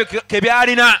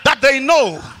 that they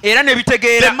know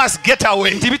they must get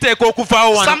away.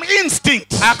 Some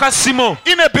instinct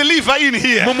in a believer in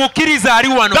here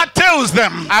that tells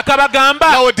them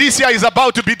Laodicea is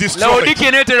about to be destroyed.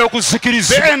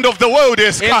 The end of the world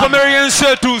is come.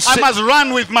 I must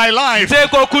run with my life. I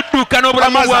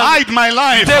must hide my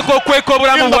life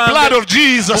in the blood of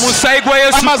Jesus.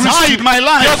 I must hide my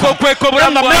life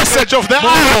in the message of the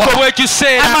hour.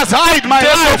 I must hide my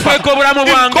life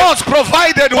in God's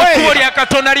provided way.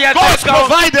 God's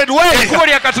provided way for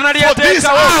this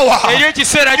hour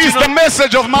is the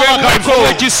message of Malachi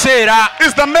 4.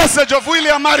 Is the message of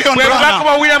William Marion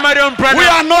Branham. We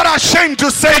are not ashamed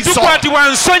to say so.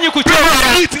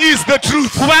 It is the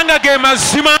truth.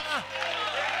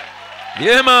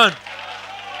 Yeah, man.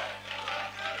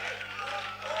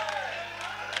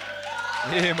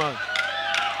 Yeah, man.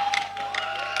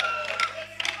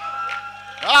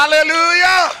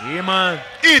 Hallelujah. Amen.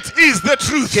 It is the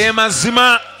truth.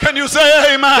 Can you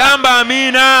say amen?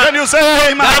 Can you say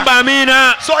amen?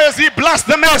 So as he blasts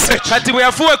the message,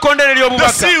 the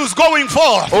seals going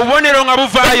forth, the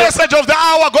message of the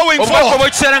hour going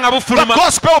forth, the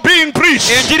gospel being preached,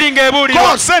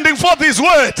 God sending forth his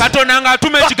word,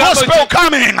 the gospel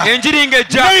coming,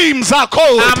 names are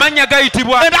called,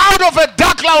 and out of a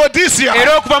dark Laodicea,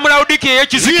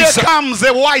 here comes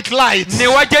a white light, and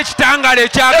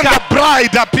the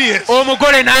bride appears.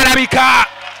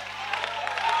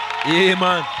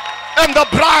 Amen. And the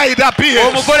bride appears.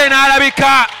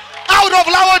 Out of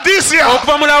Laodicea,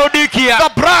 the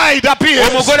bride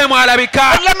appears.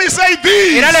 And let me say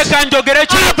these are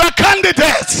the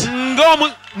candidates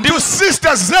to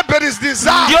Sister Zebedee's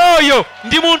desire.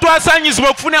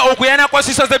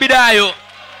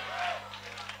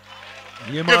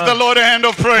 Give the Lord a hand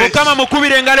of praise.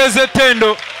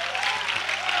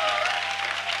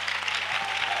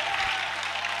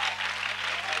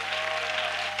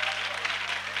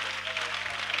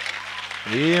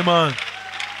 Amen.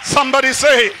 Somebody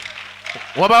say.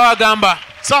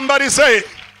 Somebody say.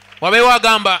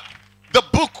 The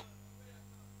book.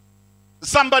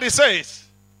 Somebody says.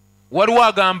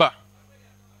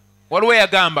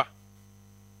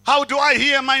 How do I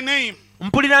hear my name?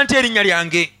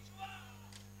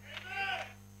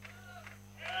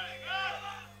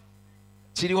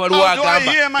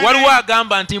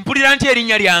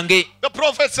 The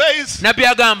prophet says the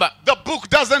book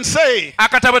doesn't say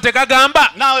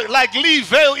now like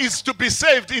Levi is to be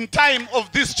saved in time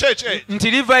of this church age, or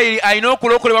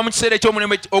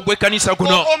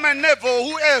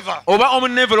whoever.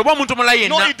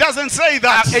 No, it doesn't say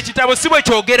that.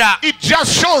 It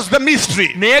just shows the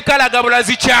mystery,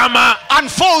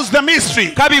 unfolds the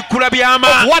mystery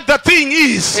of what the thing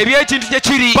is.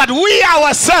 But we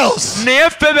ourselves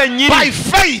by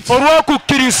faith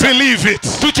believe it.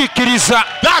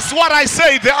 That's what I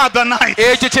said the other night.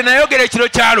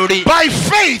 By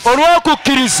faith,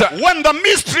 when the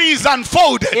mystery is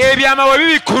unfolded,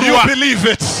 you believe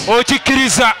it.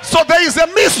 So there is a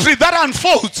mystery that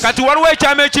unfolds.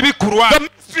 The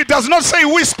mystery does not say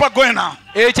whisper Gwena,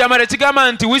 but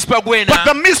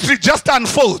the mystery just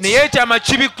unfolds. And when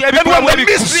the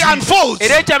mystery unfolds,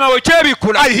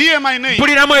 I hear my name.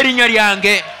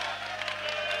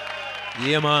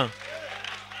 Yeah, man.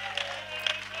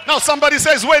 Now somebody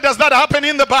says, where does that happen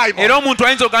in the Bible? In the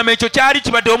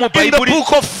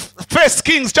book of 1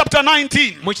 Kings chapter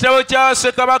 19. We read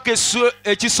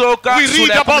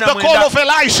about the call of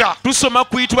Elisha.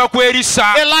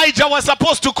 Elijah was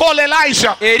supposed to call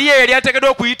Elisha.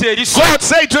 God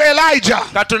said to Elijah,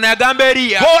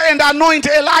 go and anoint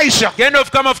Elisha to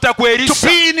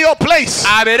be in your place.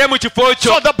 So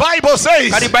the Bible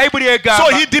says, so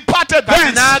he departed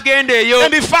thence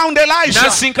and he found Elisha,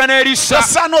 the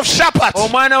son of Shaphat, who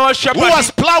was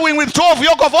plowing with 12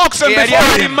 yoke of oxen before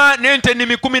him,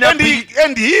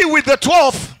 and he with the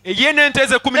 12. And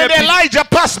Elijah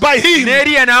passed by him,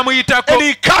 and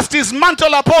he cast his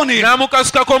mantle upon him, and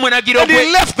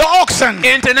he left the oxen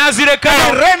and ran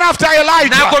after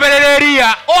Elijah.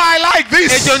 Oh, I like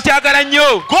this.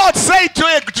 God said to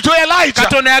Elijah,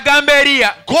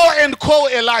 go and call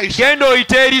Elijah,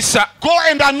 go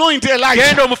and anoint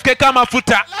Elijah.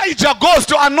 Elijah goes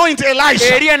to anoint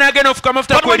Elisha,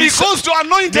 but when he goes to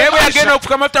anoint Elisha,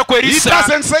 he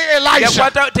doesn't say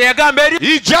Elisha,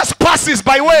 he just passes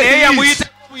by where he is,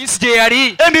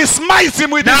 and he smites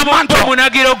him with his mantle,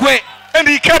 and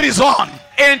he carries on.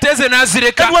 And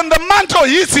when the mantle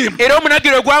hits him,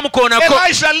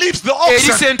 Elisha leaves the oxen,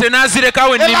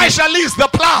 Elisha leaves the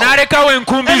plow, and he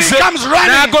comes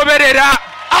running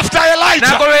after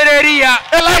Elijah.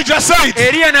 Elijah said,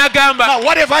 now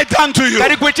what have I done to you?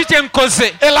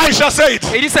 Elisha said,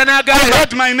 I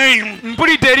heard my name.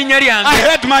 I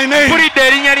heard my name.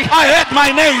 I heard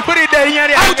my name.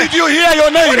 How did you hear your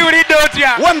name?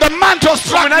 When the mantle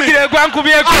struck me, I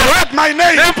heard my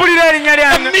name. The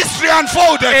mystery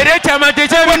unfolded.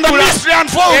 When the mystery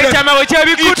unfolded,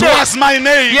 it was my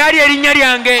name.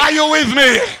 Are you with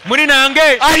me?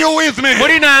 Are you with me?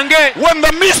 When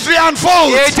the mystery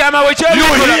unfolds, you hear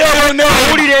your name.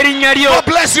 God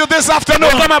bless you this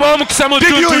afternoon.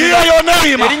 Did you hear your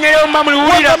name? When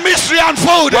the mystery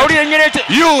unfolded,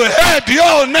 you heard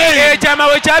your name. You heard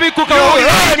your name.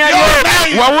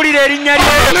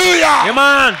 Hallelujah.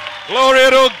 Amen. Glory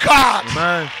to God.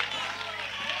 Amen.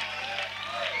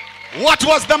 What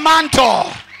was the mantle?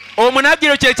 The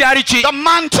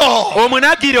mantle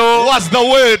was the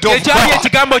word of God.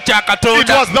 It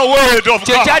was the word of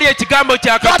God.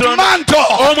 That mantle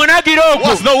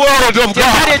was the word of God.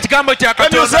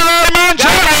 Can you say amen,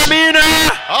 church?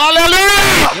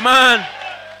 Hallelujah. Amen.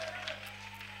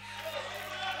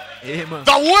 Amen.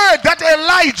 The word that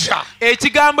Elijah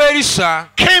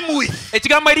came with to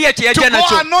go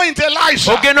anoint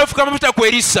Elisha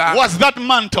was that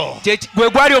mantle.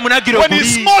 When he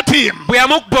smote him,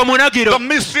 the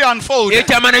mystery unfolded.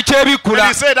 And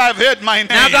he said, I've heard my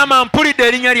name.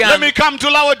 Let me come to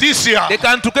Laodicea. The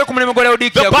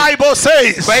Bible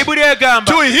says,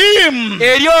 to him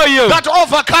that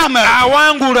overcometh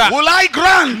will I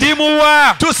grant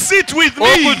to sit with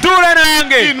me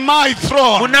in my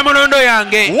throne.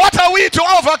 What are we to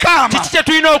overcome?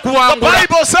 The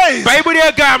Bible says, he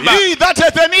that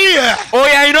hath an ear,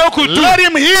 let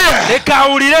him hear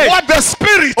what the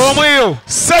Spirit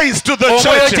says to the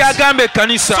churches.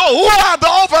 So who are the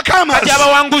overcomers? The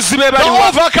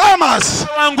overcomers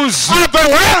are the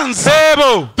ones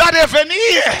that have an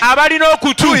ear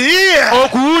to hear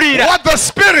what the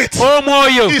Spirit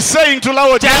is saying to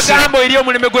Laodicea.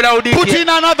 Put in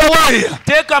another way,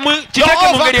 the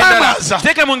overcomers are the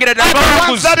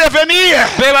ones that have an ear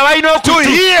to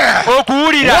hear what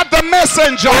the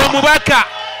messenger.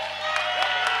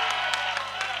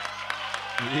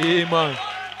 Amen.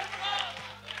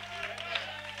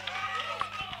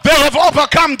 They have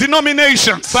overcome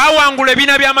denominations. They have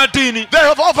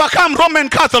overcome Roman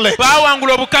Catholics. They have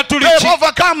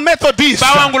overcome Methodists. They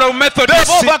have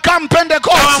overcome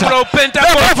Pentecost. They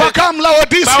have overcome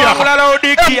Laodicea. And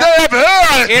they have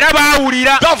heard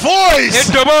the voice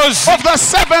of the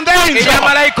seventh angel. And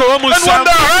when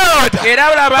they heard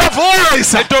the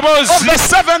voice of the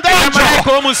seventh angel,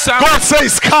 God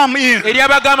says, come in.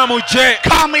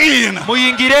 Come in.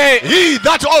 He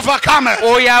that overcometh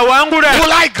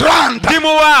will I grant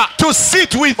to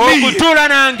sit with me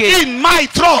in my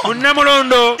throne,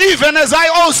 even as I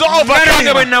also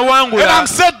overcame, and I'm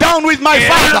set down with my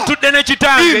Father in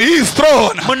his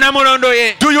throne.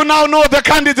 Do you now know the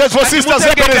candidates for Sister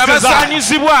Zebedee's Desire?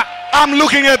 I'm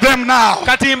looking at them now.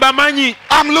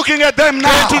 I'm looking at them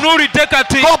now.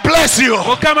 God bless you.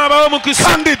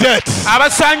 Candidates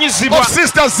of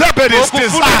Sister Zebedee's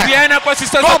Desire.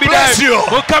 God bless you.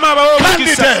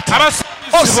 Candidates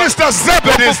of Sister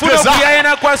Zebedee's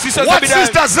desire. What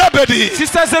Sister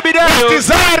Zebedee was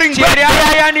desiring back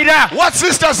there, what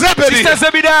Sister Zebedee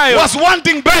was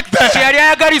wanting back there,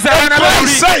 and God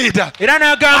said,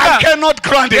 I cannot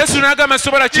grant it.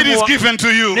 It is given to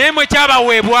you.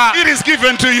 It is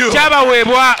given to you.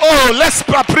 Oh, let's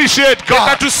appreciate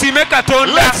God.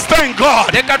 Let's thank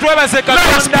God.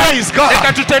 Let's praise God.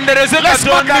 Let's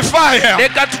magnify Him.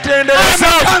 I'm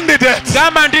a candidate.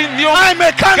 I'm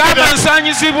a candidate to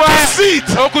sit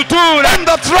on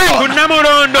the throne.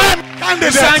 I'm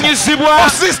a candidate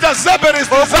of Sister Zebedee's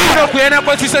desire.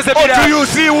 Oh, do you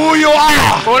see who you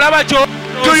are?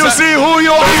 Do you see who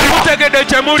you are?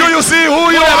 Do you see who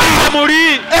you are?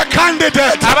 A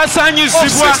candidate of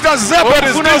Sister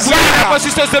Zebedee's desire.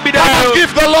 Come and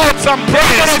give the Lord some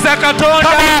praise.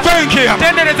 Come and thank Him.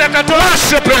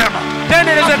 Worship Him.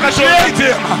 Appreciate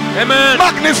Him. Amen.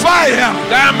 Magnify Him.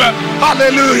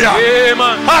 Hallelujah.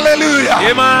 Amen. Hallelujah.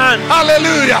 Amen.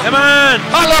 Hallelujah. Amen.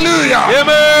 Hallelujah.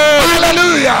 Amen.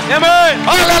 Hallelujah. Amen.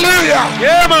 Hallelujah.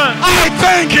 Amen. I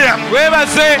thank Him.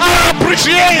 I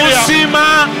appreciate Him.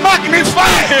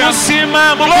 Magnify Him.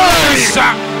 Glory,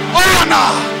 honor,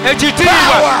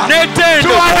 power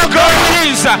to our God.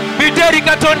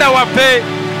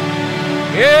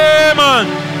 Amen.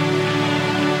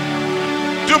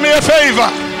 Do me a favor.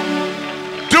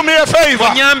 Do me a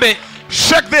favor.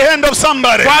 Shake the hand of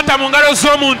somebody and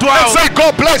say,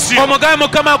 God bless you.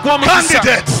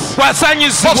 Candidates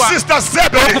of Sister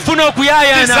Zebedee's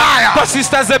desire.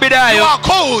 You are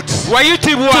called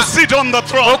to sit on the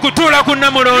throne. You are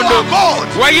called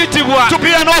to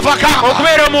be an overcomer.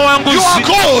 You are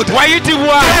called to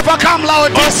overcome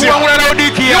Laodicea.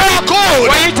 You are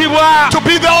called to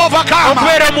be the overcomer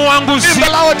in the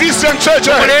Laodicean church.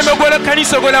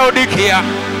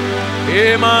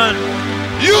 Amen.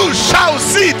 You shall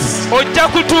sit.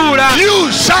 You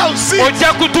shall sit.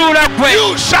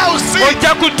 You shall sit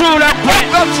on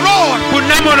the throne.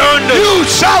 You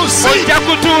shall sit on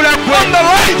the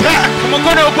right hand and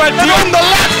on the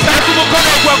left hand.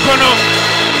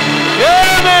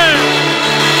 Amen.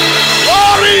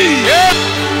 Glory.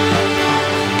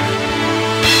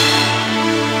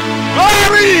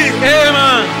 Glory.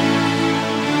 Amen.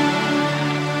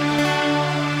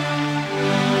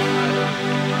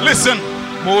 Listen.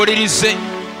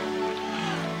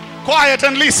 Quiet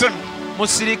and listen.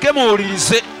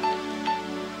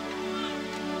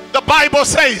 The Bible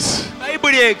says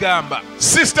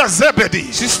Sister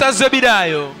Zebedee,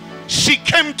 she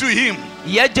came to him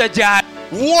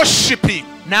worshiping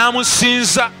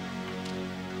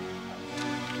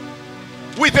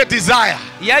with a desire.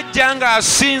 She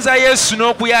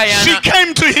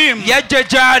came to him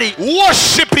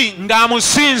worshiping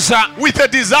with a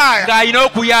desire.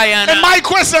 And my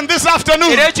question this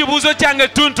afternoon is,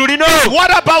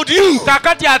 what about you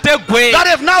that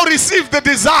have now received the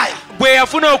desire?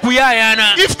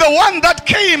 If the one that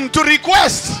came to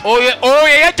request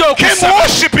came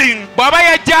worshiping, what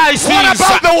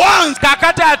about the ones that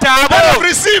have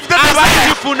received the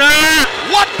desire?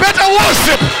 What better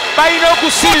worship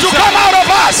to come out of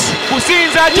us? Worship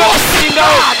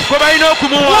God.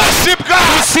 Worship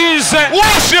God.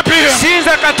 Worship Him.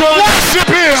 Worship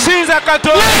Him.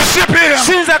 Worship Him.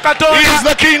 He is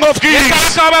the King of Kings.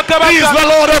 He is the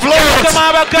Lord of Lords.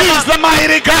 He is the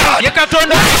mighty God.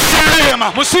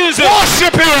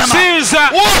 Worship Him.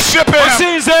 Worship Him.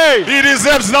 He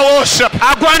deserves the worship.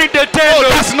 Oh,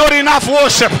 that's not enough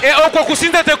worship.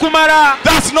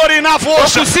 That's not enough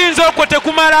worship.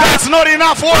 That's not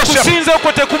enough worship.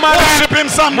 Worship Him,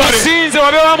 somebody.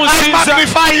 I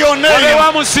magnify your name.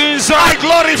 I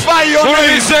glorify your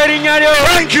name.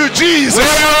 Thank you, Jesus.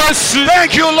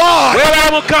 Thank you, Lord.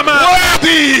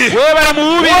 Worthy.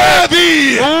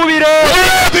 Worthy.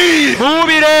 Worthy.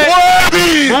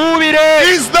 Worthy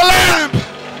is the Lamb.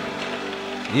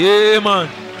 Yeah, man.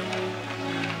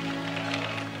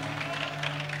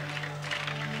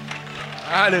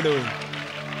 Hallelujah.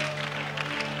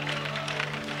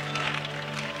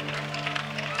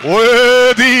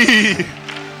 Worthy.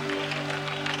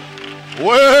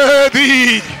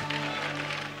 Worthy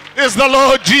is the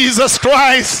Lord Jesus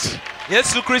Christ.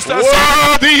 Yes, Christ.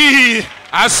 Worthy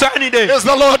is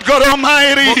the Lord God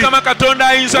Almighty.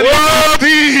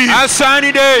 Worthy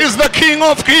is the King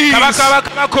of Kings, the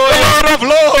Lord of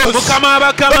Lords,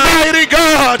 the mighty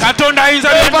God,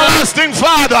 everlasting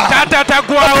Father, the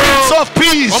Prince of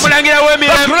Peace, the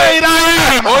great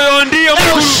I am,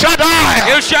 El Shaddai.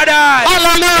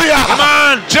 Hallelujah.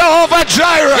 Jehovah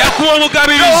Jireh,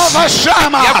 Jehovah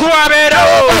Shammah,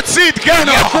 Jehovah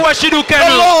Tzidkenu,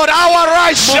 the Lord our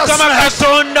righteousness.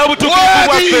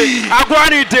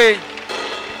 Worthy.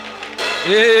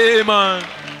 Amen.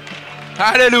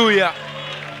 Hallelujah.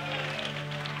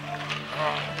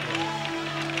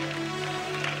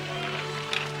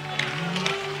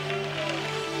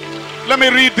 Let me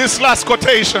read this last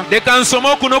quotation.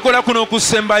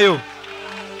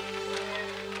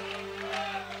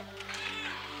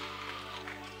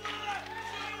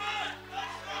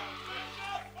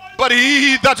 But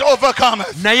he that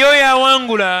overcometh,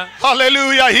 hallelujah,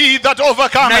 he that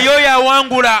overcometh,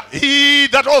 he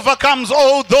that overcomes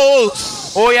all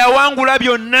those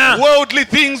worldly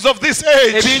things of this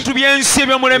age,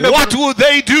 what will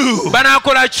they do?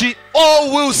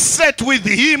 All will sit with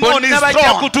him on his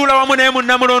throne.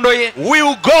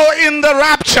 We'll go in the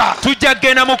rapture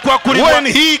when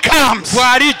he comes.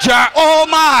 Oh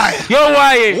my,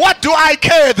 what do I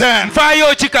care then?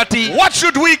 What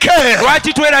should we care? What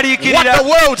the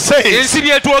world says.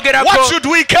 What should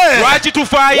we care?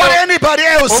 What anybody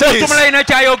else says.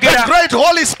 The great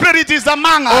Holy Spirit is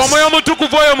among us.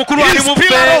 His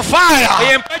pillar of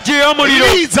fire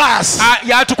leads us.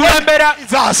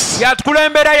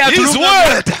 His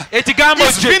word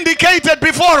is vindicated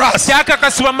before us.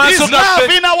 His love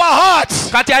in our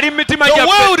hearts. The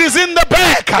world is in the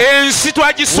back. We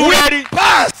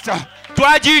passed.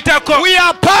 We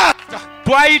are passed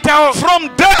from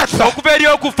death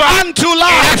unto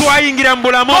life.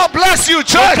 God bless you,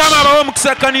 church.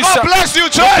 God bless you,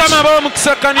 church.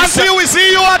 Until we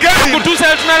see you again. If I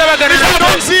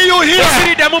don't see you here,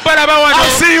 I'll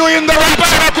see you in the rapture.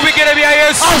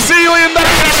 I'll see you in the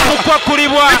rapture.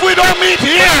 If we don't meet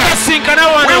here,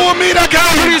 we will meet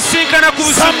again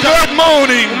some good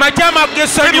morning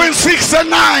between 6 and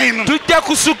 9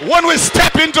 when we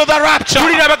step into the rapture.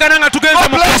 God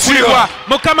bless you.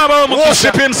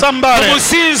 Worship him, somebody.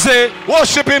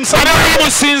 Worship him, somebody.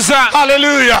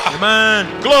 Hallelujah. Amen.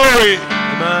 Glory.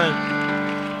 Amen.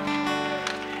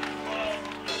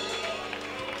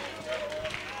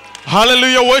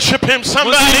 Hallelujah. Worship him,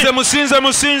 somebody. Hallelujah.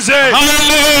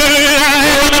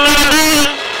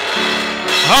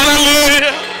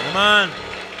 Hallelujah. Amen.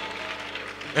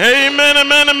 Amen,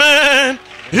 amen, amen.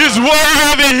 He's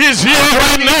worthy. He's here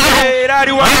right now.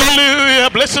 Hallelujah.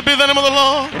 Blessed be the name of the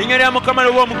Lord.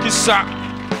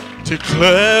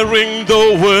 Declaring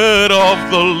the word of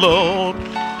the Lord.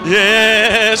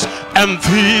 Yes. And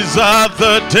these are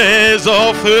the days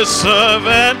of his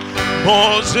servant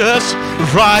Moses.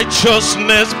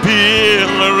 Righteousness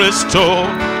being restored.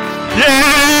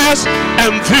 Yes.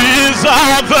 And these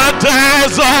are the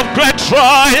days of great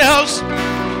trials,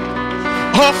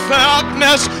 of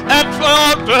darkness and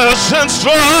darkness and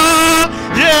strong.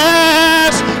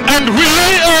 Yes, and we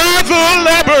are the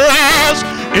laborers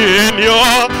in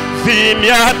your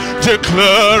vineyard,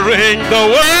 declaring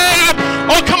the word.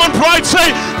 Oh, come on, pride,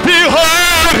 say,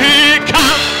 behold, he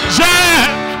comes. Yeah,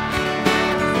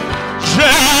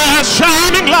 yeah,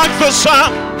 shining like the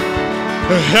sun.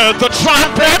 Hear the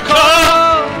trumpet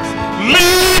call.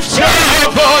 Lift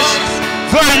your voice,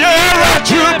 the year of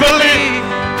Jubilee.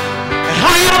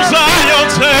 High of Zion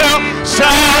tell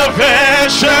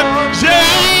salvation,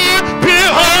 yeah,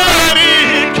 behold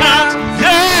he comes,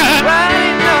 yeah,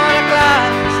 riding on the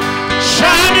clouds,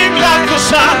 shining like the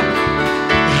sun,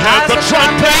 at the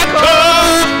trumpet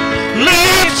call,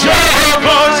 lift your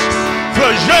voice,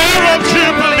 the year of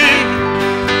Jubilee,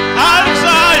 high of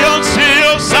Zion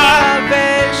till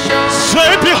salvation,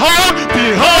 say behold,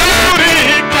 behold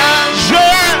he comes,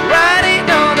 yeah, riding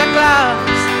on the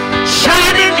clouds,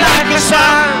 shining like the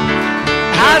sun,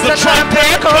 as the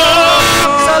trumpet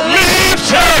calls, so lift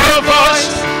your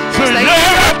voice, the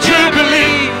year of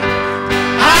Jubilee,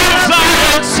 as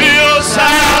Zion seals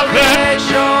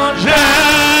salvation,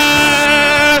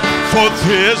 yeah. For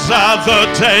these are the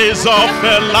days of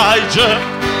Elijah,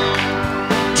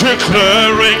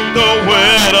 declaring the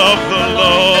word of the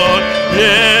Lord,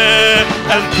 yeah.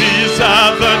 And these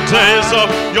are the days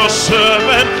of your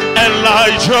servant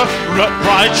Elijah,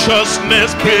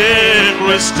 righteousness being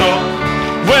restored.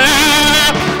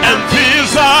 Well, and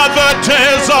these are the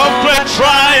days of great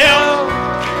trial,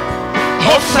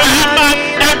 of famine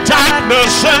and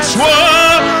darkness and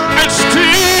sword, and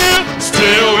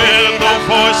still in the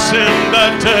voice in the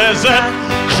desert,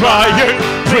 crying,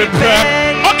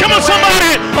 prepare. Oh, come on,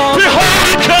 somebody! Behold,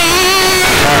 he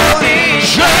comes!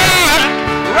 Yeah.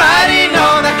 Riding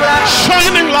on the clouds,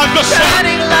 shining like the sun,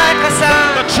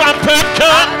 the trumpet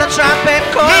comes,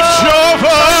 lift your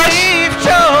voice,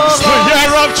 the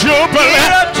year of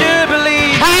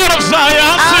Jubilee, out of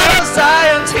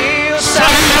Zion till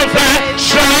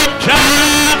salvation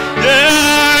come.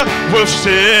 Yeah, we've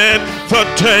seen the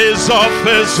days of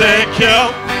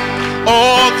Ezekiel,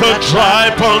 all the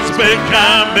dry bones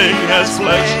becoming as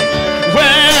flesh.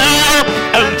 Well,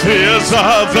 and these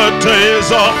are the days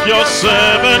of your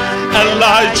servant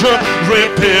Elijah,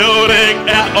 rebuilding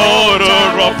an order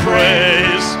of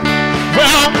praise.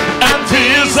 Well, and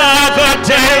these are the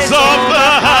days of the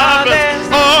harvest.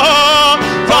 Oh,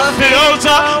 the fields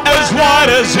are as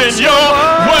wide as in your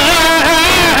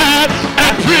word,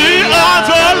 and we are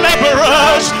the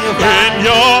laborers in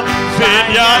your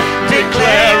vineyard,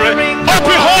 declaring, oh,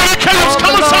 behold it comes.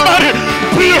 Come on, somebody.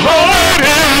 Behold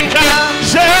it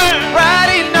comes. Yeah.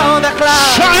 Riding on the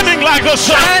clouds, Shining like the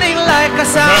sun. shining like a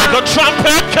sun. And the trumpet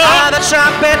And comes. the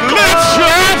trumpet Lift blows.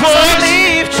 your So voice.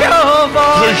 lift your The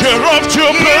voice. year of Year of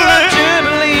Jubilee.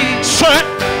 Jubilee. Say,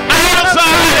 as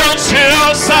I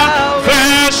until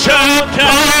salvation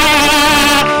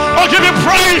comes. Oh, give him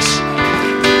praise.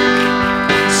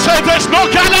 Say, there's no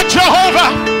God like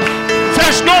Jehovah.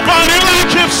 There's nobody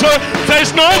like him, sir.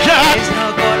 There's no God. There's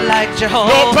no God like Jehovah.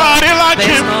 Nobody like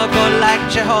There's him. no God like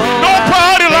Jehovah.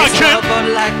 Nobody like There's him. no God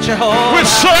like Jehovah. We've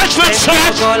searched and There's no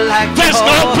searched. God like There's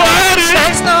Jehovah. nobody.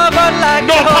 There's no God like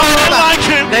Nobody Jehovah. like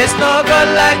him. There's no God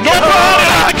like Nobody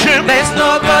Jehovah. like him. There's no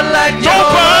God like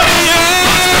Nobody.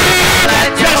 Jehovah. There's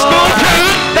Like no Jehovah.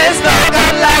 God. There's no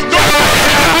God like Jehovah.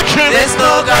 Like him. There's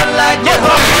no God like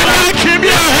Nobody Jehovah. like him.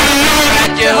 Yeah.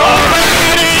 Like Jehovah.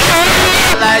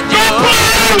 Like Jehovah.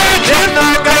 There's no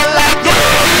God like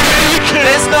Jehovah.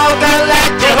 There's no God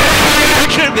like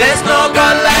Jehovah. There's no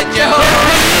God like Jehovah.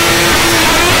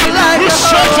 Like We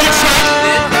search and Jehovah. search.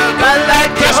 There's no God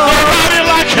like There's Jehovah. nobody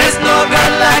like him. There's no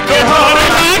God like Nobody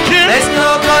Jehovah. like him. There's no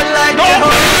God like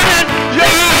Jehovah. Nobody.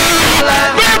 Yeah.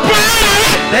 Nobody.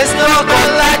 There's no God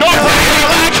like Nobody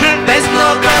Jehovah. like him. There's no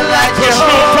God like There's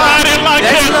Jehovah. nobody like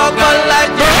There's him. no God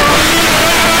like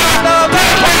Jehovah.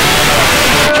 Nobody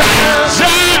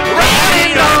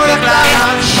riding on the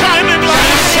clouds, Shining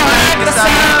like the sun. like the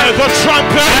sun. And the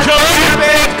trumpet goes.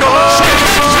 Trumpet goes.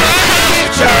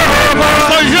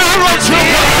 The year of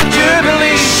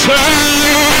Jubilee.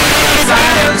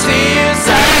 Zion's here,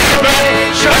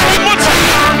 salvation. One more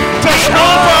time. There's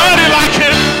nobody like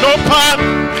him. Nobody.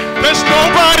 There's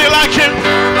nobody like him.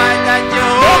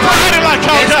 Nobody like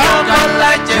our There's no God. God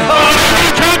like Jehovah.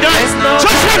 There's no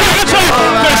Just God one like more time.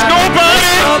 Jehovah. There's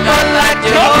nobody. No God like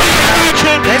Nobody Jehovah. like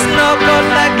him. There's no God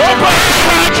like Nobody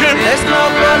Jehovah. like him. There's no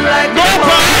God like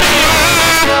Nobody.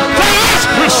 Jehovah.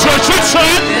 We search and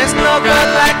search. There's no God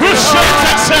like We search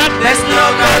and Jehovah. search. There's no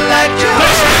God like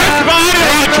There's Jehovah. nobody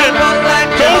like him. God like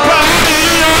Jehovah. Nobody.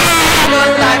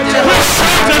 God like We Jehovah.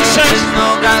 search and search. There's no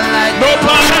God like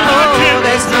Nobody like him. Jehovah.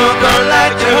 There's no God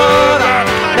like Jehovah.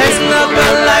 There's no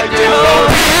God like Jehovah.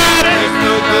 There's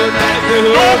no God like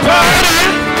Jehovah. Nobody.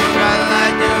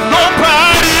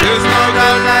 Nobody. There's no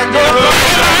God like Jehovah.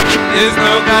 There's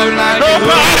no God like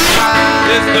Nobody.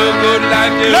 There's no God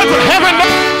like Let the heaven know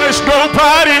there's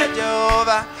nobody.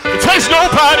 Jehovah. There's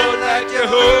nobody.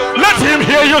 Let him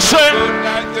hear you say,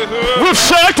 we've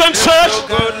searched and searched.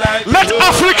 Let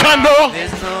Africa know.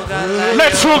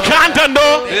 Let Uganda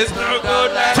know.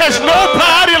 There's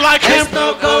nobody like him.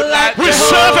 We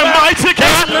serve a mighty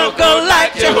God. No God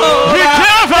like Jehovah. He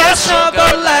gave us There's no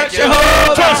God like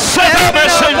Jehovah. to send a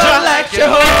messenger.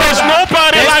 There's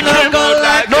nobody like him. Nobody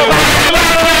like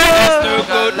him.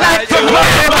 The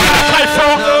Lord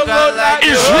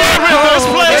is here in this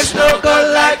place. There's no God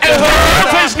like And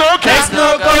Jehovah. there's no There's God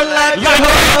no God like like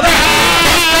Jehovah.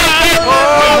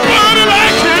 nobody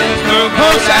like him.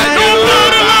 Nobody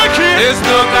like him. There's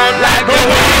no God like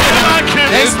Nobody like him.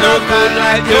 There's no God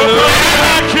like Jehovah. Nobody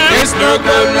like him. There's no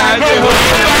God like Nobody Jehovah.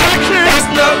 like him.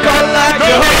 There's no God like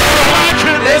Nobody Jehovah. like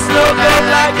him. There's no God like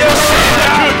Jehovah.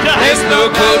 There's no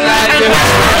God like Jehovah.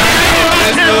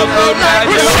 There's no God like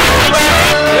Jehovah.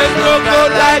 There's no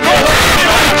God like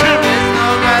Jehovah.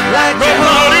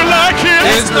 Nobody like him.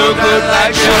 There's no God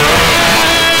like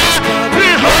Jehovah.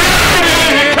 Behold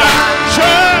him comes.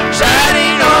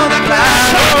 Shining on the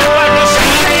clouds,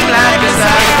 shining like a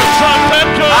sun. Trumpet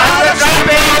goes. As the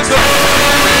trumpet goes,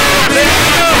 lift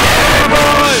your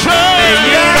voice. The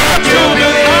year of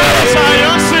Jubilee.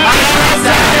 Zion's here.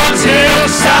 Zion's hill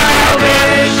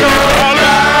salvation.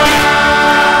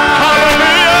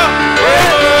 Hallelujah.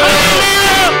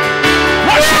 Hallelujah.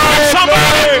 Worship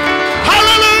somebody.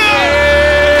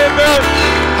 Hallelujah.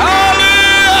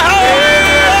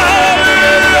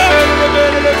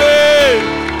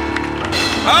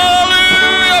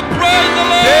 Hallelujah. Praise the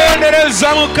Lord. Tendereza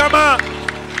Mukama.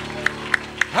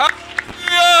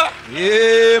 Hallelujah.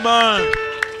 Amen.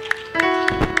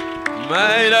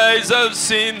 My eyes have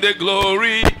seen the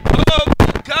glory of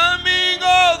the coming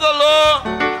of the Lord.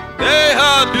 They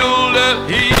have built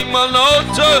him an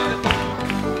altar.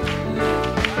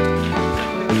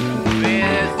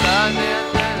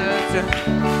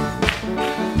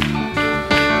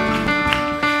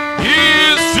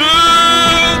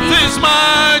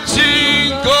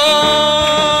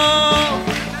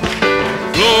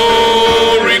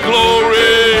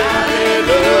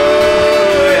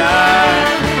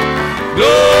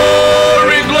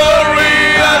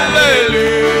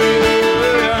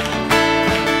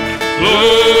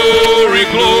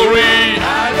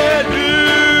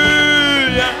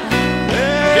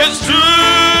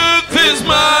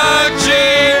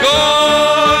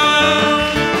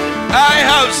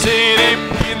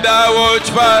 the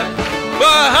watchfire.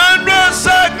 But 100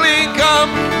 circling come,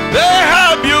 they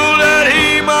have built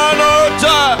him an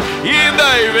altar in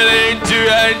the evening to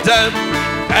enter.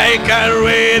 I can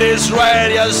read his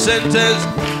righteous sentence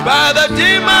by the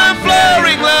dim and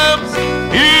flaring lamps.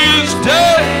 His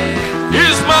day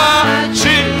is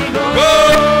marching.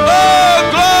 Oh,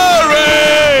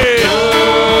 glory!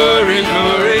 Glory,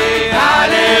 glory,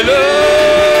 hallelujah!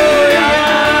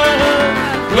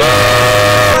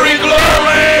 Glory,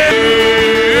 glory,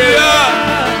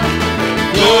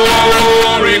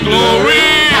 glory, glory,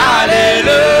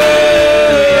 hallelujah!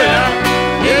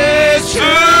 His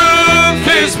truth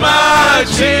is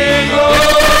marching.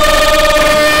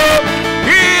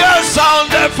 He has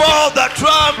sounded for the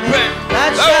trumpet.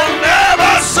 That will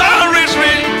never sound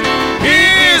retreat. He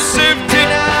is sifting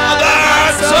the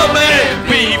hearts of men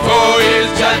before his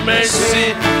judgment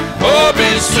seat. Oh, be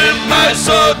sweet my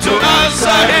soul to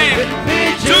answer him,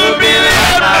 to be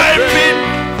at my feet.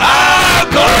 Our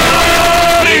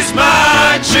God is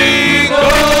marching.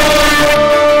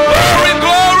 Glory,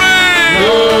 glory,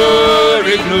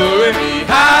 glory, glory,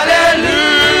 hallelujah.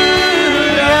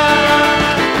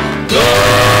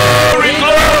 Glory,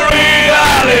 glory,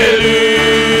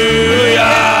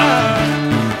 hallelujah.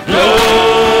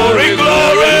 Glory,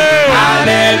 glory,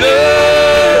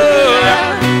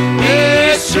 hallelujah.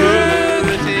 His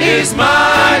truth is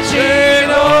marching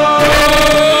on.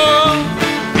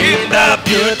 In the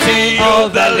beauty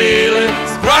of the lily,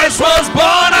 Christ was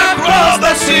born across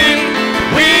the sea.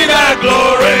 With a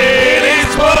glory in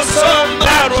his bosom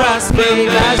that was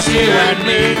built as you and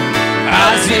me.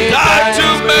 As he died to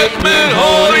make men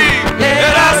holy,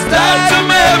 let us die to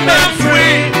make men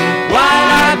free. While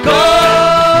our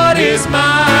God is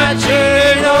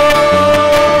marching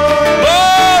on.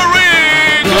 Glory,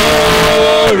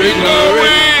 glory,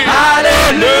 glory,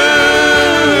 hallelujah,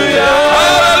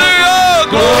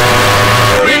 hallelujah,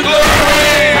 glory,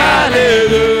 glory,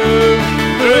 hallelujah,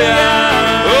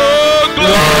 oh,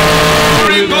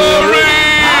 glory, glory,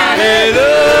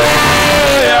 hallelujah.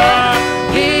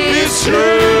 His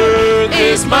truth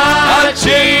is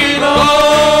marching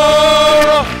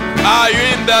on. Are you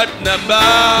in that number?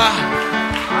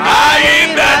 Are you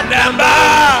in that number?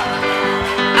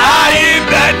 Are you in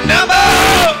that number?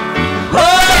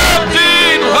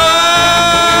 Holding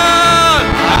on.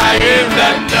 Are you in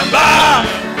that number?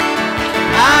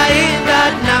 Are you in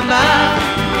that number?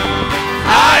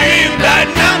 Are you in that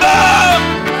number?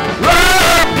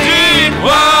 Holding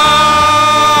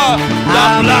on. The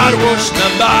blood wash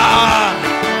number.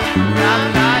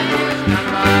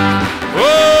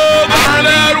 Oh, the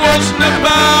blood was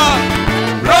number.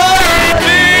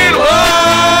 Holding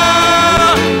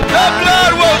on. The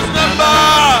blood was number.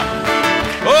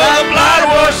 Oh, the blood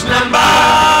was number.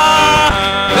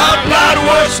 The blood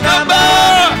was number.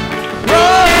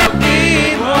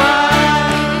 Holding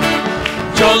on.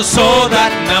 John saw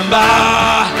that number.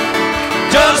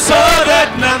 John saw that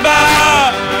number.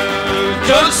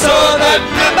 John saw that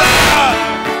number.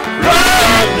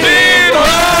 Holding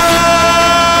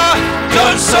on.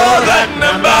 John saw that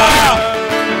number.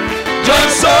 John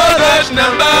saw that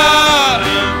number.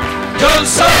 John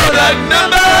saw that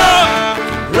number.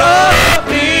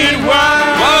 Holding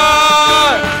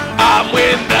on. I'm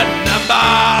in that number.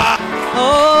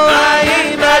 Oh, I'm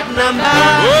in that number.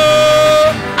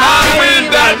 Oh, I'm in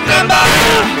that number.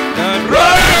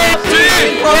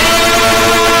 Holding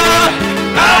on.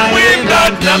 I'm in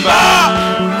that number.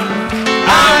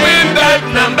 I'm in that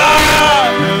number.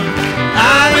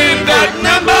 I'm in that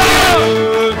number.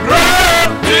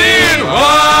 Holding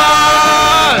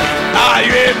on. Are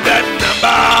you in that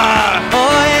number?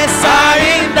 Oh, yes, I'm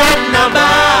in that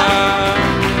number.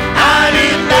 I'm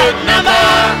in that number.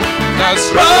 That's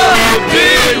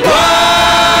holding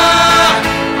on.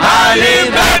 I'm in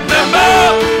that number.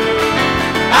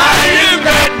 I'm in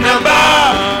that number.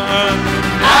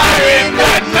 I'm in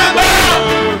that number.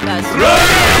 That's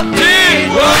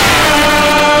Holding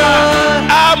on.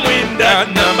 I'm in that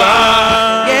number.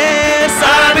 yes,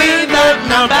 I'm in that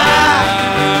number.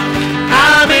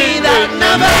 I'm in that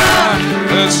number.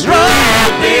 That's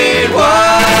Holding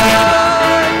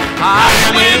on.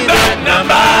 I'm in that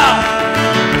number.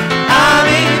 I'm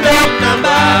in that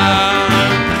number.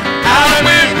 I'm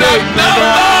in that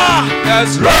number.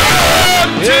 That's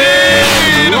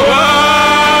holding on.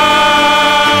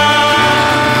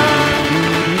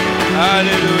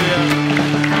 Hallelujah.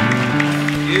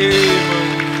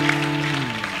 Amen.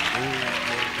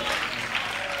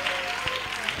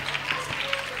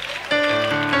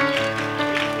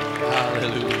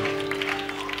 Hallelujah.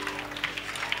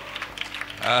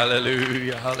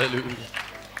 Hallelujah. Hallelujah.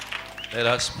 Let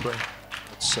us pray.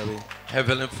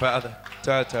 Heavenly Father,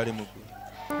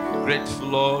 Grateful,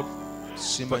 Lord,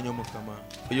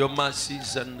 for your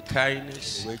mercies and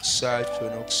kindness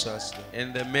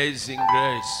and the amazing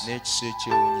grace.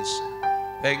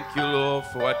 Thank you, Lord,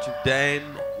 for what you've done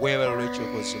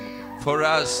for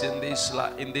us in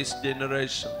this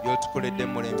generation.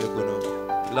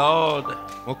 Lord,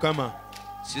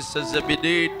 Sister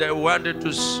Zebedee, they wanted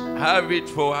to have it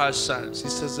for her sons.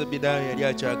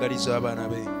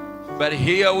 But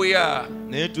here we are.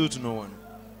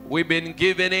 We've been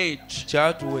given it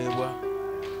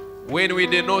when we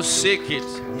did not seek it,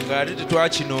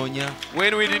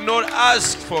 when we did not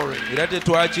ask for it.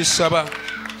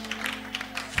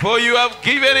 For you have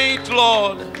given it,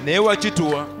 Lord.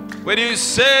 When you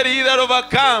said, he that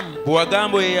overcome,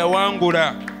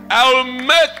 I will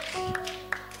make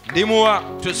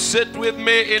to sit with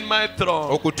me in my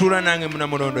throne.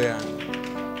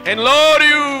 And Lord,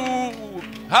 you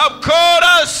have called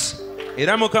us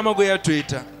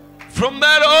from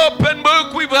that open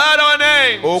book. We've had our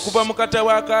names.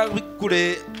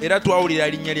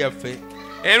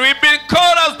 And we've been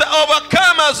called as the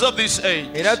overcomers of this age.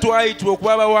 We know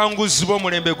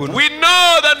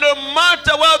that no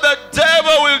matter what the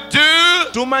devil will do,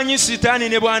 no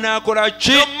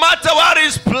matter what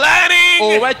he's planning,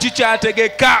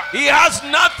 he has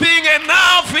nothing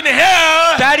enough in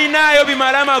hell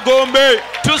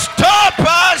to stop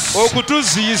us,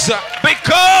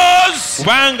 because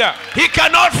he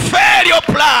cannot fail your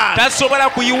plan.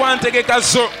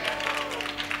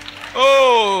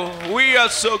 Oh, we are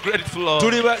so grateful, Lord.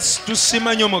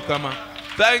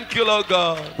 Thank you, Lord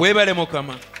God,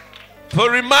 for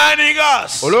reminding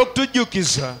us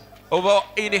of our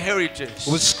inheritance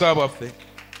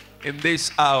in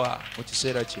this hour.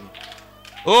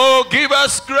 Oh, give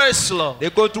us grace, Lord,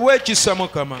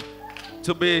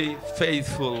 to be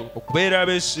faithful.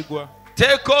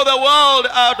 Take all the world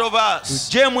out of us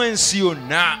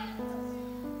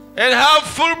and have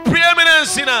full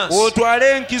preeminence in us.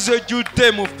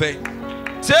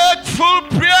 Take full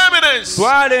preeminence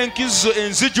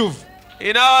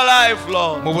in our life,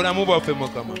 Lord.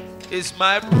 It's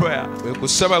my prayer.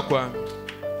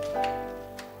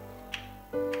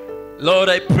 Lord,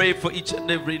 I pray for each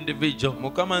and every individual.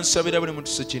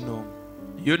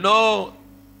 You know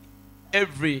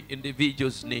every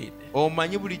individual's need,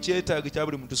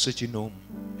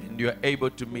 and you are able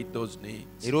to meet those needs.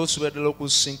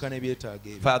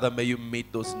 Father, may you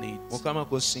meet those needs.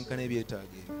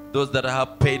 Those that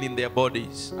have pain in their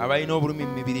bodies,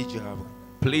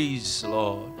 please,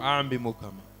 Lord,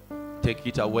 take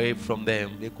it away from them.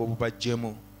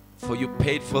 For you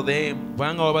paid for them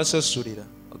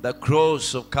the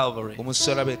cross of Calvary,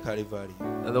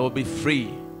 that they will be free.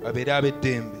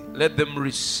 Let them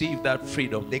receive that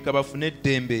freedom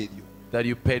that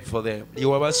you paid for them.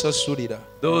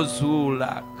 Those who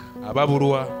lack,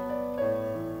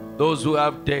 those who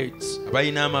have debts, may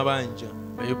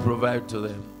you provide to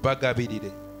them.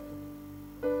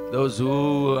 Those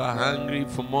who are hungry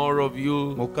for more of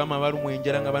you, those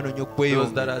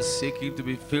that are seeking to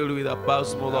be filled with the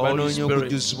baptism of the Holy Spirit,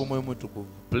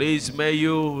 please may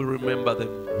you remember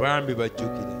them,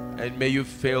 and may you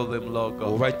fill them, Lord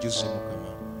God.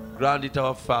 Grant it,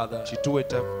 our Father.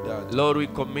 Lord, we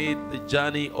commit the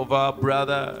journey of our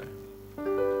brother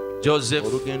Joseph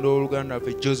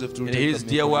and his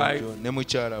dear wife.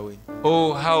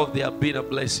 Oh, how they have been a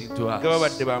blessing to us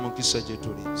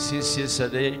since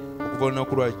yesterday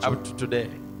up to today.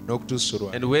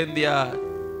 And when they are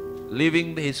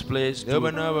leaving his place to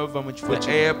the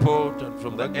airport, and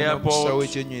from the airport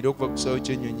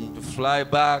to fly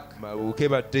back,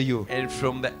 and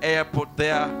from the airport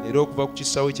there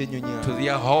to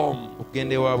their home,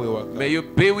 may you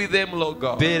be with them, Lord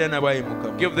God.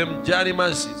 Give them journey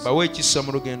mercies.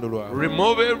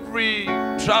 Remove every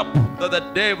trap that the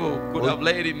devil could have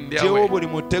laid in their way,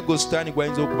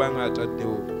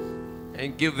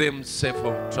 and give them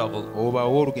safer travel.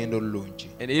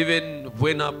 And even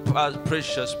when our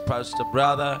precious pastor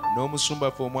brother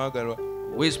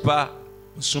Whisper,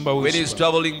 when he's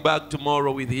traveling back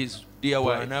tomorrow with his dear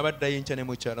wife,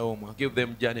 give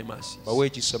them journey mercies.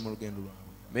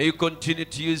 May you continue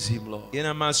to use him, Lord,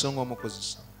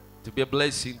 to be a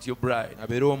blessing to your bride.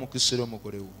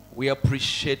 We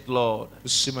appreciate, Lord,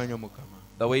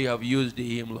 the way you have used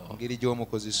him, Lord,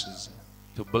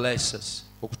 to bless us,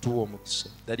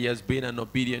 that he has been an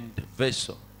obedient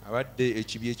vessel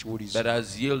that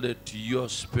has yielded to your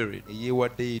spirit to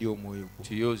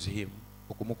use him.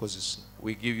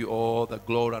 We give you all the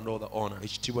glory and all the honor,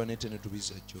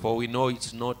 for we know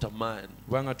it's not a man,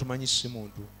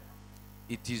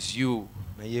 it is you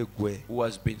who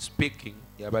has been speaking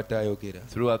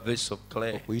through a vessel of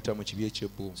clay.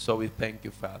 So we thank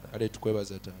you, Father.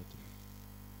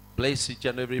 Bless each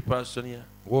and every person here.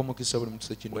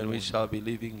 When we shall be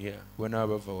living here,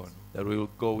 that we will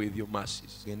go with your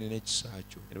mercies and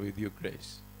with your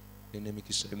grace.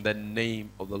 In the name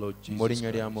of the Lord Jesus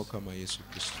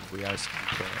Christ, we ask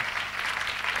in prayer.